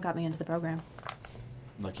 Your mom got me into the program.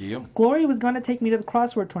 Lucky you. Gloria was going to take me to the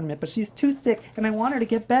crossword tournament, but she's too sick, and I want her to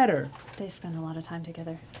get better. They spend a lot of time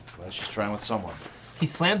together. Glad she's trying with someone. He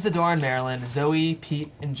slams the door on Marilyn, Zoe,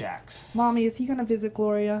 Pete, and Jax. Mommy, is he going to visit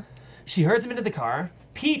Gloria? She herds him into the car.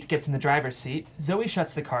 Pete gets in the driver's seat. Zoe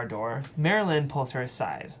shuts the car door. Marilyn pulls her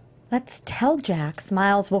aside. Let's tell Jax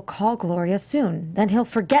Miles will call Gloria soon. Then he'll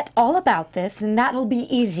forget all about this, and that'll be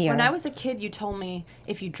easier. When I was a kid, you told me,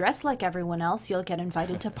 if you dress like everyone else, you'll get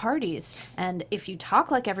invited to parties. And if you talk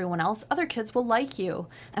like everyone else, other kids will like you.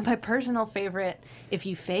 And my personal favorite, if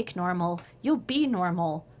you fake normal, you'll be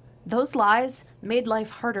normal. Those lies made life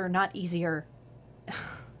harder, not easier.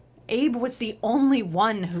 Abe was the only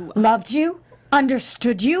one who... Loved you?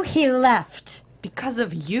 Understood you? He left. Because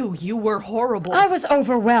of you, you were horrible. I was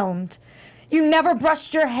overwhelmed. You never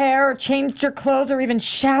brushed your hair or changed your clothes or even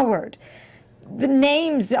showered. The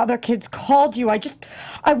names the other kids called you,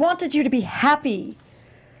 I wanted you to be happy.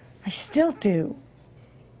 I still do.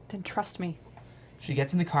 Then trust me. She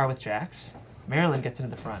gets in the car with Jax. Marilyn gets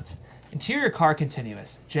into the front. Interior car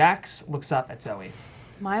continuous. Jax looks up at Zoe.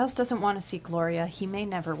 Miles doesn't want to see Gloria. He may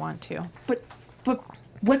never want to. But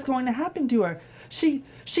what's going to happen to her? She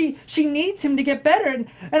needs him to get better, and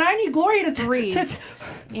I need Gloria to breathe.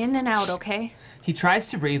 In and out, okay? He tries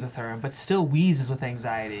to breathe with her, but still wheezes with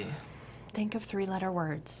anxiety. Think of 3-letter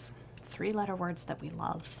words. 3-letter words that we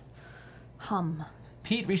love. Hum.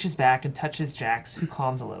 Pete reaches back and touches Jax, who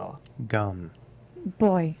calms a little. Gum.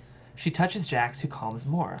 Boy. She touches Jax, who calms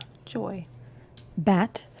more. Joy.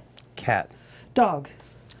 Bat. Cat. Dog.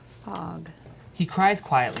 Fog. He cries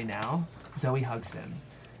quietly now. Zoe hugs him.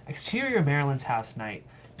 Exterior Marilyn's house night.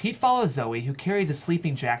 Pete follows Zoe, who carries a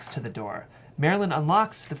sleeping Jax to the door. Marilyn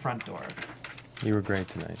unlocks the front door. You were great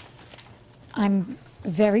tonight. I'm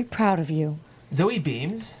very proud of you. Zoe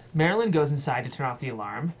beams. Marilyn goes inside to turn off the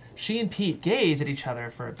alarm. She and Pete gaze at each other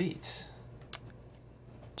for a beat.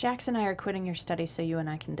 Jax and I are quitting your study so you and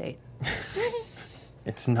I can date.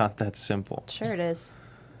 It's not that simple. Sure it is.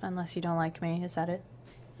 Unless you don't like me. Is that it?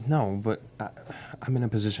 No, but I'm in a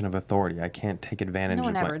position of authority. I can't take advantage of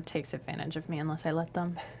No one ever takes advantage of me unless I let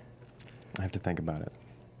them. I have to think about it.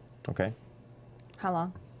 Okay? How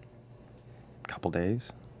long? Couple days.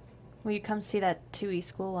 Will you come see that 2E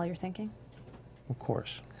school while you're thinking? Of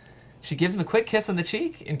course. She gives him a quick kiss on the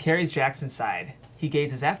cheek and carries Jax inside. He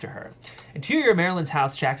gazes after her. Interior Marilyn's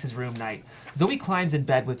house, Jax's room night. Zoe climbs in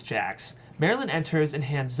bed with Jax. Marilyn enters and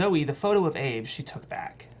hands Zoe the photo of Abe she took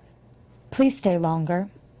back. Please stay longer.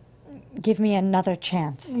 Give me another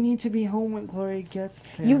chance. We need to be home when Gloria gets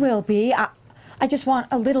there. You will be. I just want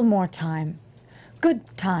a little more time.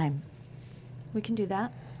 Good time. We can do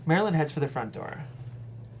that. Marilyn heads for the front door.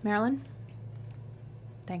 Marilyn?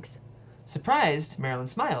 Thanks. Surprised, Marilyn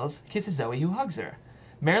smiles, kisses Zoe, who hugs her.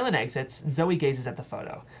 Marilyn exits, and Zoe gazes at the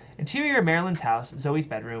photo. Interior Marilyn's house, Zoe's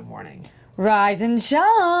bedroom, morning. Rise and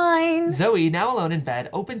shine! Zoe, now alone in bed,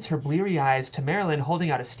 opens her bleary eyes to Marilyn holding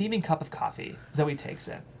out a steaming cup of coffee. Zoe takes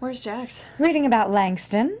it. Where's Jax? Reading about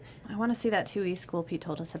Langston. I want to see that 2E school Pete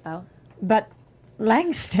told us about. But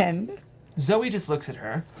Langston? Zoe just looks at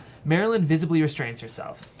her. Marilyn visibly restrains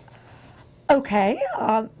herself. Okay,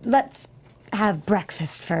 let's have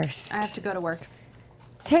breakfast first. I have to go to work.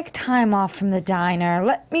 Take time off from the diner.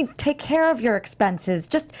 Let me take care of your expenses,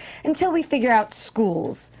 just until we figure out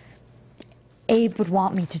schools. Abe would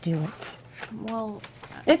want me to do it. Well...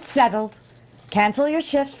 It's settled. Cancel your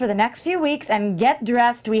shifts for the next few weeks and get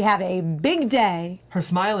dressed. We have a big day. Her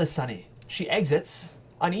smile is sunny. She exits.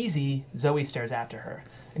 Uneasy, Zoe stares after her.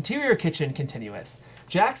 Interior kitchen continuous.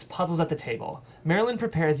 Jax puzzles at the table. Marilyn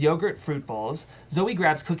prepares yogurt fruit bowls. Zoe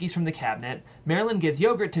grabs cookies from the cabinet. Marilyn gives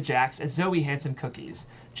yogurt to Jax as Zoe hands him cookies.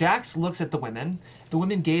 Jax looks at the women. The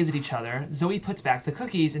women gaze at each other. Zoe puts back the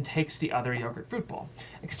cookies and takes the other yogurt fruit bowl.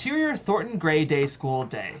 Exterior Thornton Gray Day School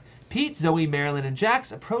Day. Pete, Zoe, Marilyn, and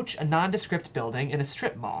Jax approach a nondescript building in a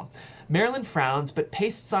strip mall. Marilyn frowns but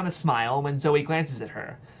pastes on a smile when Zoe glances at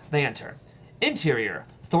her. They enter. Interior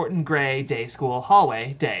Thornton Gray Day School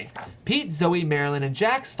Hallway Day. Pete, Zoe, Marilyn, and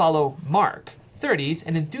Jax follow Mark, 30s,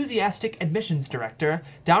 an enthusiastic admissions director,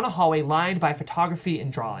 down a hallway lined by photography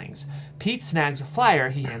and drawings. Pete snags a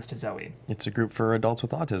flyer he hands to Zoe. It's a group for adults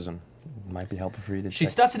with autism. Might be helpful for you to She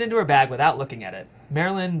check. stuffs it into her bag without looking at it.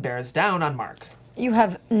 Marilyn bears down on Mark. You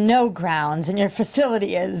have no grounds, and your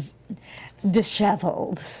facility is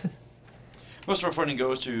disheveled. Most of our funding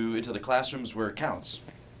goes into the classrooms where it counts.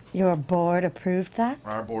 Your board approved that?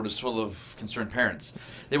 Our board is full of concerned parents.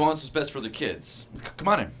 They want what's best for their kids. Come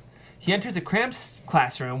on in. He enters a cramped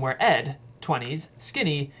classroom where Ed, 20s,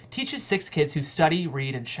 skinny, teaches 6 kids who study,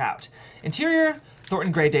 read, and shout. Interior,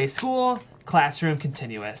 Thornton Gray Day School, classroom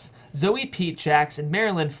continuous. Zoe, Pete, Jax, and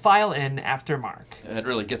Marilyn file in after Mark. Ed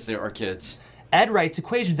really gets there, our kids. Ed writes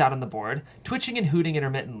equations out on the board, twitching and hooting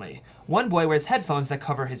intermittently. One boy wears headphones that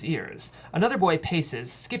cover his ears. Another boy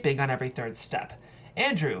paces, skipping on every third step.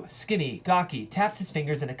 Andrew, skinny, gawky, taps his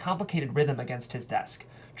fingers in a complicated rhythm against his desk.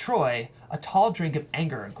 Troy, a tall drink of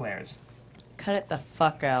anger, glares. Cut it the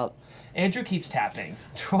fuck out. Andrew keeps tapping.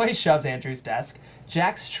 Troy shoves Andrew's desk.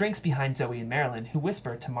 Jax shrinks behind Zoe and Marilyn, who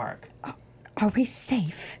whisper to Mark. Are we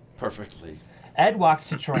safe? Perfectly. Ed walks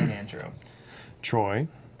to Troy and Andrew. Troy,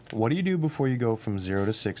 what do you do before you go from 0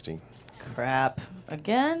 to 60? Crap.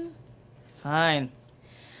 Again? Fine.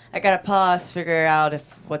 I gotta pause, figure out if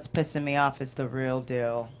what's pissing me off is the real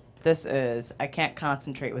deal. This is. I can't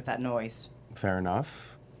concentrate with that noise. Fair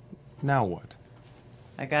enough. Now what?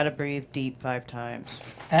 I gotta breathe deep 5 times.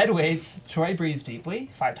 Ed waits. Troy breathes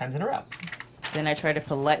deeply 5 times in a row. Then I try to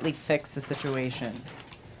politely fix the situation.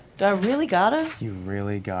 Do I really gotta? You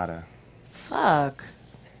really gotta. Fuck.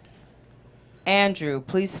 Andrew,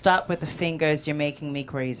 please stop with the fingers. You're making me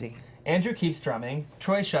crazy. Andrew keeps drumming.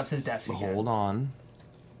 Troy shoves his desk again. Hold on.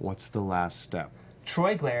 What's the last step?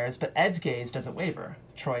 Troy glares, but Ed's gaze doesn't waver.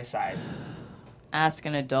 Troy sighs. Ask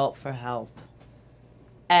an adult for help.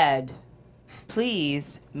 Ed,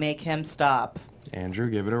 please make him stop. Andrew,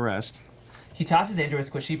 give it a rest. He tosses Andrew a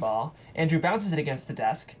squishy ball. Andrew bounces it against the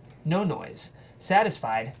desk. No noise.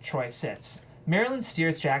 Satisfied, Troy sits. Marilyn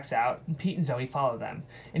steers Jax out, and Pete and Zoe follow them.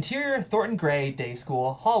 Interior, Thornton Gray, day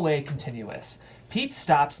school, hallway continuous. Pete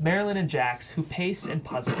stops Marilyn and Jax, who pace and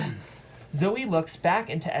puzzle. Zoe looks back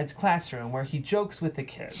into Ed's classroom, where he jokes with the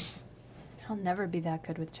kids. I'll never be that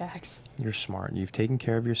good with Jax. You're smart. You've taken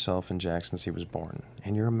care of yourself and Jax since he was born.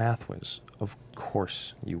 And you're a math whiz. Of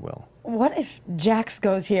course you will. What if Jax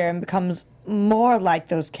goes here and becomes more like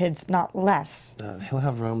those kids, not less? He'll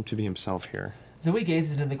have room to be himself here. Zoe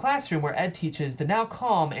gazes into the classroom where Ed teaches the now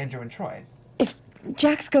calm Andrew and Troy. If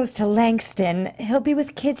Jax goes to Langston, he'll be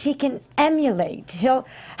with kids he can emulate. He'll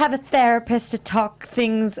have a therapist to talk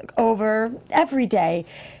things over every day.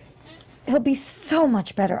 He'll be so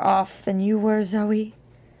much better off than you were, Zoe.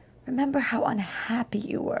 Remember how unhappy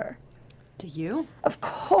you were. Do you? Of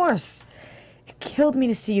course. It killed me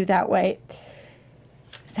to see you that way.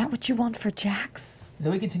 Is that what you want for Jax?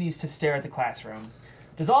 Zoe continues to stare at the classroom.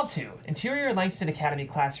 Dissolve 2, Interior Langston Academy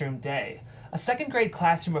Classroom Day. A second grade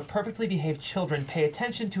classroom of perfectly behaved children pay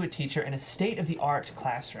attention to a teacher in a state-of-the-art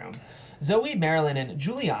classroom. Zoe, Marilyn, and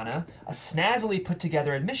Juliana, a snazzily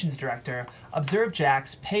put-together admissions director, observe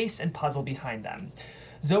Jax pace and puzzle behind them.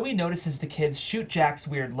 Zoe notices the kids shoot Jax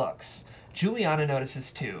weird looks. Juliana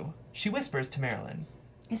notices too. She whispers to Marilyn.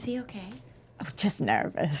 Is he okay? Oh, just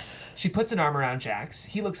nervous. She puts an arm around Jax.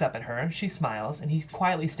 He looks up at her. She smiles, and he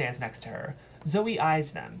quietly stands next to her. Zoe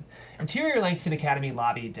eyes them. Interior Langston Academy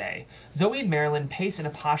lobby day. Zoe and Marilyn pace in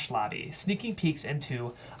a posh lobby, sneaking peeks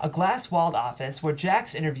into a glass-walled office where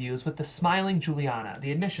Jax interviews with the smiling Juliana,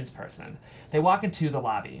 the admissions person. They walk into the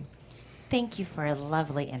lobby. Thank you for a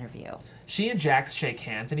lovely interview. She and Jax shake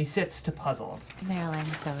hands, and he sits to puzzle. Marilyn,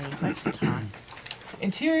 Zoe, let's talk.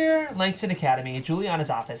 Interior Langston Academy,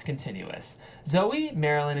 Juliana's office continuous. Zoe,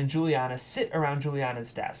 Marilyn, and Juliana sit around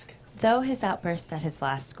Juliana's desk. Though his outburst at his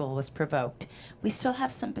last school was provoked, we still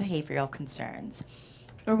have some behavioral concerns.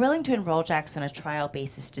 We're willing to enroll Jax on a trial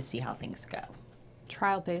basis to see how things go.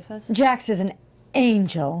 Trial basis? Jax is an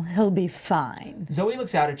angel. He'll be fine. Zoe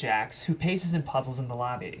looks out at Jax, who paces and puzzles in the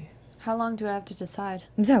lobby. How long do I have to decide?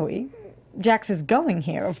 Zoe, Jax is going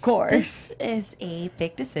here, of course. This is a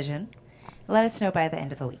big decision. Let us know by the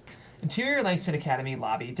end of the week. Interior Langston Academy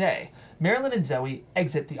lobby day. Marilyn and Zoe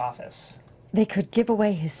exit the office. They could give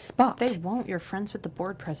away his spot. They won't. You're friends with the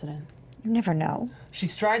board president. You never know. She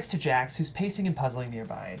strides to Jax, who's pacing and puzzling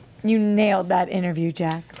nearby. You nailed that interview,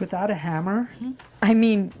 Jax. Without a hammer? I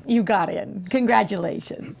mean, you got in.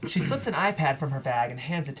 Congratulations. She slips an iPad from her bag and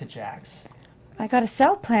hands it to Jax. I got a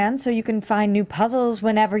cell plan so you can find new puzzles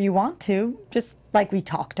whenever you want to, just like we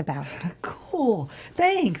talked about. Cool.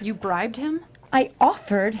 Thanks. You bribed him? I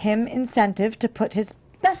offered him incentive to put his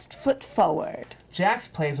best foot forward. Jax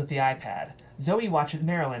plays with the iPad. Zoe watches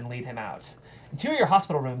Marilyn lead him out. Interior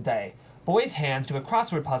hospital room day. Boy's hands do a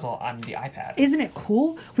crossword puzzle on the iPad. Isn't it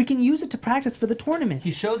cool? We can use it to practice for the tournament.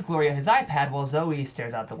 He shows Gloria his iPad while Zoe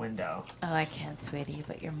stares out the window. Oh, I can't, sweetie,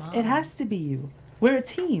 but your mom. It has to be you. We're a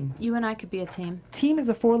team. You and I could be a team. Team is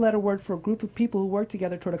a 4-letter word for a group of people who work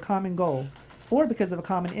together toward a common goal, or because of a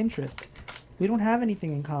common interest. We don't have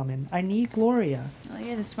anything in common. I need Gloria. Well,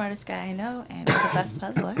 you're the smartest guy I know, and you're the best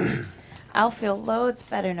puzzler. I'll feel loads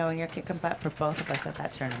better knowing you're kicking butt for both of us at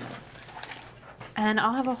that tournament. And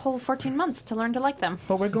I'll have a whole 14 months to learn to like them.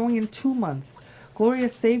 But we're going in 2 months. Gloria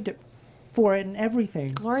saved it for it and everything.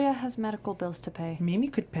 Gloria has medical bills to pay. Mimi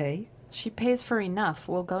could pay. She pays for enough.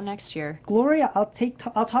 We'll go next year. Gloria,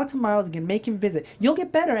 I'll talk to Miles again, make him visit. You'll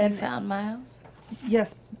get better and... You found Miles?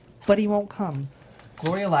 Yes, but he won't come.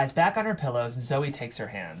 Gloria lies back on her pillows and Zoe takes her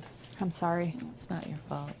hand. I'm sorry. It's not your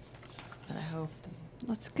fault, but I hope.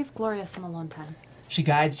 Let's give Gloria some alone time. She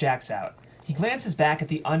guides Jax out. He glances back at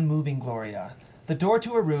the unmoving Gloria. The door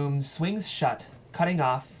to her room swings shut, cutting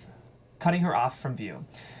her off from view.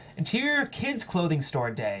 Interior kids' clothing store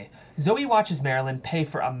day. Zoe watches Marilyn pay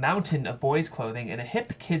for a mountain of boys' clothing in a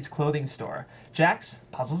hip kids' clothing store. Jax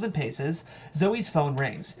puzzles and paces. Zoe's phone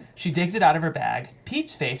rings. She digs it out of her bag.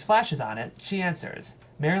 Pete's face flashes on it. She answers.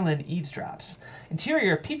 Marilyn eavesdrops.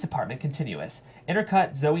 Interior Pete's apartment continuous.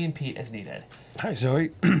 Intercut Zoe and Pete as needed. Hi,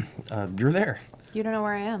 Zoe. You're there. You don't know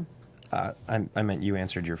where I am. I meant you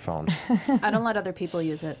answered your phone. I don't let other people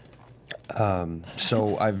use it.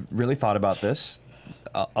 So I've really thought about this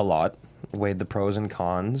a lot, weighed the pros and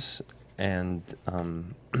cons, and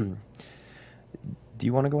do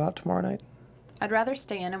you want to go out tomorrow night? I'd rather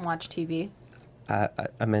stay in and watch TV.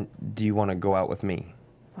 I meant, do you want to go out with me?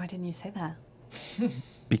 Why didn't you say that?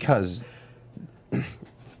 Because,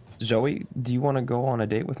 Zoe, do you want to go on a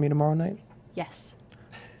date with me tomorrow night? Yes.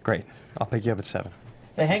 Great. I'll pick you up at 7.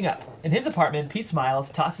 They hang up. In his apartment, Pete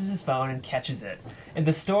smiles, tosses his phone, and catches it. In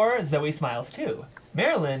the store, Zoe smiles too.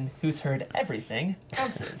 Marilyn, who's heard everything,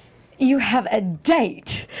 pounces. You have a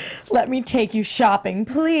date. Let me take you shopping,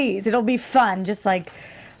 please. It'll be fun, just like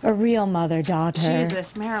a real mother-daughter.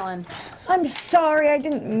 Jesus, Marilyn. I'm sorry, I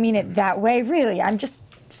didn't mean it that way, really. I'm just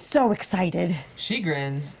so excited. She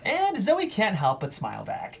grins, and Zoe can't help but smile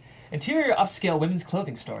back. Interior upscale women's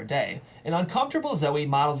clothing store day. An uncomfortable Zoe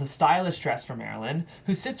models a stylish dress for Marilyn,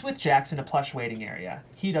 who sits with Jax in a plush waiting area.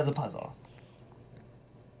 He does a puzzle.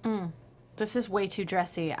 This is way too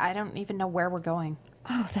dressy. I don't even know where we're going.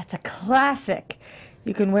 Oh, that's a classic.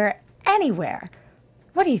 You can wear it anywhere.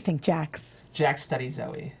 What do you think, Jax? Jax studies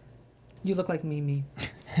Zoe. You look like Mimi.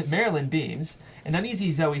 Marilyn beams. An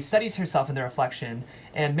uneasy Zoe studies herself in the reflection,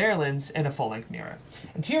 and Marilyn's in a full-length mirror.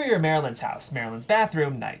 Interior Marilyn's house, Marilyn's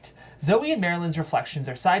bathroom, night. Zoe and Marilyn's reflections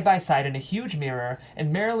are side by side in a huge mirror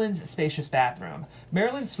in Marilyn's spacious bathroom.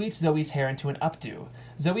 Marilyn sweeps Zoe's hair into an updo.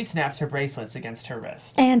 Zoe snaps her bracelets against her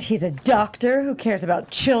wrist. And he's a doctor who cares about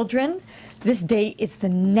children. This date is the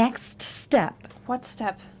next step. What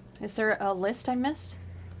step? Is there a list I missed?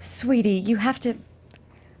 Sweetie, you have to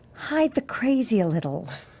hide the crazy a little.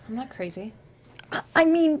 I'm not crazy. I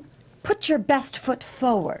mean, put your best foot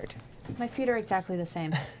forward. My feet are exactly the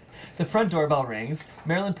same. The front doorbell rings.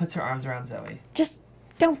 Marilyn puts her arms around Zoe. Just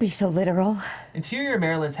don't be so literal. Interior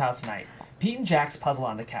Marilyn's house night. Pete and Jax puzzle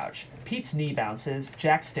on the couch. Pete's knee bounces.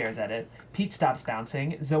 Jax stares at it. Pete stops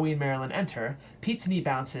bouncing. Zoe and Marilyn enter. Pete's knee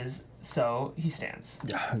bounces, so he stands.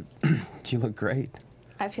 You look great.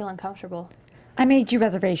 I feel uncomfortable. I made you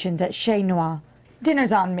reservations at Chez Noir.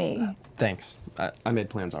 Dinner's on me. Thanks. I made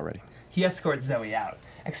plans already. He escorts Zoe out.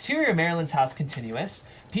 Exterior Marilyn's house continuous.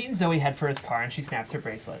 Pete and Zoe head for his car and she snaps her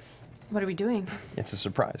bracelets. What are we doing? It's a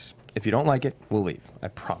surprise. If you don't like it, we'll leave. I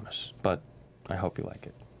promise. But I hope you like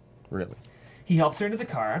it. Really. He helps her into the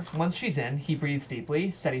car. Once she's in, he breathes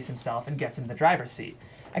deeply, steadies himself, and gets in the driver's seat.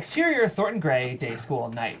 Exterior Thornton Gray, day school,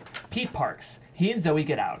 night. Pete parks. He and Zoe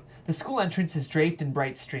get out. The school entrance is draped in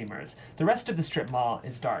bright streamers. The rest of the strip mall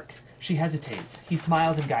is dark. She hesitates. He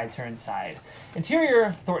smiles and guides her inside.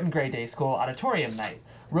 Interior Thornton Gray Day School auditorium night.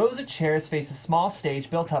 Rows of chairs face a small stage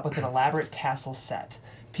built up with an elaborate castle set.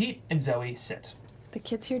 Pete and Zoe sit. The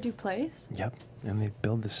kids here do plays? Yep. And they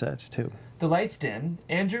build the sets, too. The lights dim.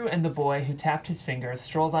 Andrew and the boy who tapped his fingers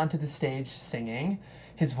strolls onto the stage singing.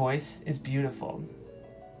 His voice is beautiful.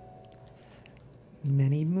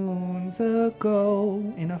 Many moons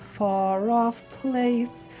ago, in a far-off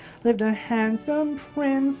place, lived a handsome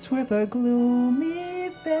prince with a gloomy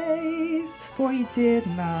face, for he did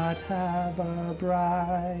not have a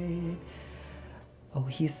bride. Oh,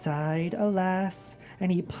 he sighed, alas,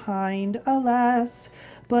 and he pined, alas,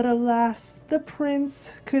 but alas, the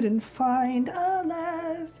prince couldn't find a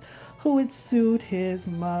lass who would suit his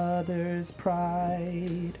mother's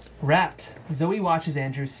pride. Rapt, Zoe watches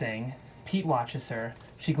Andrew sing. Pete watches her.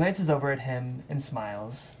 She glances over at him and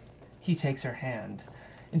smiles. He takes her hand.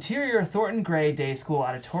 Interior Thornton Gray Day School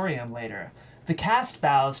auditorium later. The cast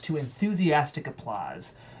bows to enthusiastic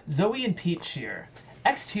applause. Zoe and Pete cheer.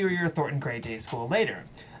 Exterior Thornton Gray Day School later.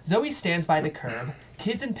 Zoe stands by the curb.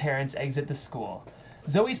 Kids and parents exit the school.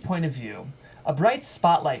 Zoe's point of view. A bright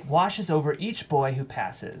spotlight washes over each boy who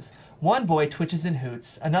passes. One boy twitches and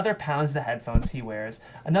hoots. Another pounds the headphones he wears.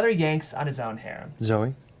 Another yanks on his own hair.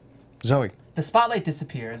 Zoe? Zoe. The spotlight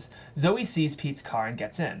disappears. Zoe sees Pete's car and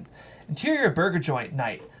gets in. Interior burger joint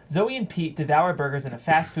night. Zoe and Pete devour burgers in a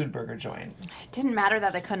fast food burger joint. It didn't matter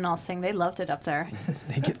that they couldn't all sing. They loved it up there.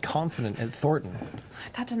 They get confident at Thornton. I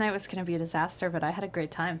thought tonight was going to be a disaster, but I had a great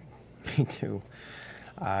time. Me too.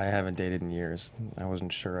 I haven't dated in years. I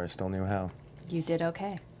wasn't sure I still knew how. You did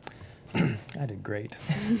okay. I did great.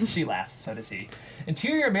 She laughs, so does he.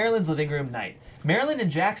 Interior Marilyn's living room night. Marilyn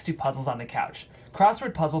and Jax do puzzles on the couch.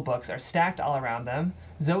 Crossword puzzle books are stacked all around them.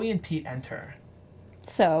 Zoe and Pete enter.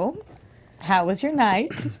 So, how was your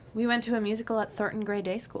night? We went to a musical at Thornton Gray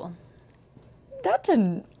Day School. That's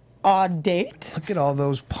an odd date. Look at all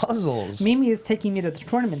those puzzles. Mimi is taking me to the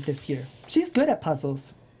tournament this year. She's good at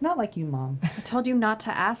puzzles. Not like you, Mom. I told you not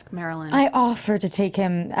to ask, Marilyn. I offered to take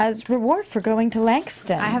him as reward for going to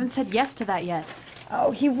Langston. I haven't said yes to that yet. Oh,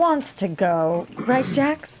 he wants to go. Right,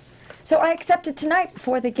 Jax? So I accepted tonight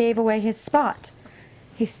before they gave away his spot.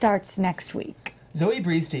 He starts next week. Zoe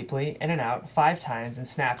breathes deeply, in and out, 5 times, and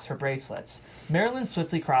snaps her bracelets. Marilyn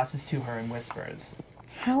swiftly crosses to her and whispers.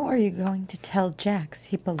 How are you going to tell Jax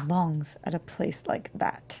he belongs at a place like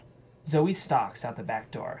that? Zoe stalks out the back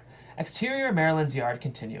door. Exterior Marilyn's yard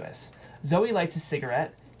continuous. Zoe lights a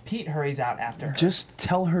cigarette. Pete hurries out after her. Just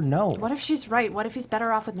tell her no. What if she's right? What if he's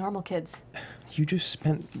better off with normal kids? You just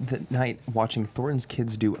spent the night watching Thornton's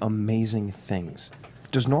kids do amazing things.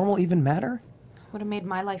 Does normal even matter? Would have made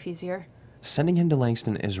my life easier. Sending him to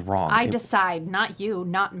Langston is wrong. I decide, not you,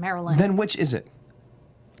 not Marilyn. Then which is it?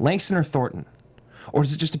 Langston or Thornton? Or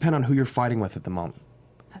does it just depend on who you're fighting with at the moment?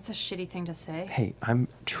 That's a shitty thing to say. Hey, I'm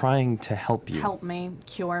trying to help you. Help me,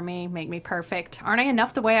 cure me, make me perfect. Aren't I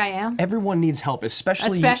enough the way I am? Everyone needs help,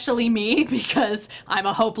 Especially me, because I'm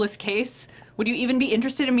a hopeless case. Would you even be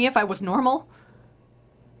interested in me if I was normal?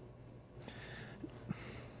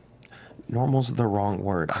 Normal's the wrong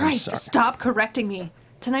word. Christ, I'm sorry. stop correcting me.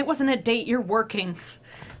 Tonight wasn't a date, you're working.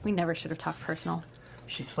 We never should have talked personal.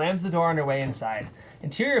 She slams the door on her way inside.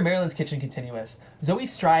 Interior Marilyn's kitchen continuous. Zoe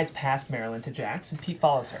strides past Marilyn to Jax, and Pete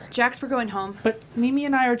follows her. Jax, we're going home. But Mimi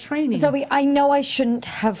and I are training. Zoe, I know I shouldn't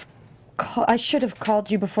have... I should have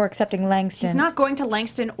called you before accepting Langston. He's not going to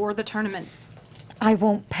Langston or the tournament. I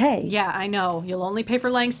won't pay. Yeah, I know. You'll only pay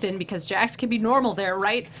for Langston because Jax can be normal there,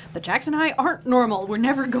 right? But Jax and I aren't normal. We're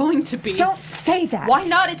never going to be. Don't say that. Why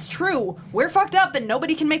not? It's true. We're fucked up and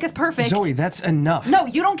nobody can make us perfect. Zoe, that's enough. No,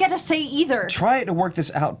 you don't get a say either. Try to work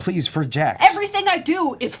this out, please, for Jax. Everything I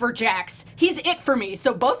do is for Jax. He's it for me.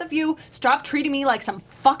 So both of you, stop treating me like some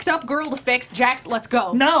fucked up girl to fix. Jax, let's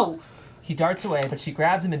go. No! He darts away, but she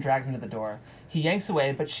grabs him and drags him to the door. He yanks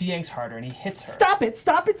away, but she yanks harder, and he hits her. Stop it!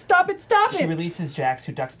 Stop it! Stop it! Stop She it! releases Jax,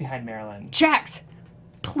 who ducks behind Marilyn. Jax,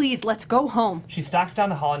 please, let's go home. She stalks down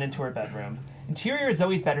the hall and into her bedroom. Interior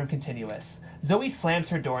Zoe's bedroom continuous. Zoe slams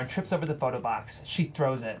her door and trips over the photo box. She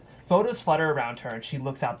throws it. Photos flutter around her, and she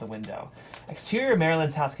looks out the window. Exterior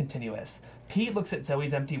Marilyn's house continuous. Pete looks at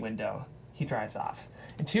Zoe's empty window. He drives off.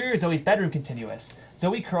 Interior Zoe's bedroom continuous.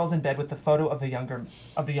 Zoe curls in bed with the photo of the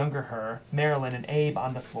younger her, Marilyn, and Abe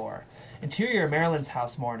on the floor. Interior Marilyn's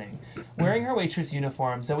house morning. Wearing her waitress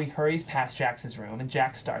uniform, Zoe hurries past Jax's room, and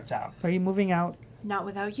Jax starts out. Are you moving out? Not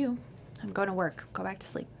without you. I'm going to work. Go back to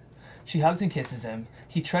sleep. She hugs and kisses him.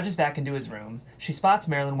 He trudges back into his room. She spots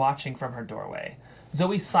Marilyn watching from her doorway.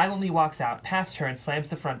 Zoe silently walks out past her and slams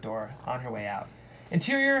the front door on her way out.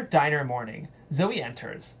 Interior diner morning. Zoe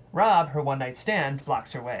enters. Rob, her one-night stand,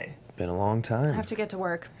 blocks her way. Been a long I time. have to get to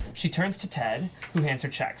work. She turns to Ted, who hands her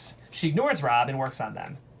checks. She ignores Rob and works on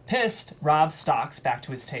them. Pissed, Rob stalks back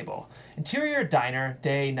to his table. Interior diner,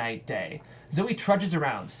 day, night, day. Zoe trudges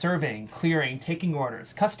around, serving, clearing, taking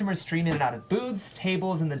orders. Customers stream in and out of booths,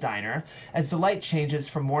 tables in the diner, as the light changes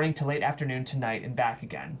from morning to late afternoon to night and back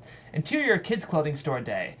again. Interior kids' clothing store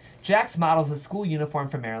day. Jax models a school uniform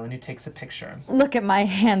for Marilyn, who takes a picture. Look at my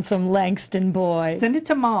handsome Langston boy. Send it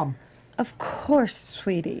to Mom. Of course,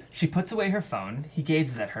 sweetie. She puts away her phone. He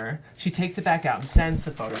gazes at her. She takes it back out and sends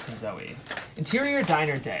the photo to Zoe. Interior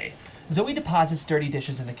diner day. Zoe deposits dirty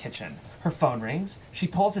dishes in the kitchen. Her phone rings. She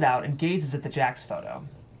pulls it out and gazes at the Jax photo.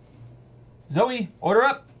 Zoe, order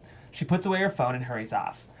up! She puts away her phone and hurries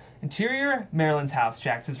off. Interior Marilyn's house,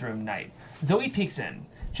 Jax's room, night. Zoe peeks in.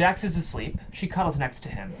 Jax is asleep. She cuddles next to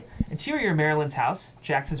him. Interior Marilyn's house,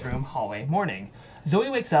 Jax's room, hallway, morning. Zoe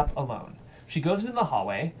wakes up alone. She goes into the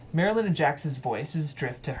hallway. Marilyn and Jax's voices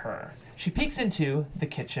drift to her. She peeks into the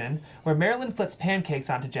kitchen, where Marilyn flips pancakes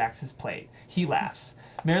onto Jax's plate. He laughs.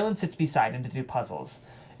 Marilyn sits beside him to do puzzles.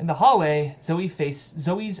 In the hallway,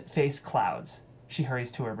 Zoe's face clouds. She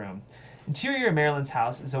hurries to her room. Interior Marilyn's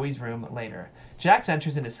house, Zoe's room, later. Jax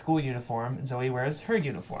enters in his school uniform. Zoe wears her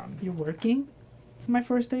uniform. You're working? It's my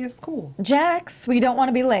first day of school. Jax, we don't want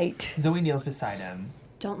to be late. Zoe kneels beside him.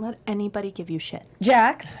 Don't let anybody give you shit.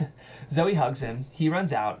 Jax. Zoe hugs him. He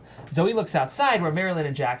runs out. Zoe looks outside where Marilyn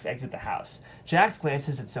and Jax exit the house. Jax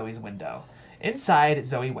glances at Zoe's window. Inside,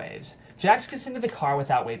 Zoe waves. Jax gets into the car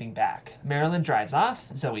without waving back. Marilyn drives off,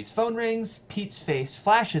 Zoe's phone rings, Pete's face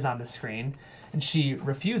flashes on the screen, and she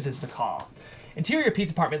refuses the call. Interior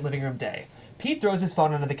Pete's apartment living room day. Pete throws his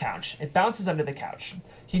phone under the couch. It bounces under the couch.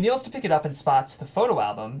 He kneels to pick it up and spots the photo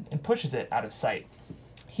album and pushes it out of sight.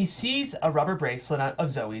 He sees a rubber bracelet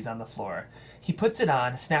of Zoe's on the floor. He puts it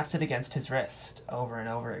on, snaps it against his wrist, over and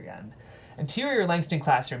over again. Interior Langston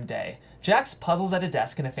classroom day. Jax puzzles at a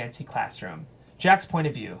desk in a fancy classroom. Jack's point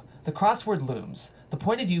of view. The crossword looms. The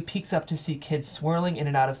point of view peeks up to see kids swirling in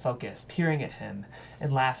and out of focus, peering at him,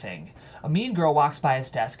 and laughing. A mean girl walks by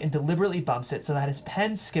his desk and deliberately bumps it so that his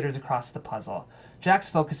pen skitters across the puzzle.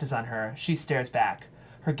 Jax focuses on her. She stares back,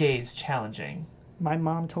 her gaze challenging. My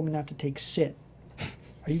mom told me not to take shit.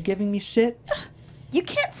 Are you giving me shit? You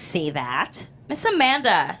can't say that. Miss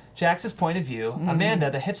Amanda. Jax's point of view.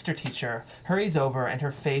 Amanda, the hipster teacher, hurries over and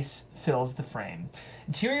her face fills the frame.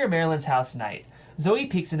 Interior Marilyn's house night. Zoe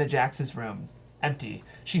peeks into Jax's room. Empty.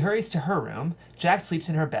 She hurries to her room. Jax sleeps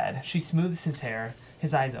in her bed. She smooths his hair,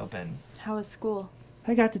 his eyes open. How was school?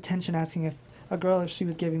 I got detention asking if she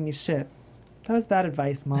was giving me shit. That was bad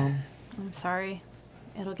advice, Mom. I'm sorry.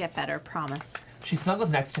 It'll get better, promise. She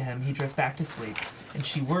snuggles next to him. He drifts back to sleep, and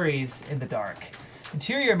she worries in the dark.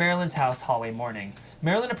 Interior Marilyn's house hallway morning.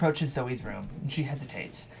 Marilyn approaches Zoe's room, and she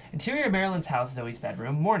hesitates. Interior Marilyn's house, Zoe's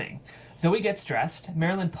bedroom, morning. Zoe gets dressed.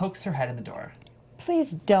 Marilyn pokes her head in the door.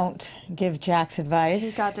 Please don't give Jax advice.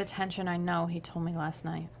 He got detention, I know. He told me last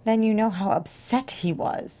night. Then you know how upset he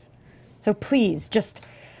was. So please, just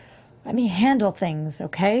let me handle things,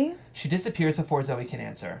 okay? She disappears before Zoe can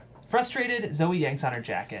answer. Frustrated, Zoe yanks on her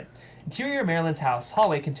jacket. Interior Marilyn's house,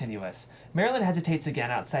 hallway continuous. Marilyn hesitates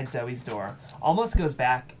again outside Zoe's door, almost goes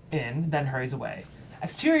back in, then hurries away.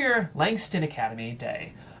 Exterior Langston Academy,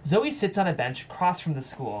 day. Zoe sits on a bench across from the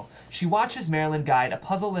school. She watches Marilyn guide a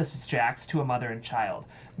puzzle-less Jax to a mother and child.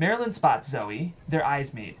 Marilyn spots Zoe. Their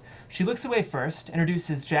eyes meet. She looks away first,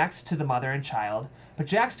 introduces Jax to the mother and child, but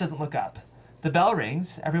Jax doesn't look up. The bell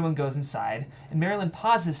rings, everyone goes inside, and Marilyn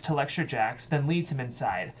pauses to lecture Jax, then leads him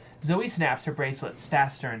inside. Zoe snaps her bracelets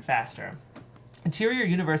faster and faster. Interior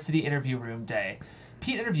University interview room day.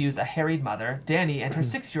 Pete interviews a harried mother, Danny, and her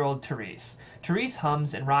 6-year-old Therese. Therese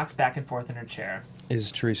hums and rocks back and forth in her chair.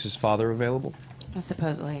 Is Teresa's father available? Well,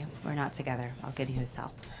 supposedly, we're not together. I'll give you his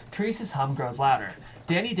cell. Therese's hum grows louder.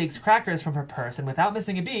 Danny digs crackers from her purse and, without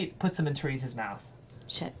missing a beat, puts them in Therese's mouth.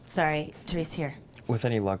 Shit. Sorry, Therese here. With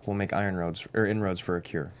any luck, we'll make inroads for a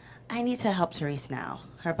cure. I need to help Therese now.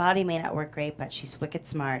 Her body may not work great, but she's wicked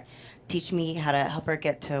smart. Teach me how to help her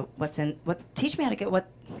get to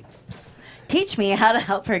Teach me how to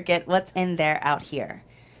help her get what's in there out here.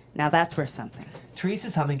 Now that's worth something.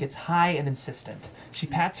 Therese's humming gets high and insistent. She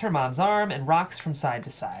pats her mom's arm and rocks from side to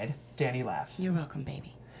side. Danny laughs. You're welcome,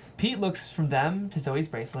 baby. Pete looks from them to Zoe's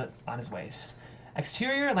bracelet on his waist.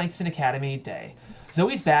 Exterior Langston Academy, day.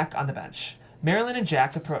 Zoe's back on the bench. Marilyn and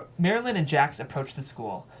Jax approach the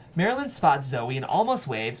school. Marilyn spots Zoe and almost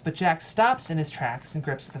waves, but Jax stops in his tracks and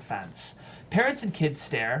grips the fence. Parents and kids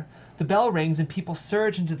stare. The bell rings and people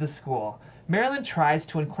surge into the school. Marilyn tries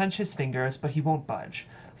to unclench his fingers, but he won't budge.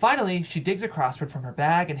 Finally, she digs a crossword from her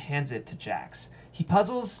bag and hands it to Jax. He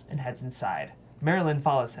puzzles and heads inside. Marilyn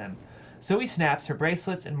follows him. Zoe snaps her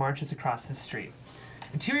bracelets and marches across the street.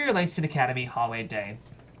 Interior Langston Academy hallway day.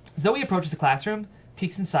 Zoe approaches the classroom,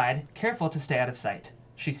 peeks inside, careful to stay out of sight.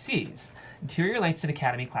 She sees. Interior Langston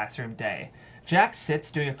Academy classroom day. Jax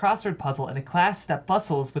sits doing a crossword puzzle in a class that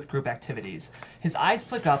bustles with group activities. His eyes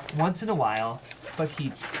flick up once in a while, but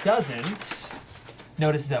he doesn't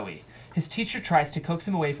notice Zoe. His teacher tries to coax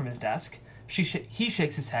him away from his desk. He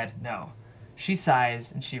shakes his head, no. She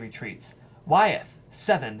sighs and she retreats. Wyeth,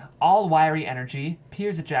 7, all wiry energy,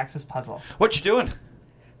 peers at Jax's puzzle. What you doing?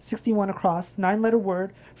 61 across, 9-letter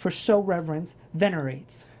word for show reverence,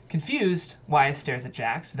 venerates. Confused, Wyeth stares at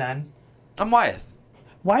Jax, then... I'm Wyeth.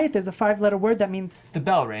 Wyeth is a 5-letter word that means... The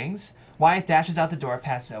bell rings. Wyeth dashes out the door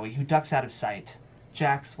past Zoe, who ducks out of sight.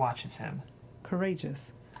 Jax watches him.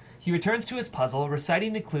 Courageous. He returns to his puzzle,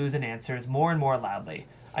 reciting the clues and answers more and more loudly.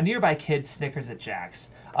 A nearby kid snickers at Jax.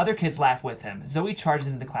 Other kids laugh with him. Zoe charges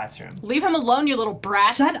into the classroom. Leave him alone, you little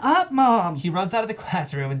brat! Shut up, Mom! He runs out of the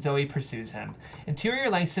classroom and Zoe pursues him. Interior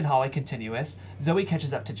Langston hallway continuous. Zoe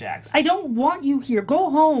catches up to Jax. I don't want you here.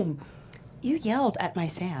 Go home. You yelled at my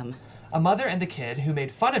Sam. A mother and the kid, who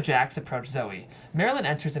made fun of Jax, approach Zoe. Marilyn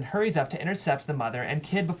enters and hurries up to intercept the mother and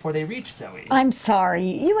kid before they reach Zoe. I'm sorry.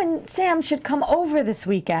 You and Sam should come over this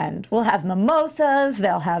weekend. We'll have mimosas,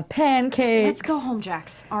 they'll have pancakes. Let's go home,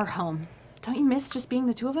 Jax. Our home. Don't you miss just being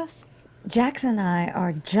the two of us? Jax and I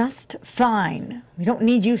are just fine. We don't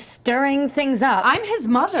need you stirring things up. I'm his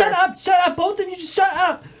mother. Shut up, both of you, just shut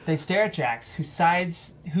up. They stare at Jax, whose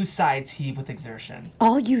sides heave with exertion.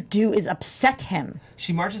 All you do is upset him.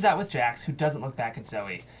 She marches out with Jax, who doesn't look back at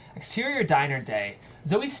Zoe. Exterior diner day.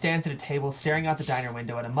 Zoe stands at a table staring out the diner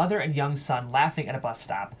window at a mother and young son laughing at a bus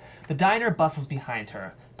stop. The diner bustles behind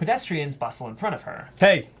her. Pedestrians bustle in front of her.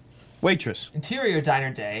 Hey, waitress. Interior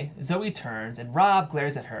diner day. Zoe turns and Rob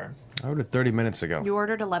glares at her. I ordered 30 minutes ago. You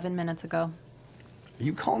ordered 11 minutes ago. Are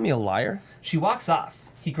you calling me a liar? She walks off.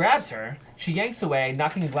 He grabs her. She yanks away,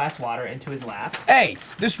 knocking a glass of water into his lap. Hey,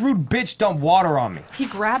 this rude bitch dumped water on me. He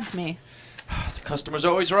grabbed me. The customer's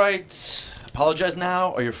always right. Apologize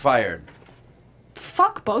now or you're fired.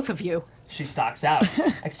 Fuck both of you. She stalks out.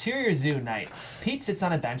 Exterior zoo night. Pete sits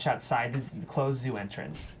on a bench outside the closed zoo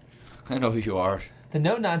entrance. I know who you are. The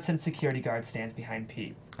no-nonsense security guard stands behind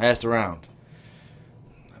Pete. I asked around.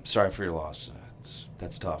 I'm sorry for your loss.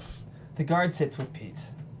 That's tough. The guard sits with Pete.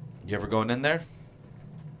 You ever going in there?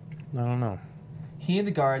 I don't know. He and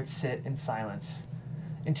the guard sit in silence.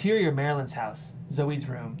 Interior Marilyn's house. Zoe's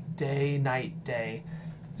room. Day, night, day.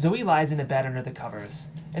 Zoe lies in a bed under the covers.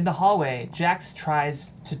 In the hallway, Jax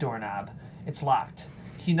tries to doorknob. It's locked.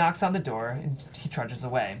 He knocks on the door and he trudges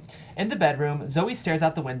away. In the bedroom, Zoe stares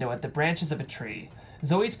out the window at the branches of a tree.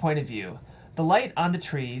 Zoe's point of view. The light on the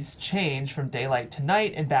trees change from daylight to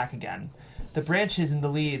night and back again. The branches and the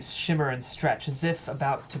leaves shimmer and stretch as if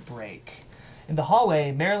about to break. In the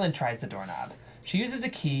hallway, Marilyn tries the doorknob. She uses a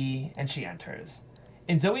key and she enters.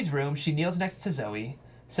 In Zoe's room, she kneels next to Zoe,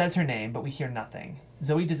 says her name, but we hear nothing.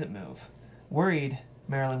 Zoe doesn't move. Worried,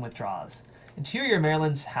 Marilyn withdraws. Interior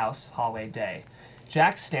Marilyn's house, hallway, day.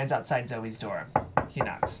 Jax stands outside Zoe's door. He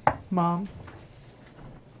knocks. Mom,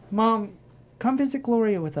 come visit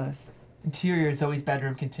Gloria with us. Interior Zoe's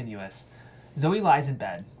bedroom, continuous. Zoe lies in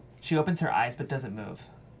bed. She opens her eyes but doesn't move.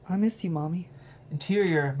 I miss you, Mommy.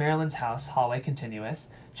 Interior Marilyn's house, hallway, continuous.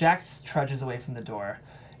 Jax trudges away from the door.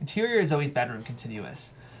 Interior Zoe's bedroom,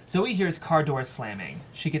 continuous. Zoe hears car doors slamming.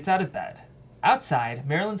 She gets out of bed. Outside,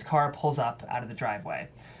 Marilyn's car pulls up out of the driveway.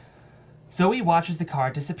 Zoe watches the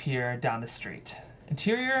car disappear down the street.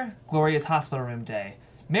 Interior Gloria's hospital room day.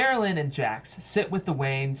 Marilyn and Jax sit with the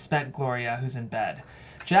wan, spent Gloria, who's in bed.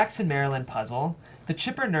 Jax and Marilyn puzzle. The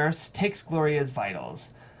chipper nurse takes Gloria's vitals.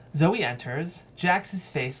 Zoe enters. Jax's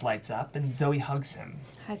face lights up, and Zoe hugs him.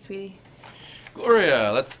 Hi, sweetie.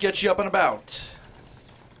 Gloria, let's get you up and about.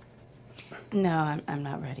 No, I'm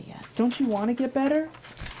not ready yet. Don't you want to get better?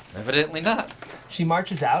 Evidently not. She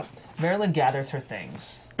marches out. Marilyn gathers her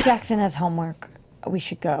things. Jackson has homework. We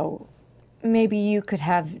should go. Maybe you could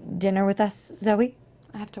have dinner with us, Zoe?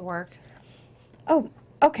 I have to work. Oh,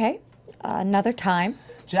 okay. Another time.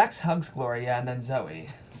 Jax hugs Gloria and then Zoe.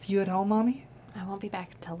 See you at home, Mommy? I won't be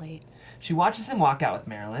back until late. She watches him walk out with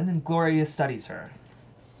Marilyn, and Gloria studies her.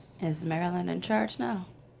 Is Marilyn in charge now?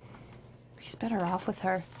 He's better off with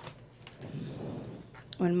her.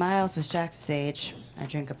 When Miles was Jack's age, I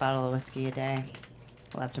drank a bottle of whiskey a day.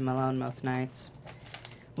 Left him alone most nights.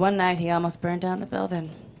 One night he almost burned down the building.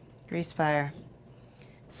 Grease fire.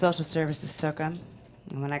 Social services took him,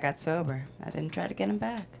 and when I got sober, I didn't try to get him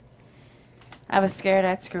back. I was scared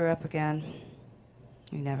I'd screw up again.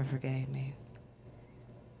 He never forgave me.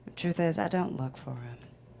 The truth is, I don't look for him.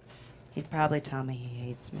 He'd probably tell me he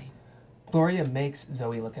hates me. Gloria makes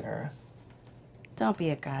Zoe look at her. Don't be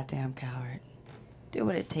a goddamn coward. Do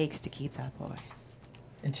what it takes to keep that boy.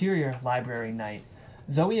 Interior library night.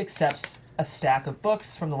 Zoe accepts a stack of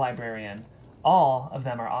books from the librarian. All of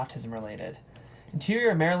them are autism related.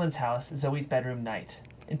 Interior Marilyn's house, Zoe's bedroom night.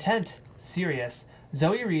 Intent, serious,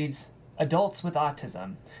 Zoe reads Adults with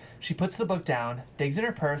Autism. She puts the book down, digs in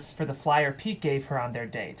her purse for the flyer Pete gave her on their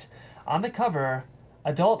date. On the cover,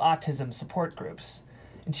 Adult Autism Support Groups.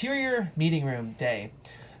 Interior meeting room day.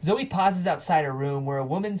 Zoe pauses outside a room where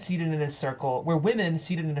women seated in a circle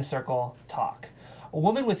talk. A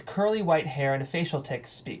woman with curly white hair and a facial tic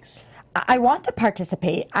speaks. I want to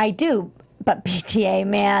participate. I do. But PTA,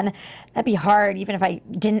 man, that'd be hard even if I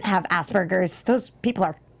didn't have Asperger's. Those people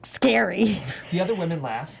are scary. The other women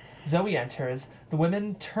laugh. Zoe enters. The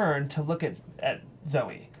women turn to look at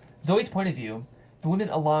Zoe. Zoe's point of view. The women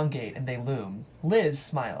elongate and they loom. Liz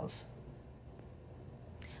smiles.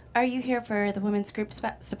 Are you here for the women's group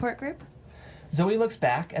support group? Zoe looks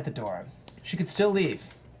back at the door. She could still leave.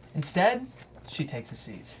 Instead, she takes a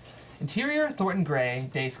seat. Interior Thornton Gray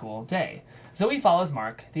Day School Day. Zoe follows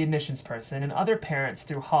Mark, the admissions person, and other parents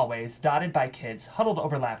through hallways dotted by kids huddled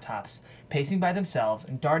over laptops, pacing by themselves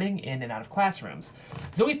and darting in and out of classrooms.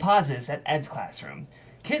 Zoe pauses at Ed's classroom.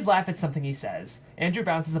 Kids laugh at something he says. Andrew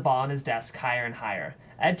bounces a ball on his desk higher and higher.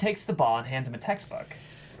 Ed takes the ball and hands him a textbook.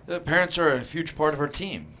 The parents are a huge part of our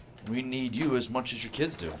team. We need you as much as your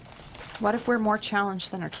kids do. What if we're more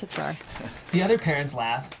challenged than our kids are? The other parents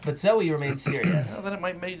laugh, but Zoe remains serious. Well, then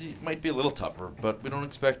it might be a little tougher, but we don't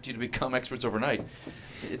expect you to become experts overnight.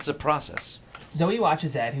 It's a process. Zoe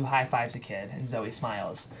watches Ed, who high-fives a kid, and Zoe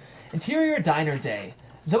smiles. Interior diner day.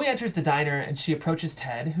 Zoe enters the diner and she approaches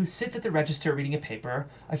Ted, who sits at the register reading a paper,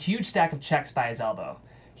 a huge stack of checks by his elbow.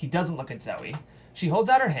 He doesn't look at Zoe. She holds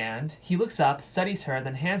out her hand. He looks up, studies her,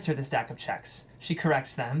 then hands her the stack of checks. She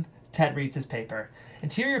corrects them. Ted reads his paper.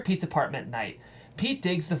 Interior Pete's apartment night. Pete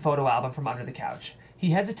digs the photo album from under the couch.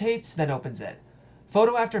 He hesitates, then opens it.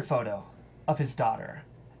 Photo after photo of his daughter.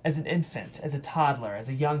 As an infant, as a toddler, as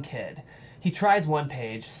a young kid. He tries one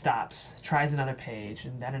page, stops, tries another page,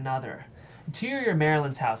 and then another. Interior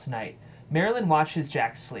Marilyn's house night. Marilyn watches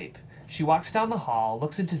Jack sleep. She walks down the hall,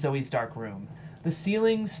 looks into Zoe's dark room. The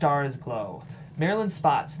ceiling stars glow. Marilyn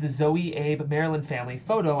spots the Zoe, Abe, Marilyn family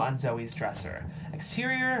photo on Zoe's dresser.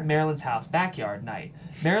 Exterior Marilyn's house backyard night.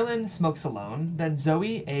 Marilyn smokes alone, then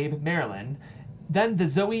Zoe, Abe, Marilyn, then the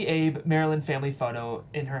Zoe, Abe, Marilyn family photo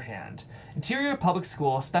in her hand. Interior public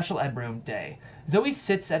school special ed room day. Zoe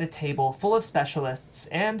sits at a table full of specialists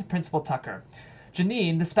and Principal Tucker.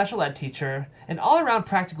 Janine, the special ed teacher, an all-around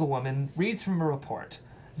practical woman, reads from a report.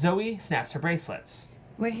 Zoe snaps her bracelets.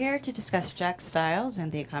 We're here to discuss Jack's styles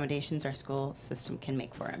and the accommodations our school system can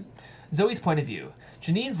make for him. Zoe's point of view.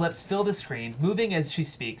 Janine's lips fill the screen, moving as she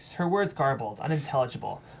speaks, her words garbled,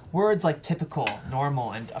 unintelligible. Words like typical,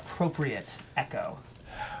 normal, and appropriate echo.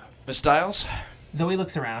 Miss Stiles? Zoe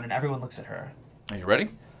looks around and everyone looks at her. Are you ready?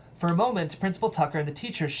 For a moment, Principal Tucker and the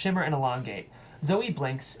teachers shimmer and elongate. Zoe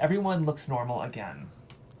blinks. Everyone looks normal again.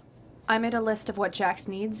 I made a list of what Jax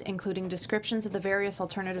needs, including descriptions of the various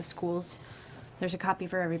alternative schools. There's a copy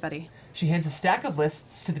for everybody. She hands a stack of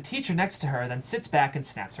lists to the teacher next to her, then sits back and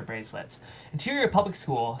snaps her bracelets. Interior public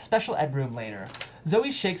school, special ed room later.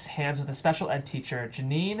 Zoe shakes hands with the special ed teacher,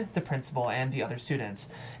 Janine, the principal, and the other students.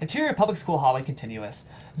 Interior public school hallway continuous.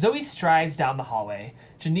 Zoe strides down the hallway.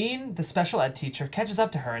 Janine, the special ed teacher, catches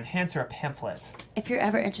up to her and hands her a pamphlet. If you're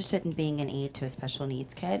ever interested in being an aide to a special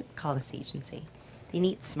needs kid, call this agency. They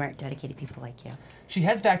need smart, dedicated people like you. She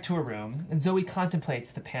heads back to her room, and Zoe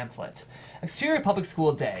contemplates the pamphlet. Exterior public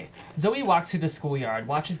school day. Zoe walks through the schoolyard,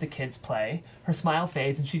 watches the kids play. Her smile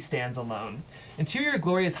fades, and she stands alone. Interior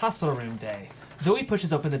Gloria's hospital room day. Zoe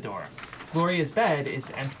pushes open the door. Gloria's bed is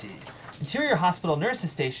empty. Interior hospital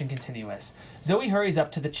nurses station continuous. Zoe hurries up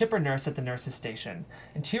to the chipper nurse at the nurses station.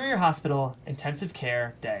 Interior hospital intensive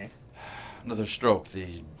care day. Another stroke.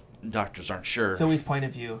 The doctors aren't sure. Zoe's point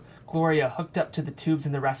of view. Gloria, hooked up to the tubes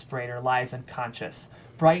in the respirator, lies unconscious.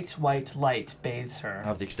 Bright white light bathes her. I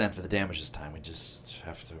have the extent of the damage this time. We just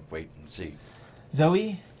have to wait and see.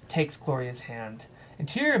 Zoe takes Gloria's hand.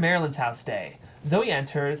 Interior Marilyn's house day. Zoe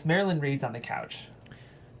enters. Marilyn reads on the couch.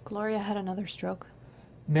 Gloria had another stroke.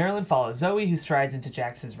 Marilyn follows Zoe, who strides into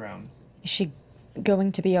Jax's room. Is she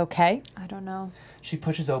going to be okay? I don't know. She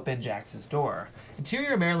pushes open Jax's door.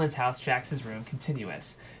 Interior Marilyn's house, Jax's room,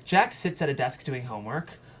 continuous. Jax sits at a desk doing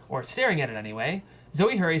homework, or staring at it anyway.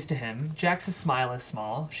 Zoe hurries to him. Jax's smile is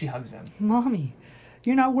small. She hugs him. Mommy,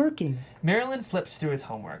 you're not working. Marilyn flips through his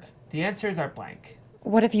homework. The answers are blank.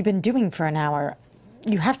 What have you been doing for an hour?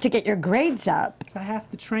 You have to get your grades up. I have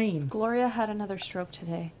to train. Gloria had another stroke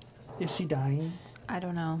today. Is she dying? I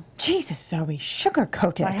don't know. Jesus, Zoe,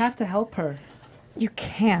 sugarcoat it. I have to help her. You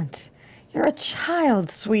can't. You're a child,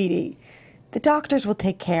 sweetie. The doctors will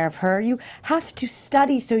take care of her. You have to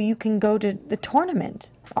study so you can go to the tournament.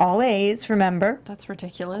 All A's, remember? That's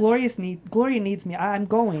ridiculous. Gloria needs me. I'm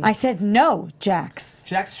going. I said no, Jax.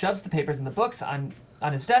 Jax shoves the papers and the books on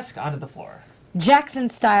his desk onto the floor. Jackson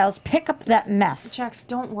Styles, pick up that mess. Jax,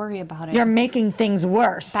 don't worry about it. You're making things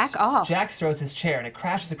worse. Back off. Jax throws his chair and it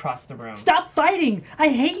crashes across the room. Stop fighting! I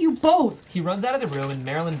hate you both! He runs out of the room and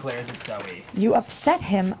Marilyn glares at Zoe. You upset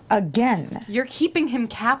him again. You're keeping him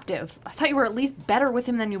captive. I thought you were at least better with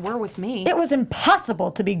him than you were with me. It was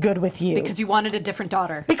impossible to be good with you. Because you wanted a different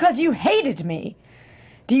daughter. Because you hated me.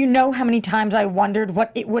 Do you know how many times I wondered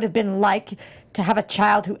what it would have been like to have a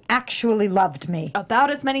child who actually loved me? About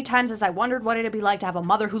as many times as I wondered what it'd be like to have a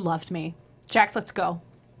mother who loved me. Jax, let's go.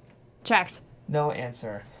 Jax. No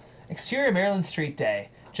answer. Exterior Maryland Street day.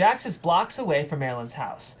 Jax is blocks away from Marilyn's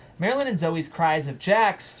house. Marilyn and Zoe's cries of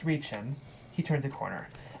Jax reach him. He turns a corner.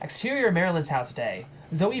 Exterior Marilyn's house day.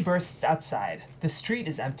 Zoe bursts outside. The street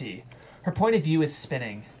is empty. Her point of view is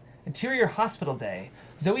spinning. Interior hospital day.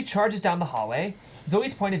 Zoe charges down the hallway.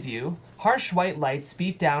 Zoe's point of view, harsh white lights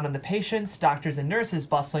beat down on the patients, doctors, and nurses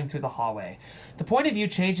bustling through the hallway. The point of view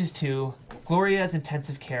changes to Gloria's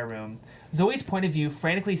intensive care room. Zoe's point of view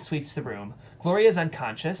frantically sweeps the room. Gloria is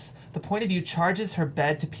unconscious. The point of view charges her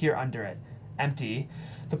bed to peer under it. Empty.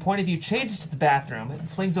 The point of view changes to the bathroom and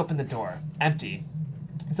flings open the door. Empty.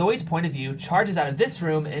 Zoe's point of view charges out of this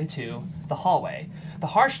room into the hallway. The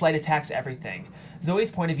harsh light attacks everything.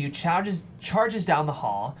 Zoe's point of view charges down the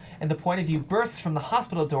hall, and the point of view bursts from the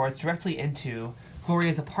hospital doors directly into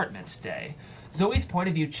Gloria's apartment. Day. Zoe's point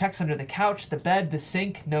of view checks under the couch, the bed, the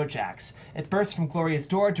sink, no Jax. It bursts from Gloria's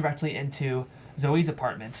door directly into Zoe's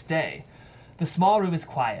apartment. Day. The small room is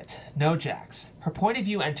quiet. No Jax. Her point of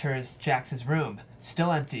view enters Jax's room.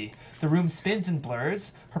 Still empty. The room spins and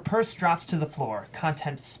blurs. Her purse drops to the floor,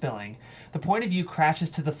 contents spilling. The point of view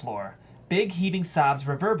crashes to the floor. Big heaving sobs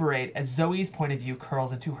reverberate as Zoe's point of view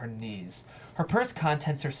curls into her knees. Her purse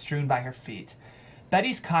contents are strewn by her feet.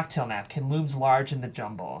 Betty's cocktail napkin looms large in the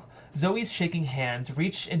jumble. Zoe's shaking hands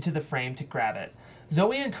reach into the frame to grab it.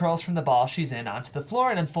 Zoe uncurls from the ball she's in onto the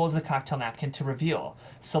floor and unfolds the cocktail napkin to reveal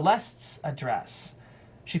Celeste's address.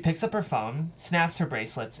 She picks up her phone, snaps her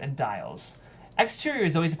bracelets, and dials. Exterior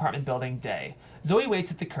Zoe's apartment building. Day. Zoe waits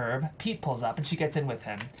at the curb. Pete pulls up and she gets in with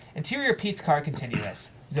him. Interior Pete's car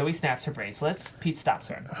continuous. Zoe snaps her bracelets. Pete stops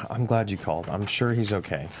her. I'm glad you called. I'm sure he's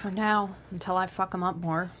okay. For now, until I fuck him up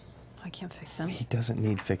more. I can't fix him. He doesn't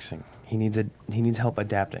need fixing. He needs help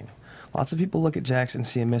adapting. Lots of people look at Jax and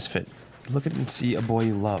see a misfit. Look at it and see a boy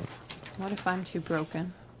you love. What if I'm too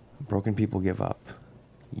broken? Broken people give up.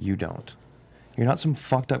 You don't. You're not some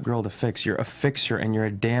fucked up girl to fix. You're a fixer and you're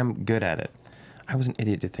a damn good at it. I was an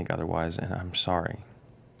idiot to think otherwise, and I'm sorry.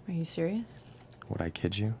 Are you serious? Would I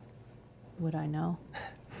kid you? Would I know?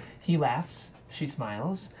 He laughs. She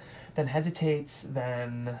smiles. Then hesitates.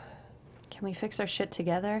 Then... Can we fix our shit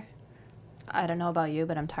together? I don't know about you,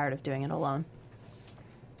 but I'm tired of doing it alone.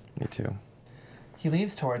 Me too. He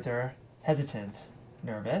leans towards her, hesitant,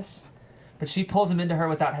 nervous, but she pulls him into her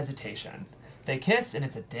without hesitation. They kiss, and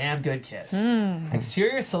it's a damn good kiss.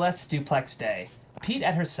 Exterior Celeste's duplex. Day. Pete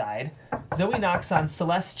at her side. Zoe knocks on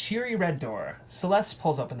Celeste's cheery red door. Celeste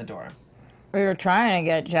pulls open the door. We were trying to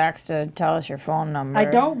get Jax to tell us your phone number. I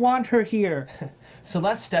don't want her here.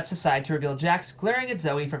 Celeste steps aside to reveal Jax glaring at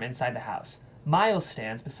Zoe from inside the house. Miles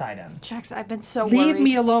stands beside him. Jax, I've been so Leave worried.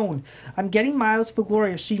 me alone. I'm getting Miles for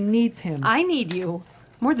Gloria. She needs him. I need you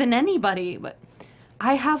more than anybody, but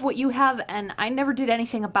I have what you have, and I never did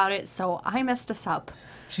anything about it, so I messed us up.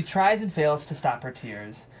 She tries and fails to stop her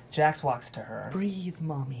tears. Jax walks to her. Breathe,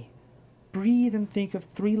 Mommy. Breathe and think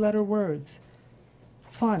of 3-letter words.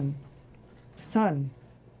 Fun. Sun.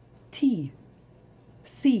 T.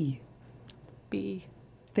 C. B.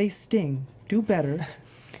 They sting. Do better.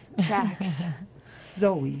 Jax.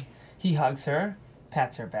 Zoe. He hugs her,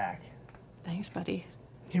 pats her back. Thanks, buddy.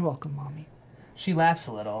 You're welcome, Mommy. She laughs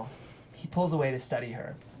a little. He pulls away to study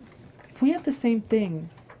her. If we have the same thing,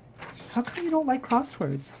 how come you don't like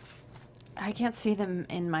crosswords? I can't see them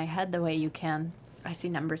in my head the way you can. I see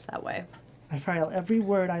numbers that way. I file every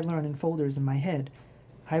word I learn in folders in my head.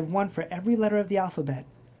 I have one for every letter of the alphabet.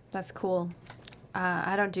 That's cool.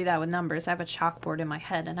 I don't do that with numbers. I have a chalkboard in my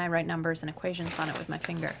head, and I write numbers and equations on it with my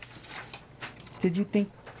finger. Did you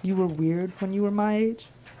think you were weird when you were my age?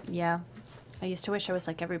 Yeah. I used to wish I was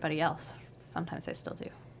like everybody else. Sometimes I still do.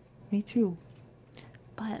 Me too.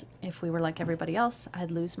 But if we were like everybody else,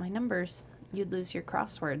 I'd lose my numbers. You'd lose your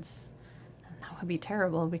crosswords. And that would be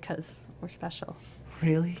terrible because we're special.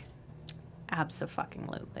 Really?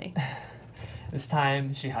 Abso-fucking-lutely. This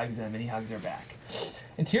time, she hugs him and he hugs her back.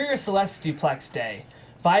 Interior Celeste's duplex. Day.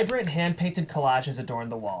 Vibrant hand-painted collages adorn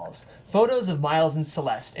the walls. Photos of Miles and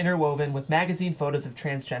Celeste interwoven with magazine photos of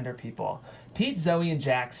transgender people. Pete, Zoe, and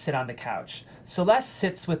Jax sit on the couch. Celeste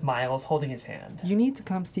sits with Miles holding his hand. You need to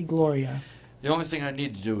come see Gloria. The only thing I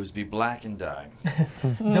need to do is be black and die.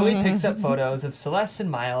 Zoe picks up photos of Celeste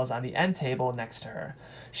and Miles on the end table next to her.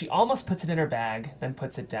 She almost puts it in her bag, then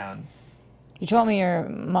puts it down. You told me your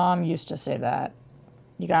mom used to say that.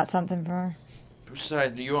 You got something for her? Which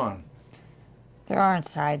side are you on? There aren't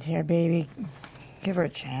sides here, baby. Give her a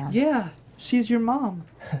chance. Yeah, she's your mom.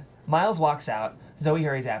 Miles walks out. Zoe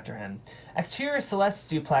hurries after him. Exterior Celeste's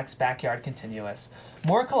duplex, backyard continuous.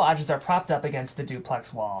 More collages are propped up against the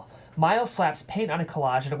duplex wall. Miles slaps paint on a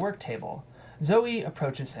collage at a work table. Zoe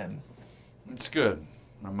approaches him. It's good.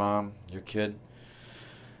 My mom, your kid.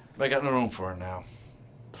 But I got no room for her now.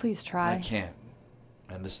 Please try. I can't.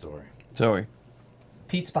 End the story. Zoe.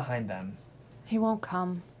 Pete's behind them. He won't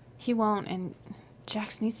come. He won't, and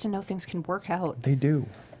Jax needs to know things can work out. They do.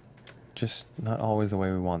 Just not always the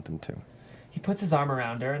way we want them to. He puts his arm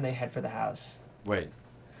around her and they head for the house. Wait.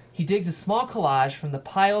 He digs a small collage from the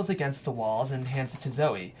piles against the walls and hands it to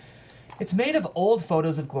Zoe. It's made of old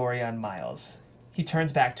photos of Gloria and Miles. He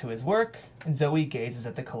turns back to his work, and Zoe gazes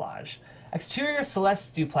at the collage. Exterior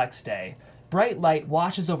Celeste's duplex day. Bright light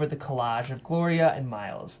washes over the collage of Gloria and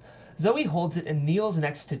Miles. Zoe holds it and kneels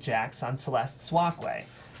next to Jax on Celeste's walkway.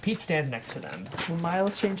 Pete stands next to them. Will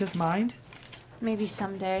Miles change his mind? Maybe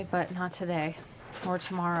someday, but not today. Or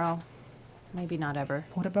tomorrow. Maybe not ever.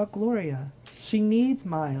 What about Gloria? She needs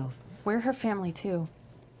Miles. We're her family, too.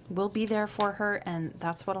 We'll be there for her, and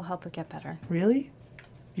that's what'll help her get better. Really?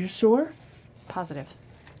 You're sure? Positive.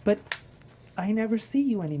 But I never see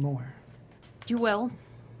you anymore. You will.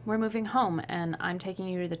 We're moving home, and I'm taking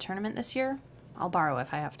you to the tournament this year. I'll borrow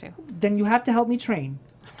if I have to. Then you have to help me train.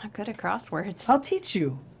 I'm not good at crosswords. I'll teach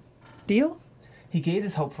you. Deal? He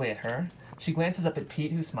gazes hopefully at her. She glances up at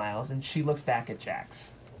Pete, who smiles, and she looks back at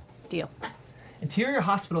Jax. Deal. Interior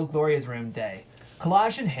Hospital Gloria's room day.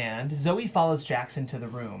 Collage in hand, Zoe follows Jax into the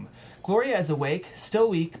room. Gloria is awake, still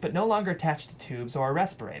weak, but no longer attached to tubes or a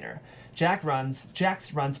respirator. Jax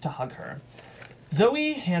runs to hug her.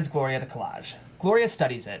 Zoe hands Gloria the collage. Gloria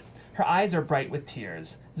studies it. Her eyes are bright with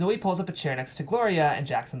tears. Zoe pulls up a chair next to Gloria and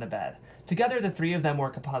Jax on the bed. Together, the three of them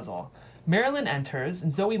work a puzzle. Marilyn enters,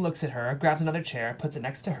 and Zoe looks at her, grabs another chair, puts it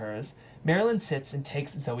next to hers. Marilyn sits and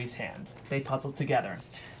takes Zoe's hand. They puzzle together.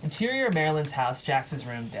 Interior Marilyn's house, Jax's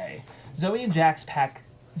room day. Zoe and Jax pack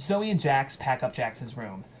up Jax's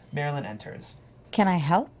room. Marilyn enters. Can I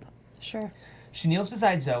help? Sure. She kneels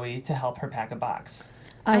beside Zoe to help her pack a box.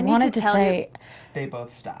 I need wanted to to tell say, They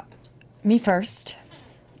both stop. me first.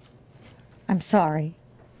 I'm sorry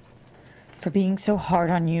for being so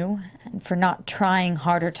hard on you and for not trying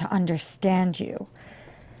harder to understand you.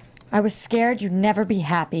 I was scared you'd never be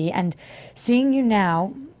happy, and seeing you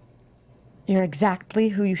now, you're exactly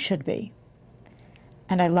who you should be.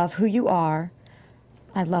 And I love who you are.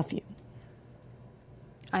 I love you.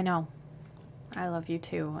 I know. I love you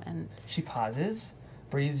too, and She pauses,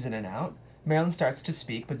 breathes in and out. Marilyn starts to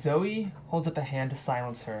speak, but Zoe holds up a hand to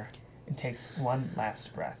silence her and takes one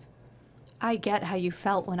last breath. I get how you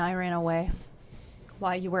felt when I ran away.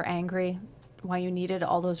 Why you were angry. Why you needed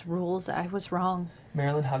all those rules. I was wrong.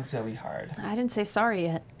 Marilyn hugs Zoe hard. I didn't say sorry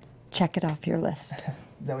yet. Check it off your list.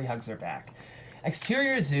 Zoe hugs her back.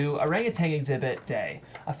 Exterior zoo, orangutan exhibit day.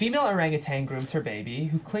 A female orangutan grooms her baby,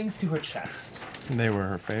 who clings to her chest. They were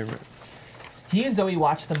her favorite. He and Zoe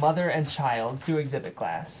watch the mother and child through exhibit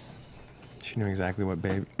glass. She knew exactly what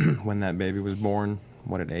when that baby was born,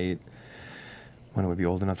 what it ate, when it would be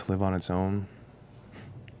old enough to live on its own.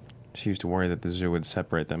 She used to worry that the zoo would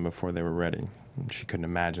separate them before they were ready. She couldn't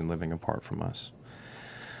imagine living apart from us.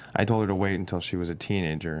 I told her to wait until she was a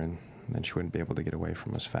teenager, and then she wouldn't be able to get away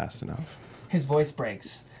from us fast enough. His voice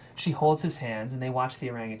breaks. She holds his hands, and they watch the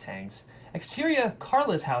orangutans. Exterior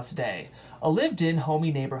Carla's house day. A lived-in,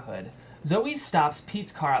 homey neighborhood. Zoe stops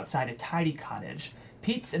Pete's car outside a tidy cottage.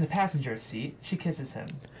 Pete's in the passenger seat. She kisses him.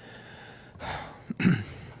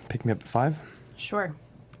 Pick me up at 5? Sure.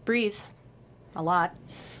 Breathe. A lot.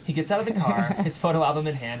 He gets out of the car, his photo album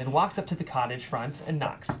in hand, and walks up to the cottage front and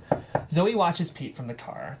knocks. Zoe watches Pete from the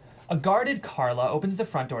car. A guarded Carla opens the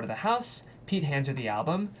front door to the house. Pete hands her the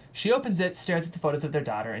album. She opens it, stares at the photos of their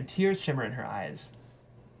daughter, and tears shimmer in her eyes.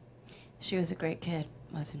 She was a great kid,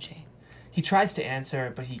 wasn't she? He tries to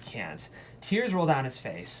answer, but he can't. Tears roll down his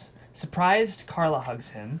face. Surprised, Carla hugs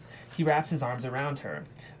him. He wraps his arms around her.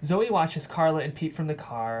 Zoe watches Carla and Pete from the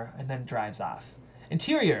car and then drives off.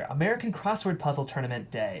 Interior, American Crossword Puzzle Tournament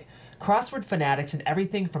Day. Crossword fanatics in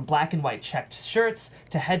everything from black and white checked shirts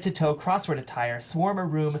to head-to-toe crossword attire swarm a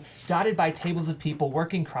room dotted by tables of people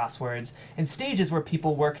working crosswords and stages where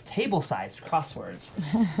people work table-sized crosswords.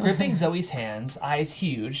 Gripping Zoe's hands, eyes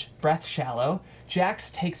huge, breath shallow, Jax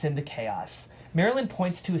takes in the chaos. Marilyn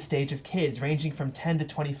points to a stage of kids ranging from 10 to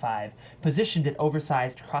 25, positioned at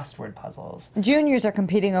oversized crossword puzzles. Juniors are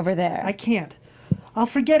competing over there. I can't. I'll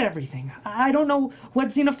forget everything. I don't know what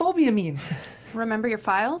xenophobia means. Remember your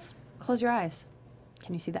files? Close your eyes.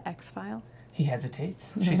 Can you see the X file? He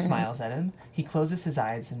hesitates. She smiles at him. He closes his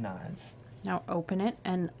eyes and nods. Now open it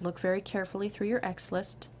and look very carefully through your X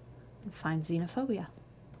list and find xenophobia.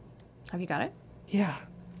 Have you got it? Yeah.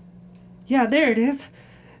 Yeah, there it is.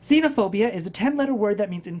 Xenophobia is a 10-letter word that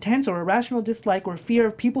means intense or irrational dislike or fear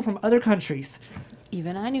of people from other countries.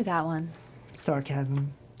 Even I knew that one.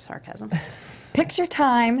 Sarcasm. Sarcasm. Picture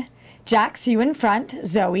time. Jax, you in front.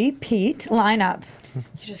 Zoe, Pete, line up. You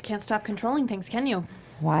just can't stop controlling things, can you?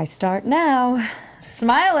 Why start now?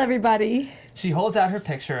 Smile, everybody. She holds out her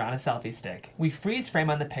picture on a selfie stick. We freeze frame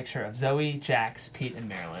on the picture of Zoe, Jax, Pete, and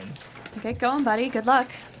Marilyn. Get going, buddy. Good luck.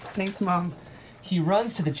 Thanks, Mom. He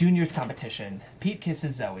runs to the juniors competition. Pete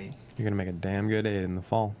kisses Zoe. You're going to make a damn good aide in the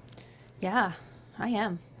fall. Yeah, I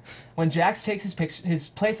am. When Jax takes his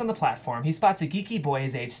place on the platform, he spots a geeky boy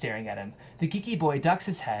his age staring at him. The geeky boy ducks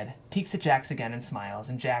his head, peeks at Jax again and smiles,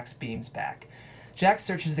 and Jax beams back. Jax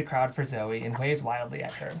searches the crowd for Zoe and waves wildly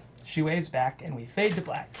at her. She waves back, and we fade to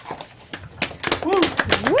black. Woo!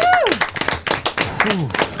 Woo! Ooh,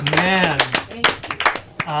 man.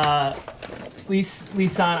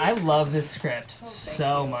 Lisanne, I love this script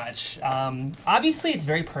so much. Obviously, it's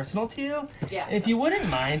very personal to you. Yeah. If you wouldn't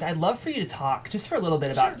mind, I'd love for you to talk just for a little bit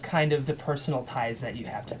about kind of the personal ties that you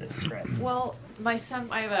have to this script. Well, my son,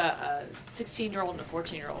 I have a 16-year-old and a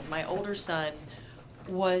 14-year-old. My older son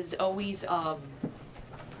was always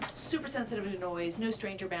super sensitive to noise, no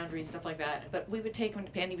stranger boundaries, stuff like that. But we would take him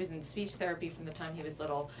to He was in speech therapy from the time he was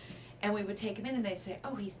little. And we would take him in and they'd say,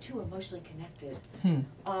 oh, he's too emotionally connected.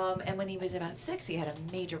 And when he was about 6, he had a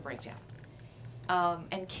major breakdown.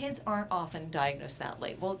 And kids aren't often diagnosed that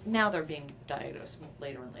late. Well, now they're being diagnosed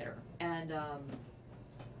later and later. And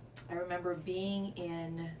I remember being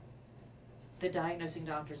in the diagnosing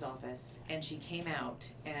doctor's office, and she came out,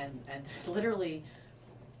 and literally,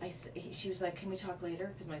 she was like, can we talk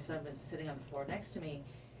later? Because my son was sitting on the floor next to me.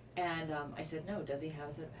 And I said, no, does he have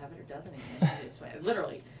it or doesn't he? And she just went,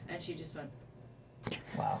 literally, and she just went,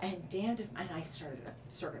 wow. And damned if, and I started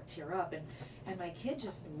to sort of tear up, and my kid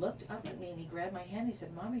just looked up at me and he grabbed my hand and he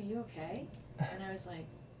said, Mom, are you okay? And I was like,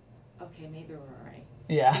 okay, maybe we're all right.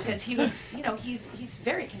 Yeah. Because he was, he's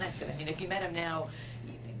very connected. I mean, if you met him now,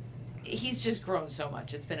 he's just grown so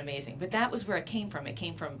much. It's been amazing. But that was where it came from. It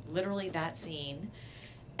came from literally that scene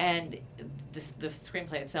and the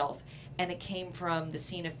screenplay itself. And it came from the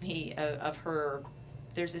scene of me, of her,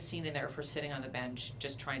 there's a scene in there of her sitting on the bench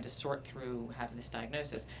just trying to sort through having this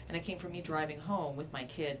diagnosis. And it came from me driving home with my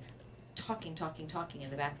kid, talking in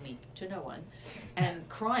the back of me to no one, and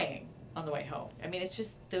crying on the way home. I mean, it's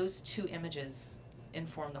just those two images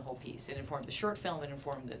informed the whole piece. It informed the short film, it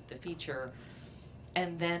informed the feature.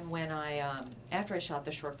 And then when after I shot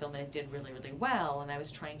the short film and it did really, really well, and I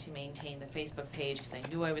was trying to maintain the Facebook page because I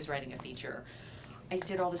knew I was writing a feature, I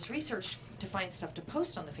did all this research to find stuff to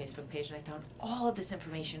post on the Facebook page, and I found all of this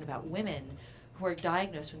information about women who are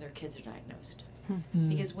diagnosed when their kids are diagnosed.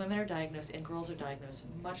 Because women are diagnosed and girls are diagnosed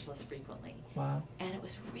much less frequently. Wow. And it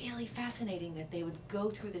was really fascinating that they would go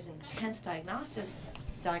through this intense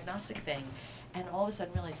diagnostic thing and all of a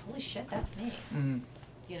sudden realize, holy shit, that's me.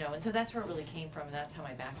 And so that's where it really came from, and that's how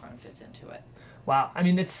my background fits into it. Wow. I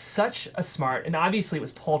mean, it's such a smart, and obviously it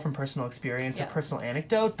was pulled from personal experience or personal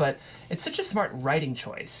anecdote, but it's such a smart writing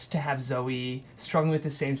choice to have Zoe struggling with the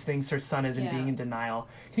same things her son is and being in denial.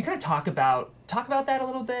 Can you kind of talk about that a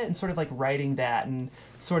little bit and sort of like writing that and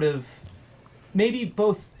sort of maybe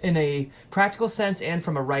both in a practical sense and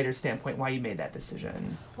from a writer's standpoint why you made that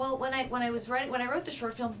decision? Well, when I wrote the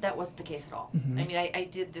short film, that wasn't the case at all. I mean, I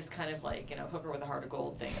did this kind of like hooker with a heart of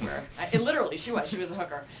gold thing where literally she was a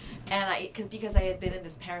hooker, and because I had been in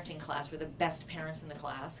this parenting class, we're the best parents in the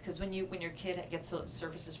class. Because when your kid gets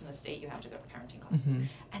services from the state, you have to go to parenting classes,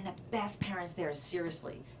 and the best parents there,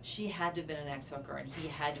 seriously, she had to have been an ex-hooker and he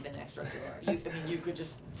had to have been an ex-drug dealer. You could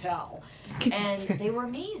just tell, and they were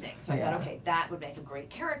amazing. So I thought, okay, that would make a great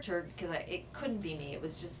character because it couldn't be me. It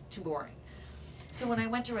was just too boring. So when I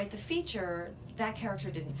went to write the feature, that character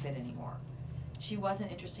didn't fit anymore. She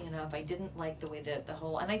wasn't interesting enough. I didn't like the way the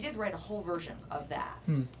whole, and I did write a whole version of that.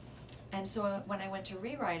 And so when I went to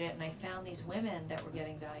rewrite it and I found these women that were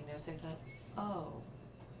getting diagnosed, I thought, oh,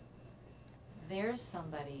 there's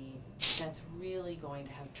somebody that's really going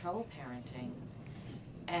to have trouble parenting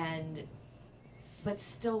but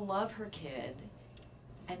still love her kid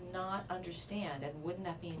and not understand, and wouldn't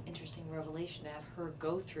that be an interesting revelation to have her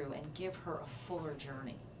go through and give her a fuller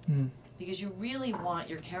journey? Because you really want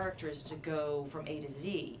your characters to go from A to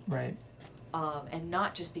Z. Right. And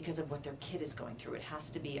not just because of what their kid is going through. It has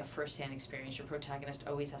to be a first-hand experience. Your protagonist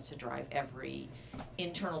always has to drive every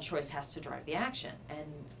internal choice, has to drive the action. And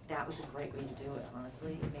that was a great way to do it,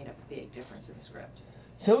 honestly. It made a big difference in the script.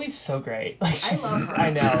 Zoe's so great. I love her.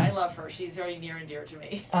 I know. I love her. She's very near and dear to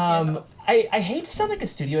me. I hate to sound like a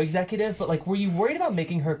studio executive, but like, were you worried about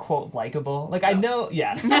making her, quote, likable? Like, I know,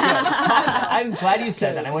 I'm glad you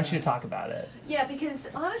said that. I want you to talk about it. Yeah, because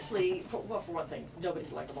honestly, for one thing,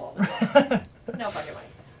 nobody's likable. No fucking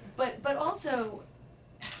way. But also,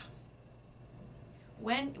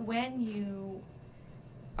 when you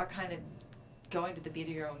are kind of going to the beat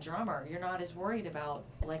of your own drummer, you're not as worried about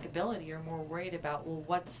likability. You're more worried about, well,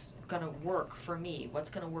 what's going to work for me? What's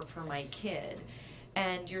going to work for my kid?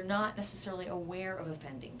 And you're not necessarily aware of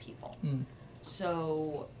offending people.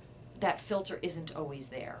 So that filter isn't always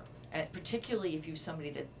there. And particularly if you're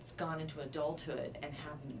somebody that's gone into adulthood and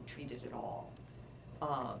haven't been treated at all.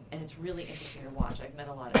 And it's really interesting to watch. I've met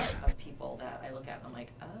a lot of people that I look at and I'm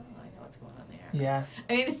like, oh, I know what's going on there. Yeah.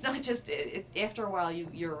 I mean, it's not just, after a while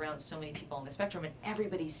you're around so many people on the spectrum and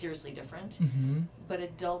everybody's seriously different, but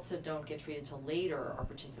adults that don't get treated till later are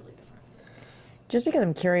particularly different. Just because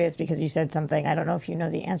I'm curious, because you said something, I don't know if you know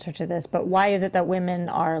the answer to this, but why is it that women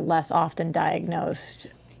are less often diagnosed?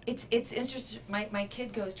 It's interesting. My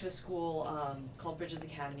kid goes to a school called Bridges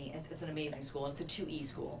Academy. It's an amazing school, and it's a 2E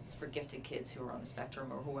school. It's for gifted kids who are on the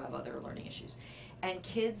spectrum or who have other learning issues. And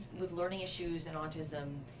kids with learning issues and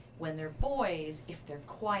autism, when they're boys, if they're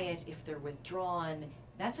quiet, if they're withdrawn,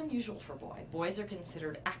 that's unusual for boys are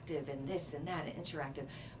considered active and this and that and interactive.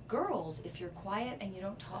 Girls, if you're quiet and you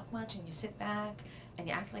don't talk much and you sit back and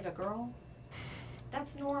you act like a girl,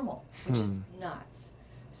 that's normal, which is nuts.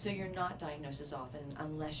 So you're not diagnosed as often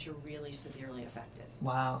unless you're really severely affected.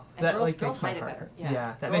 Wow. And That girls makes hide my it heart better. hurt. Yeah,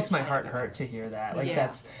 That girls makes my hide it heart better. hurt to hear that. Like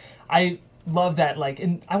Yeah. I love that. Like,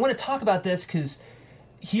 and I want to talk about this because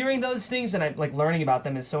hearing those things and learning about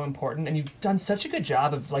them is so important. And you've done such a good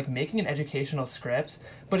job of making an educational script,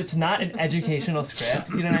 but it's not an educational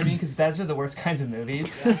script. You know what I mean? Because those are the worst kinds of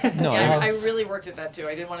movies. No, Yeah, I really worked at that too.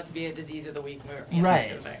 I didn't want it to be a disease of the week movie. Right.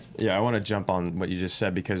 Kind of thing. Yeah, I want to jump on what you just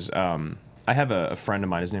said because I have a friend of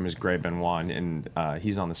mine. His name is Gray Benoit, and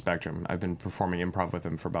he's on the spectrum. I've been performing improv with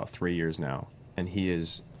him for about 3 years now, and he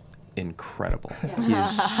is incredible. He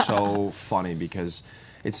is so funny because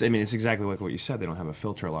it's exactly like what you said. They don't have a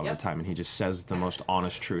filter a lot of the time, and he just says the most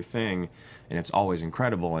honest, true thing, and it's always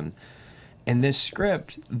incredible. And this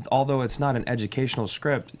script, although it's not an educational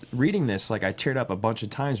script, reading this, I teared up a bunch of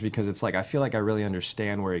times because it's I feel like I really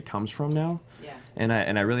understand where he comes from now. Yeah. And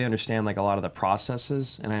I really understand a lot of the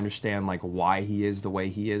processes, and I understand why he is the way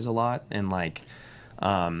he is a lot. And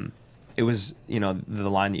it was, the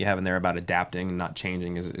line that you have in there about adapting and not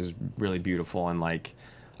changing is really beautiful. And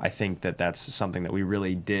I think that that's something that we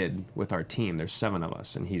really did with our team. There's 7 of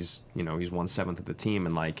us, and he's 1/7 of the team,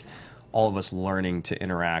 and all of us learning to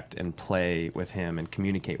interact and play with him and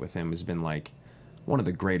communicate with him has been one of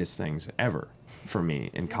the greatest things ever for me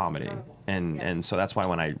in comedy. Incredible. And so that's why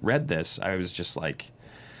when I read this, I was just it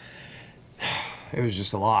was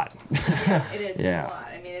just a lot. Yeah, it is. Yeah. It's a lot.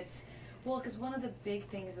 I mean, because one of the big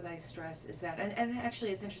things that I stress is that, and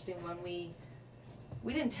actually it's interesting, when we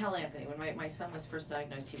didn't tell Anthony, when my son was first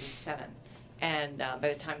diagnosed, he was 7. And by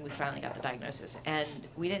the time we finally got the diagnosis, and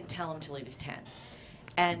we didn't tell him until he was 10.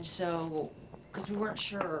 And so, because we weren't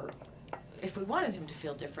sure if we wanted him to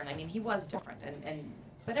feel different. I mean, he was different,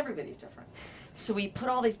 but everybody's different. So we put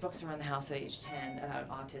all these books around the house at age 10 about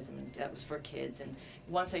autism, and that was for kids. And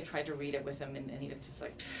once I tried to read it with him, and he was just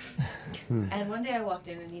like, and one day I walked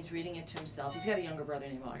in, and he's reading it to himself. He's got a younger brother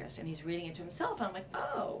named August, and he's reading it to himself. And I'm like,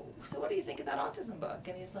 oh, so what do you think of that autism book?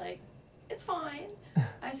 And he's like, it's fine.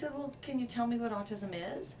 I said, well, can you tell me what autism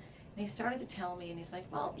is? And he started to tell me, and he's like,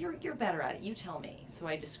 well, you're better at it. You tell me. So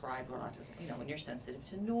I described what autism, when you're sensitive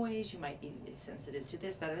to noise, you might be sensitive to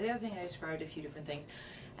this, that, or the other thing. I described a few different things.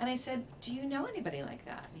 And I said, do you know anybody like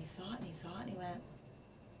that? And he thought, and he went,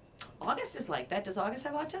 August is like that. Does August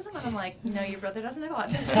have autism? And I'm like, no, your brother doesn't have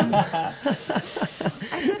autism.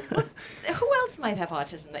 I said, well, who else might have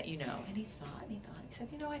autism that you know? And he thought, and he said,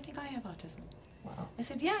 I think I have autism. Wow. I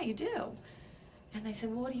said, yeah, you do. And I said,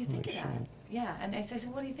 well, what do you think of that? Yeah, and I said,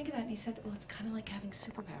 what do you think of that? And he said, well, it's kind of like having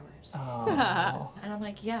superpowers. Oh. And I'm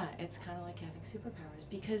like, yeah, it's kind of like having superpowers.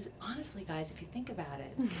 Because honestly, guys, if you think about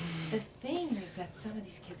it, the things that some of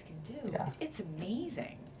these kids can do, it's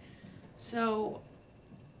amazing. So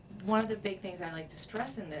one of the big things I like to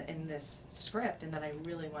stress in this script, and that I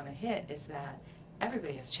really want to hit, is that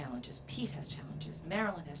everybody has challenges. Pete has challenges.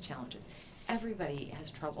 Marilyn has challenges. Everybody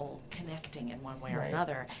has trouble connecting in one way or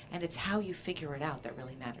another, and it's how you figure it out that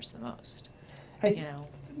really matters the most.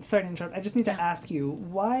 Sorry to interrupt. I just need to ask you,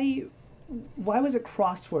 why was it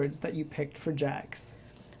crosswords that you picked for Jax?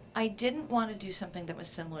 I didn't want to do something that was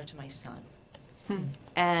similar to my son.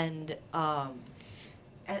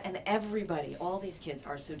 And everybody, all these kids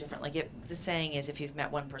are so different. The saying is, if you've met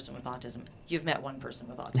one person with autism, you've met one person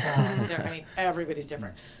with autism. Everybody's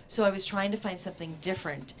different. So I was trying to find something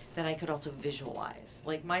different that I could also visualize.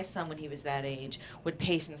 Like my son, when he was that age, would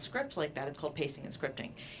pace and script like that. It's called pacing and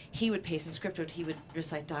scripting. He would pace and script, he would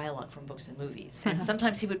recite dialogue from books and movies. And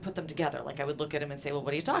sometimes he would put them together. I would look at him and say, well,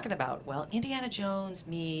 what are you talking about? Well, Indiana Jones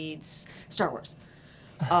meets Star Wars.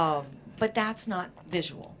 but that's not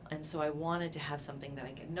visual. And so I wanted to have something that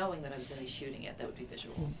I could, knowing that I was going to be shooting it, that would be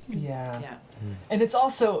visual. Yeah. Yeah. And it's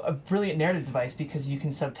also a brilliant narrative device because you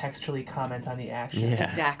can subtextually comment on the action. Yeah.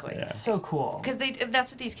 Exactly. Yeah. So cool. Because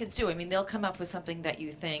that's what these kids do. I mean, they'll come up with something that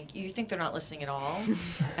you think they're not listening at all,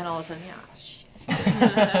 and all of a sudden, yeah, shit.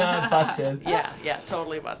 Busted. Yeah,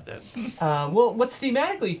 totally busted. Well, what's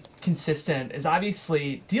thematically consistent is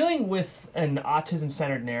obviously dealing with an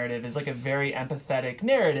autism-centered narrative is like a very empathetic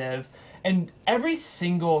narrative, and every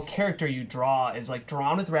single character you draw is like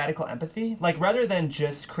drawn with radical empathy. Like rather than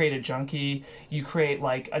just create a junkie, you create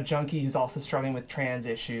like a junkie who's also struggling with trans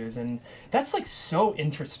issues, and that's like so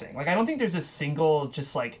interesting. Like I don't think there's a single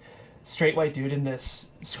just like straight white dude in this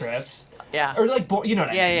script. Yeah. Or like, you know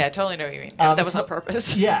what I mean? Yeah, I totally know what you mean. That was so- on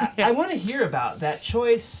purpose. Yeah, I want to hear about that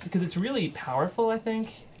choice because it's really powerful, I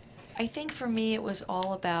think. I think for me it was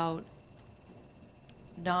all about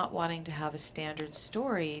not wanting to have a standard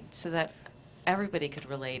story so that everybody could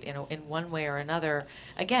relate in one way or another.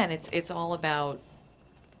 Again, it's all about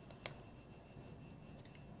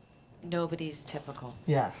nobody's typical.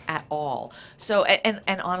 Yeah. At all. So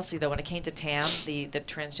and honestly though, when it came to Tam, the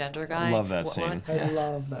transgender guy, Love that scene. I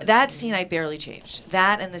love that. that scene I barely changed.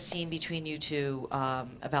 That and the scene between you two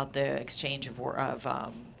about the exchange of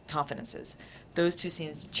confidences. Those two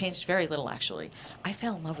scenes changed very little, actually. I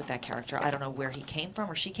fell in love with that character. I don't know where he came from,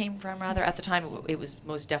 or she came from, rather. At the time, it was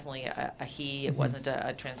most definitely a he. It wasn't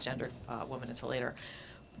a transgender woman until later.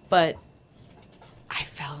 But I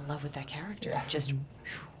fell in love with that character. Yeah. Just...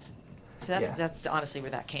 So that's honestly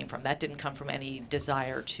where that came from. That didn't come from any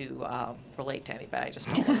desire to relate to anybody. I just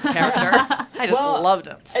fell in love with the character. I just loved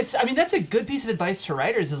him. I mean, that's a good piece of advice to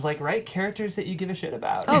writers is like write characters that you give a shit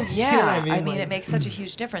about. Oh, You know yeah. what I mean, Like- it makes such a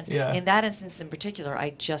huge difference. Yeah. In that instance in particular,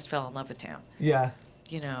 I just fell in love with Tam. Yeah.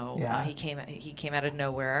 You know, Yeah. he came out of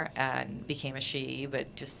nowhere and became a she,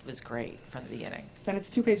 but just was great from the beginning. And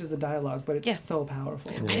it's 2 pages of dialogue, but it's Yeah. so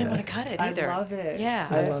powerful. I didn't want to cut it either. I love it. Yeah,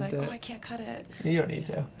 I I was loved like, it. oh, I can't cut it. You don't need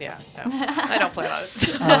to. Yeah, no, I don't plan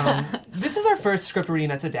on it. This is our first script reading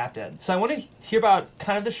that's adapted. So I want to hear about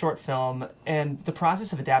kind of the short film and the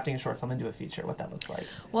process of adapting a short film into a feature, what that looks like.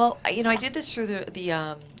 Well, I did this through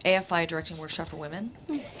the AFI Directing Workshop for Women.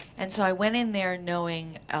 And so I went in there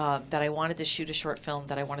knowing that I wanted to shoot a short film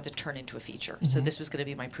that I wanted to turn into a feature. So this was going to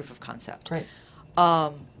be my proof of concept. Great.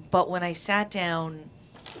 But when I sat down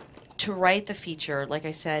to write the feature, like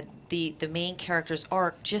I said, the main character's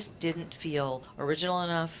arc just didn't feel original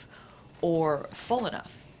enough or full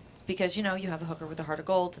enough. Because, you have a hooker with a heart of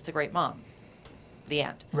gold, that's a great mom. The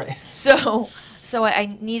end. Right. So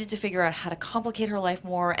I needed to figure out how to complicate her life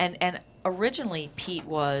more. And originally, Pete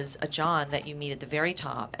was a John that you meet at the very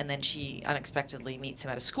top, and then she unexpectedly meets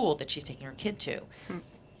him at a school that she's taking her kid to.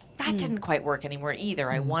 That didn't quite work anymore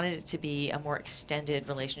either. I wanted it to be a more extended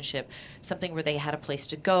relationship, something where they had a place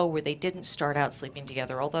to go, where they didn't start out sleeping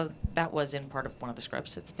together, although that was in part of one of the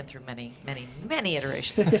scripts. It's been through many, many, many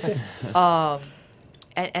iterations.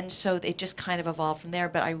 And so it just kind of evolved from there,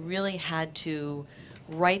 but I really had to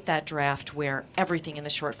write that draft where everything in the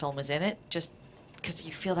short film was in it, just because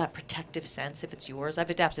you feel that protective sense if it's yours.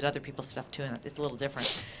 I've adapted other people's stuff too, and it's a little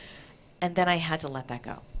different. And then I had to let that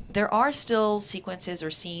go. There are still sequences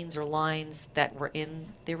or scenes or lines that were in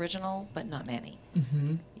the original, but not many.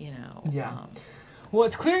 Mm-hmm. Yeah. Well,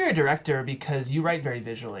 it's clear you're a director because you write very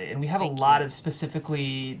visually, and we have a lot of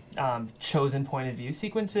specifically chosen point of view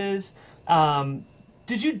sequences.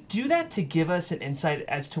 Did you do that to give us an insight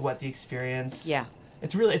as to what the experience? Yeah.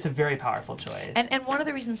 It's a very powerful choice. And one of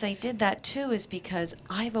the reasons I did that too is because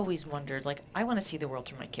I've always wondered, like, I want to see the world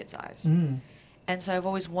through my kids' eyes. And so I've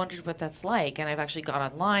always wondered what that's like, and I've actually gone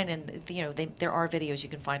online, and there are videos you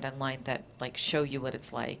can find online that like show you what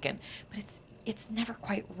it's like, but it's never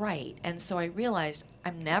quite right. And so I realized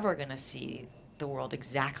I'm never going to see the world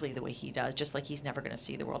exactly the way he does, just like he's never going to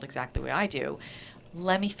see the world exactly the way I do.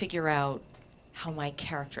 Let me figure out how my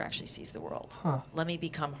character actually sees the world. Let me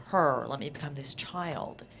become her. Let me become this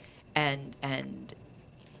child, and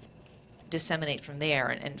disseminate from there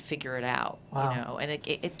and figure it out. Wow. And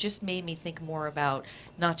it just made me think more about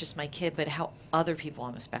not just my kid, but how other people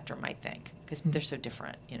on the spectrum might think, because they're so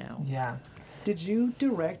different. Yeah. Did you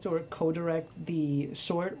direct or co-direct the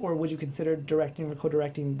short, or would you consider directing or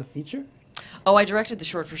co-directing the feature? Oh, I directed the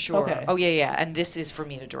short for sure. Okay. Oh, yeah. And this is for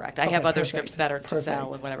me to direct. I have other scripts that are to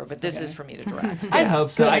sell and whatever, but this is for me to direct. I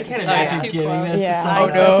hope so. I can't imagine Too giving close. this Yeah.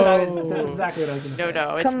 to Oh, someone. That's exactly what I was going to say.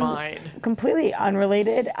 No, it's mine. Completely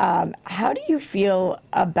unrelated. How do you feel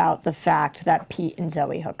about the fact that Pete and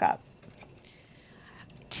Zoe hook up?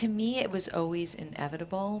 To me, it was always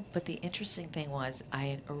inevitable, but the interesting thing was I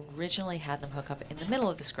had originally had them hook up in the middle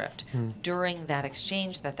of the script during that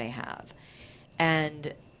exchange that they have.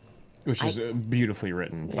 And which is beautifully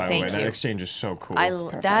written, by the way. That exchange is so cool.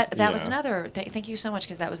 That was another, thank you so much,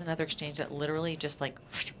 because that was another exchange that literally just like,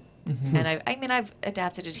 and I mean, I've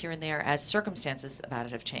adapted it here and there as circumstances about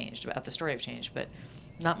it have changed, about the story have changed, but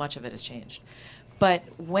not much of it has changed. But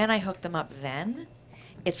when I hooked them up then,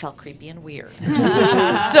 it felt creepy and weird.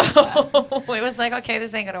 So it was like, okay,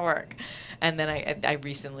 this ain't gonna work. And then I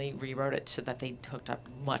recently rewrote it so that they hooked up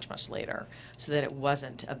much, much later, so that it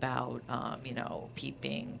wasn't about, you know, Pete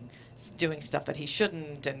doing stuff that he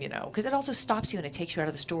shouldn't, and, you know, because it also stops you and it takes you out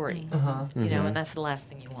of the story, you know, and that's the last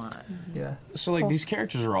thing you want. Yeah. So, like, these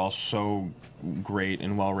characters are all so great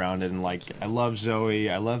and well-rounded, and, like, I love Zoe,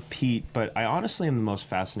 I love Pete, but I honestly am the most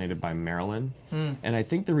fascinated by Marilyn, and I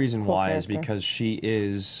think the reason why is because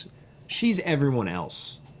she's everyone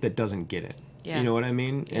else that doesn't get it. Yeah. You know what I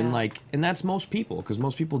mean? Yeah. And that's most people, because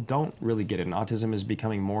most people don't really get it, and autism is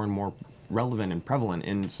becoming more and more relevant and prevalent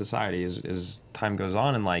in society as time goes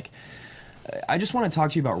on, and like I just want to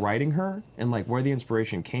talk to you about writing her and like where the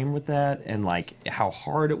inspiration came with that, and like how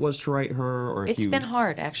hard it was to write her. Or it's been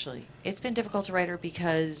hard, actually. It's been difficult to write her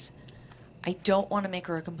because I don't want to make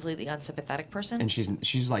her a completely unsympathetic person. And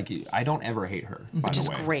she's like, I don't ever hate her, which is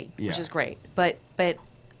great. Yeah. Which is great. But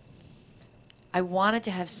I wanted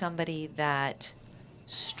to have somebody that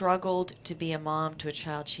struggled to be a mom to a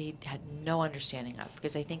child she had no understanding of,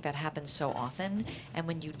 because I think that happens so often. And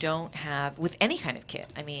when you don't have, with any kind of kid,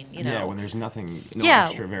 I mean, you know. Yeah, when there's nothing,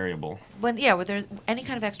 extra variable. When there's any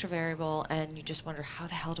kind of extra variable, and you just wonder, how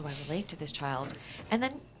the hell do I relate to this child? And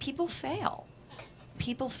then people fail.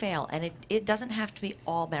 People fail, and it doesn't have to be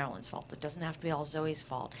all Marilyn's fault. It doesn't have to be all Zoe's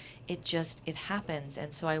fault. It happens.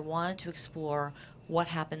 And so I wanted to explore what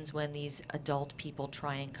happens when these adult people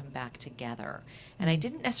try and come back together. And I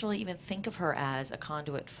didn't necessarily even think of her as a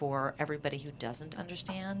conduit for everybody who doesn't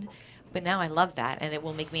understand, but now I love that, and it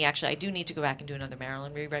will make me I do need to go back and do another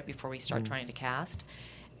Marilyn rewrite before we start trying to cast.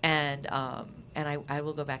 And I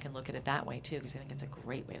will go back and look at it that way too, because I think it's a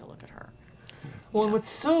great way to look at her. Well, and what's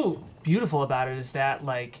so beautiful about it is that,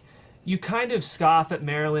 like, you kind of scoff at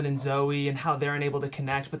Marilyn and Zoe and how they're unable to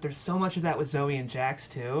connect, but there's so much of that with Zoe and Jax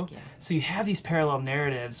too. Yeah. So you have these parallel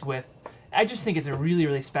narratives with, I just think it's a really,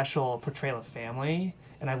 really special portrayal of family.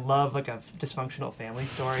 And I love like a dysfunctional family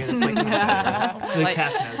story that's like, the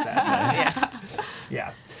cast knows that.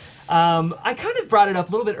 Yeah. I kind of brought it up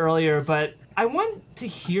a little bit earlier, but I want to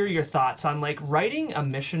hear your thoughts on like writing a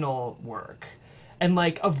missional work. And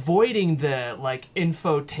like avoiding the like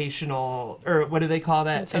infotational, or what do they call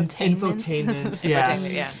that? Infotainment.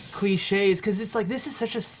 Yeah. Cliches, because it's like, this is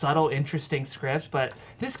such a subtle, interesting script, but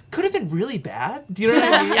this could have been really bad. Do you know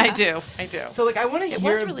what I mean? I do. So like, I want to hear. It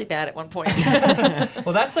was really bad at one point.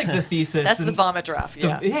 Well, that's like the thesis. That's the vomit draft.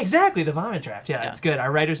 Yeah. Exactly, the vomit draft. Yeah, it's good.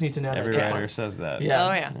 Our writers need to know that. Every writer says that. Yeah.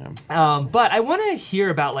 Oh yeah. But I want to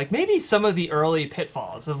hear about like maybe some of the early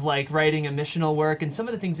pitfalls of like writing a missional work, and some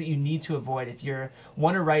of the things that you need to avoid if you're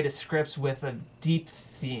want to write a script with a deep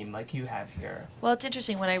theme like you have here. Well, it's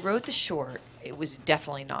interesting. When I wrote the short, it was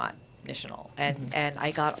definitely not missional, and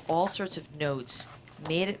I got all sorts of notes,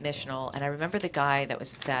 made it missional. And I remember the guy that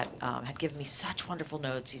had given me such wonderful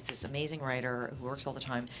notes. He's this amazing writer who works all the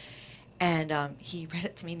time, and he read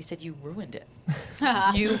it to me and he said, "You ruined it.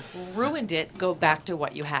 You ruined it. Go back to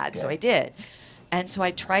what you had." So I did. And so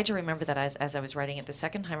I tried to remember that as I was writing it the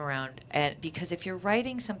second time around, and because if you're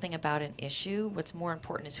writing something about an issue, what's more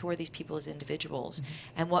important is who are these people as individuals,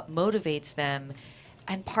 and what motivates them.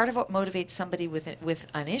 And part of what motivates somebody with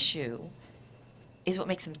an issue is what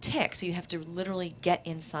makes them tick. So you have to literally get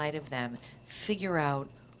inside of them, figure out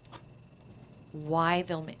why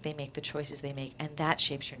they make the choices they make, and that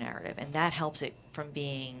shapes your narrative, and that helps it from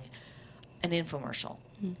being an infomercial.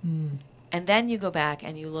 And then you go back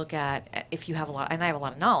and you look at, if you have a lot, and I have a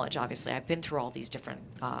lot of knowledge, obviously. I've been through all these different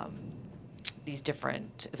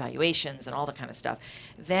evaluations and all that kind of stuff.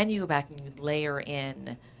 Then you go back and you layer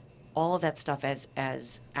in all of that stuff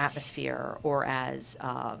as atmosphere or as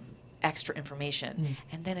extra information.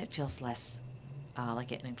 And then it feels less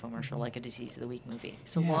like an infomercial, like a Disease of the Week movie.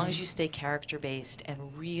 So long as you stay character-based and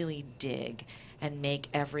really dig and make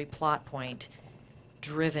every plot point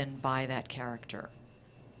driven by that character,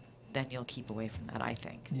 then you'll keep away from that, I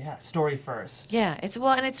think. Yeah, story first. Yeah,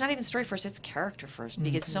 and it's not even story first, it's character first,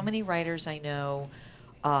 because so many writers I know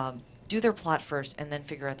do their plot first and then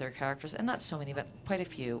figure out their characters, and not so many, but quite a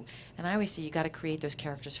few. And I always say you got to create those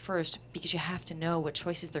characters first, because you have to know what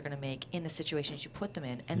choices they're going to make in the situations you put them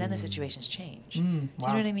in, and then the situations change. Do you know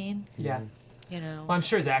what I mean? Yeah. You know. Well, I'm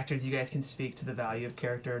sure as actors, you guys can speak to the value of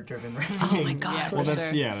character-driven writing. Oh my God. Well,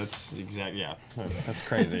 that's that's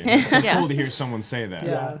crazy. It's so cool to hear someone say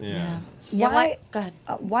that. Yeah. Why? Go ahead.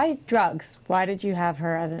 Why drugs? Why did you have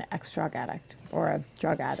her as an ex-drug addict or a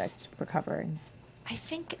drug addict recovering? I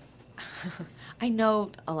think I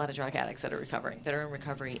know a lot of drug addicts that are in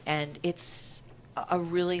recovery, and it's a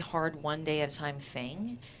really hard one day at a time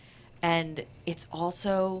thing. And it's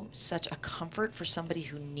also such a comfort for somebody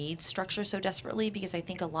who needs structure so desperately, because I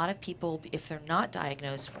think a lot of people, if they're not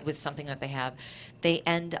diagnosed with something that they have, they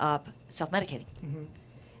end up self-medicating. Mm-hmm.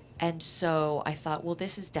 And so I thought, well,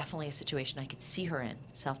 this is definitely a situation I could see her in,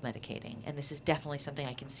 self-medicating. And this is definitely something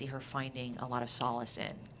I can see her finding a lot of solace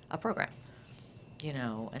in, a program. You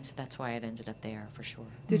know, and so that's why it ended up there, for sure.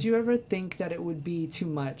 Did you ever think that it would be too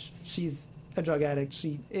much? She's a drug addict.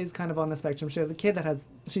 She is kind of on the spectrum. She has a kid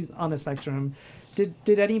she's on the spectrum.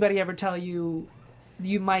 Did anybody ever tell you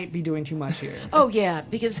you might be doing too much here? Oh, yeah,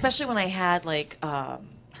 because especially when I had, like,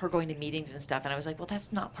 her going to meetings and stuff, and I was like, well,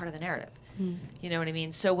 that's not part of the narrative. You know what I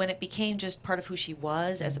mean? So when it became just part of who she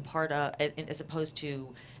was as opposed to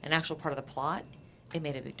an actual part of the plot, it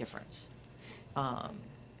made a big difference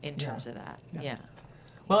in terms of that. Yeah.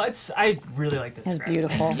 Well, I really like this. It's script.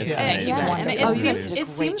 beautiful. It's And Oh, you guys did a it great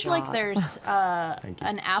seems like job. there's Thank you.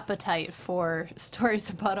 an appetite for stories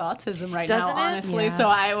about autism right Doesn't now, it? honestly. Yeah.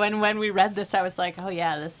 So when we read this, I was like, oh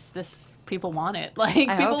yeah, this people want it. Like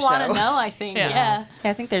I people hope want so. to know. I think Yeah. yeah.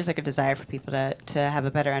 I think there's like a desire for people to have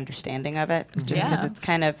a better understanding of it, just because Yeah. it's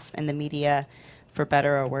kind of in the media, for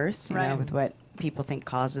better or worse, you know, Right. with what people think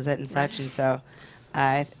causes it and such. And so,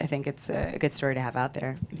 I think it's a good story to have out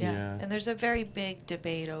there. Yeah. And there's a very big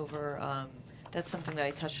debate over, that's something that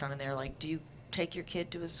I touched on in there, like, do you take your kid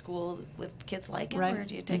to a school with kids like him, Right. or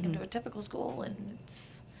do you take him to a typical school? And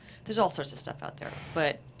there's all sorts of stuff out there.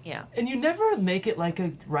 But, yeah. And you never make it like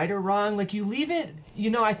a right or wrong. Like you leave it,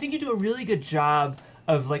 I think you do a really good job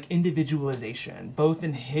of like individualization, both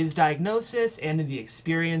in his diagnosis and in the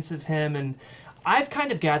experience of him. And I've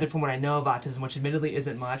kind of gathered from what I know of autism, which admittedly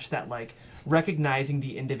isn't much, that like recognizing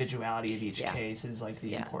the individuality of each case is like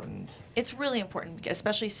the important. It's really important,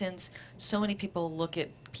 especially since so many people look at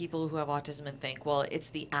people who have autism and think, well, it's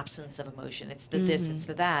the absence of emotion. It's the this, it's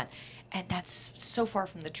the that. And that's so far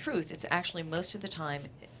from the truth. It's actually most of the time,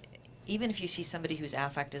 even if you see somebody whose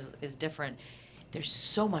affect is different, there's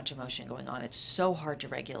so much emotion going on. It's so hard to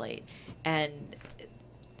regulate. And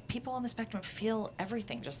people on the spectrum feel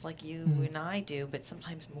everything just like you and I do, but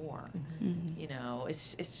sometimes more. You know,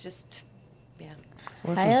 it's just, yeah.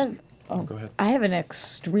 Go ahead. I have an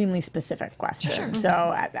extremely specific question. Sure.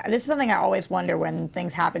 So this is something I always wonder when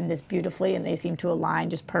things happen this beautifully and they seem to align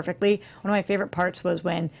just perfectly. One of my favorite parts was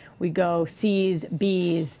when we go C's,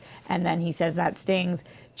 B's, and then he says that stings,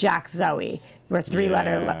 Jack, Zoe. We're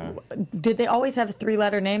three-letter. Did they always have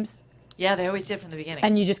three-letter names? Yeah, they always did from the beginning.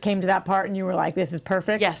 And you just came to that part and you were like, this is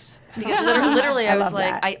perfect? Yes. Because literally I was love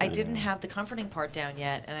like, that. I didn't have the comforting part down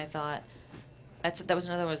yet, and I thought, that was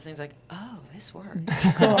another one of those things like, oh, this works.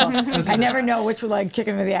 Cool. I never know which were like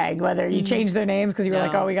chicken or the egg, whether you changed their names because you were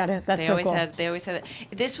like, oh, we got it. That's they so always cool. They always had it.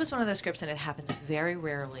 This was one of those scripts, and it happens very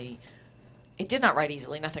rarely. It did not write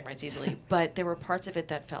easily. Nothing writes easily. But there were parts of it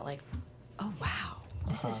that felt like, oh, wow,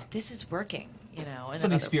 this is working. You know, and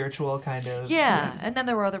Something spiritual kind of. Yeah, and then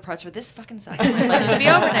there were other parts where this fucking sucks. I'd like it to be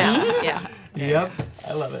over now. Yeah. Yep.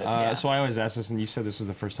 I love it. So I always ask this, and you said this was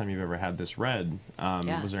the first time you've ever had this read.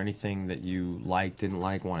 Was there anything that you liked, didn't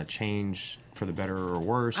like, want to change for the better or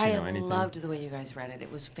worse? I Anything? loved the way you guys read it.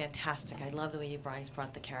 It was fantastic. I love the way you guys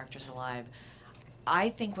brought the characters alive.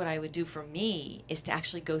 I think what I would do for me is to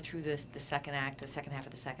actually go through the second act, the second half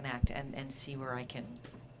of the second act, and see where I can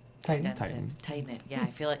Tighten it. Yeah, I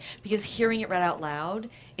feel it because hearing it read out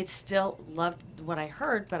loud, it still loved what I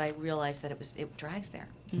heard, but I realized that it drags there.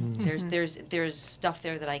 There's stuff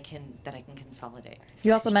there that I can consolidate.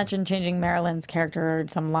 You also mentioned changing Marilyn's character,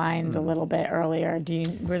 some lines a little bit earlier.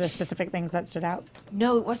 Were there specific things that stood out?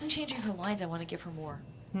 No, it wasn't changing her lines. I want to give her more.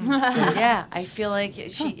 Yeah, I feel like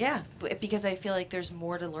because I feel like there's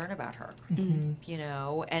more to learn about her. You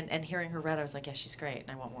know, and hearing her read, I was like, yeah, she's great,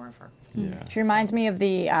 and I want more of her. Yeah. She reminds me of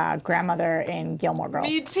the grandmother in Gilmore Girls.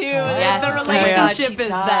 Me too. Yes. The relationship She is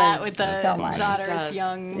does. that with the So much. daughter's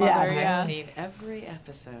young mother. Yes. I've seen every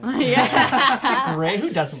episode. Yeah. Great. Who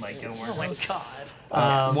doesn't like Gilmore Girls? Oh my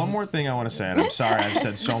god. One more thing I want to say, and I'm sorry I've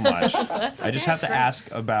said so much. I just have to ask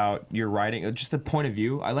about your writing, just the point of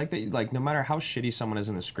view. I like that, no matter how shitty someone is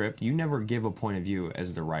in the script, you never give a point of view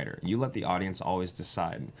as the writer. You let the audience always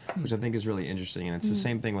decide, which I think is really interesting. And it's the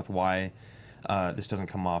same thing with why this doesn't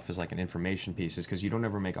come off as like an information piece, is because you don't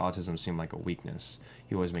ever make autism seem like a weakness.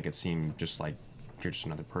 You always make it seem just like you're just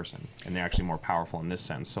another person, and they're actually more powerful in this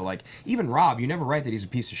sense. So like even Rob, you never write that he's a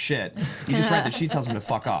piece of shit. You just write that she tells him to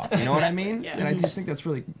fuck off. You know what I mean? Yeah. And I just think that's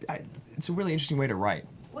really, it's a really interesting way to write.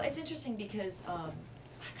 Well, it's interesting because God,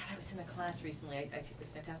 I was in a class recently. I took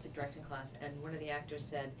this fantastic directing class, and one of the actors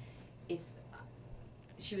said, "It's."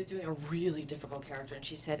 She was doing a really difficult character, and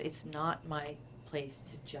she said, "It's not my place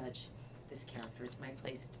to judge this character. It's my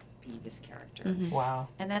place to be this character." Wow.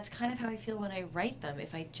 And that's kind of how I feel when I write them.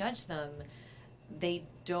 If I judge them, they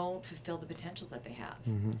don't fulfill the potential that they have.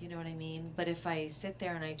 You know what I mean? But if I sit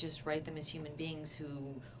there and I just write them as human beings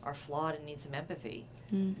who are flawed and need some empathy,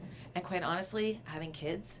 and quite honestly, having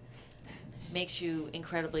kids makes you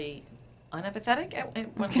incredibly unempathetic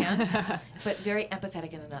at one hand, but very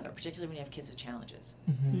empathetic in another, particularly when you have kids with challenges.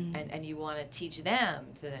 And you want to teach them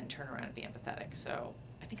to then turn around and be empathetic. So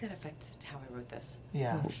I think that affects how I wrote this.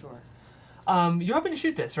 Yeah. For sure. You're hoping to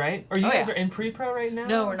shoot this, right? Or you guys are in pre-pro right now?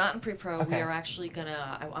 No, we're not in pre-pro. Okay. We are actually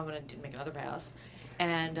gonna. I'm gonna make another pass,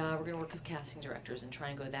 and we're gonna work with casting directors and try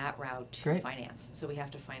and go that route to finance. So we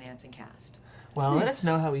have to finance and cast. Well, let us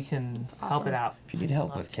know how we can help it out. If you need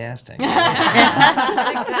help with casting.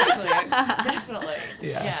 Exactly. Definitely.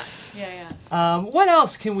 Yeah. What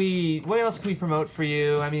else can we promote for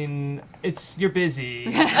you? I mean, you're busy.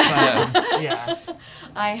 But, yeah.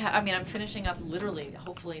 I mean, I'm finishing up literally,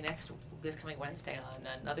 hopefully this coming Wednesday on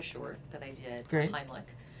another short that I did,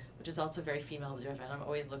 Heimlich, which is also very female driven. I'm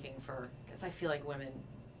always looking for, because I feel like women.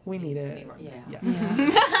 We need it. More, Yeah.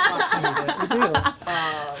 Lots of it. We do.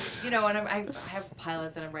 You know, and I have a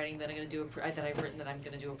pilot that I'm writing that I'm going to do that I've written that I'm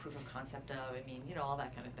going to do a proof of concept of. I mean, you know, all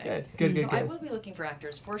that kind of thing. Good. So I will be looking for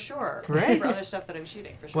actors for sure. Great. For other stuff that I'm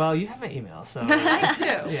shooting for sure. Well, you have my email, so. I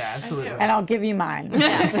do. Yeah, absolutely. And I'll give you mine.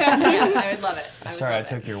 Yeah, I would love it. Sorry, I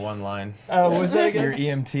took your one line. Oh, was that again? Your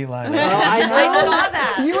EMT line. I saw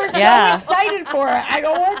that. You were so excited for it. I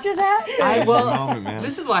go, what just happened? Moment, man.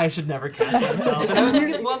 This is why I should never cast myself. And I was like,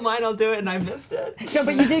 this one line, I'll do it, and I missed it. No,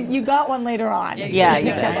 but you got one later on. Yeah,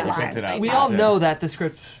 you got did. one line. It out. We all know that the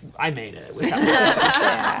script, I made it.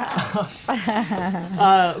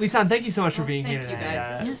 Lisanne, thank you so much for being here today. Thank you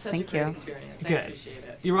guys. This is such a great experience. Good. I appreciate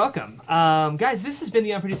it. You're welcome. Guys, this has been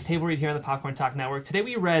the Unproduced Table Read here on the Popcorn Talk Network. Today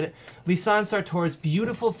we read Lisanne Sartor's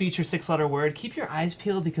beautiful feature 6-letter word. Keep your eyes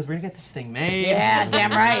peeled because we're going to get this thing made. Yeah,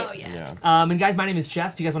 damn right. Oh, yes. And guys, my name is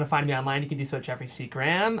Jeff. If you guys want to find me online, you can do so at Jeffrey C.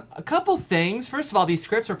 Graham. A couple things. First of all, these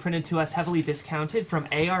scripts were printed to us heavily discounted from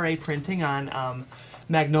ARA Printing on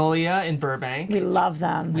Magnolia in Burbank. We love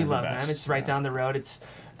them. We love them. It's right down the road. It's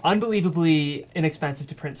unbelievably inexpensive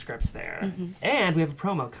to print scripts there. And we have a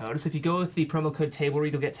promo code. So if you go with the promo code Table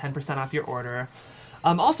Read, you'll get 10% off your order.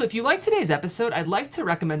 Also, if you like today's episode, I'd like to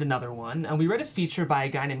recommend another one. We read a feature by a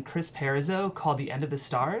guy named Chris Perizzo called The End of the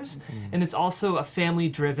Stars. And it's also a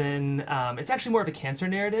family-driven, it's actually more of a cancer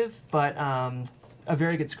narrative, but a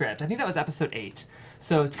very good script. I think that was episode 8.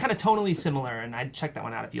 So it's kind of tonally similar, and I'd check that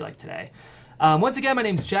one out if you like today. Once again, my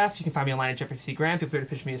name's Jeff. You can find me online at Jeffrey C. Graham. Feel free to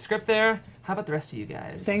pitch me a script there. How about the rest of you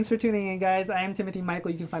guys? Thanks for tuning in, guys. I am Timothy Michael.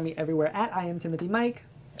 You can find me everywhere at I am Timothy Mike.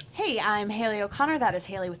 Hey, I'm Haley O'Connor. That is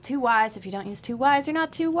Haley with 2 Y's. If you don't use 2 Y's, you're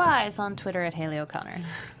not 2 Y's. On Twitter at Haley O'Connor.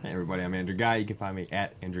 Hey everybody, I'm Andrew Guy. You can find me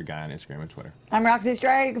at Andrew Guy on Instagram and Twitter. I'm Roxy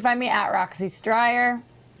Stryer. You can find me at Roxy Stryer.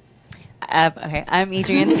 Okay, I'm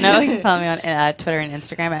Adrienne Snow. You can follow me on Twitter and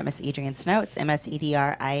Instagram at Miss Adrienne Snow. It's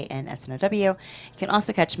MSEDRINSNOW. You can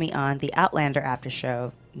also catch me on the Outlander After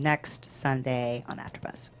Show next Sunday on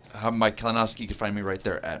AfterBuzz. I'm Mike Kalinowski. You can find me right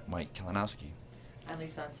there at Mike Kalinowski. I'm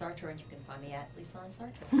Lisanne Sartor, and you can find me at Lisanne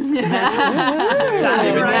Sartor.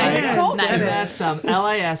 That's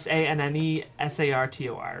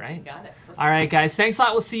LISANNESARTOR, right? Got it. All right, guys. Thanks a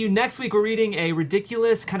lot. We'll see you next week. We're reading a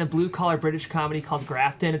ridiculous kind of blue-collar British comedy called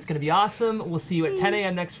Grafton. It's going to be awesome. We'll see you at 10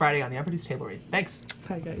 a.m. next Friday on the Unproduced Table Read. Thanks.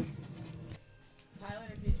 Bye, guys.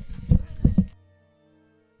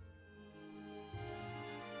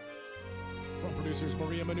 From producers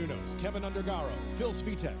Maria Menounos, Kevin Undergaro, Phil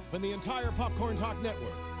Svitek, and the entire Popcorn Talk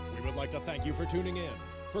Network, we would like to thank you for tuning in.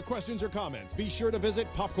 For questions or comments, be sure to visit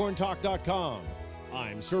popcorntalk.com.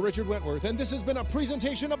 I'm Sir Richard Wentworth, and this has been a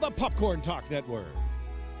presentation of the Popcorn Talk Network.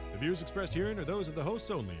 The views expressed herein are those of the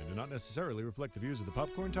hosts only and do not necessarily reflect the views of the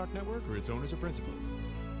Popcorn Talk Network or its owners or principals.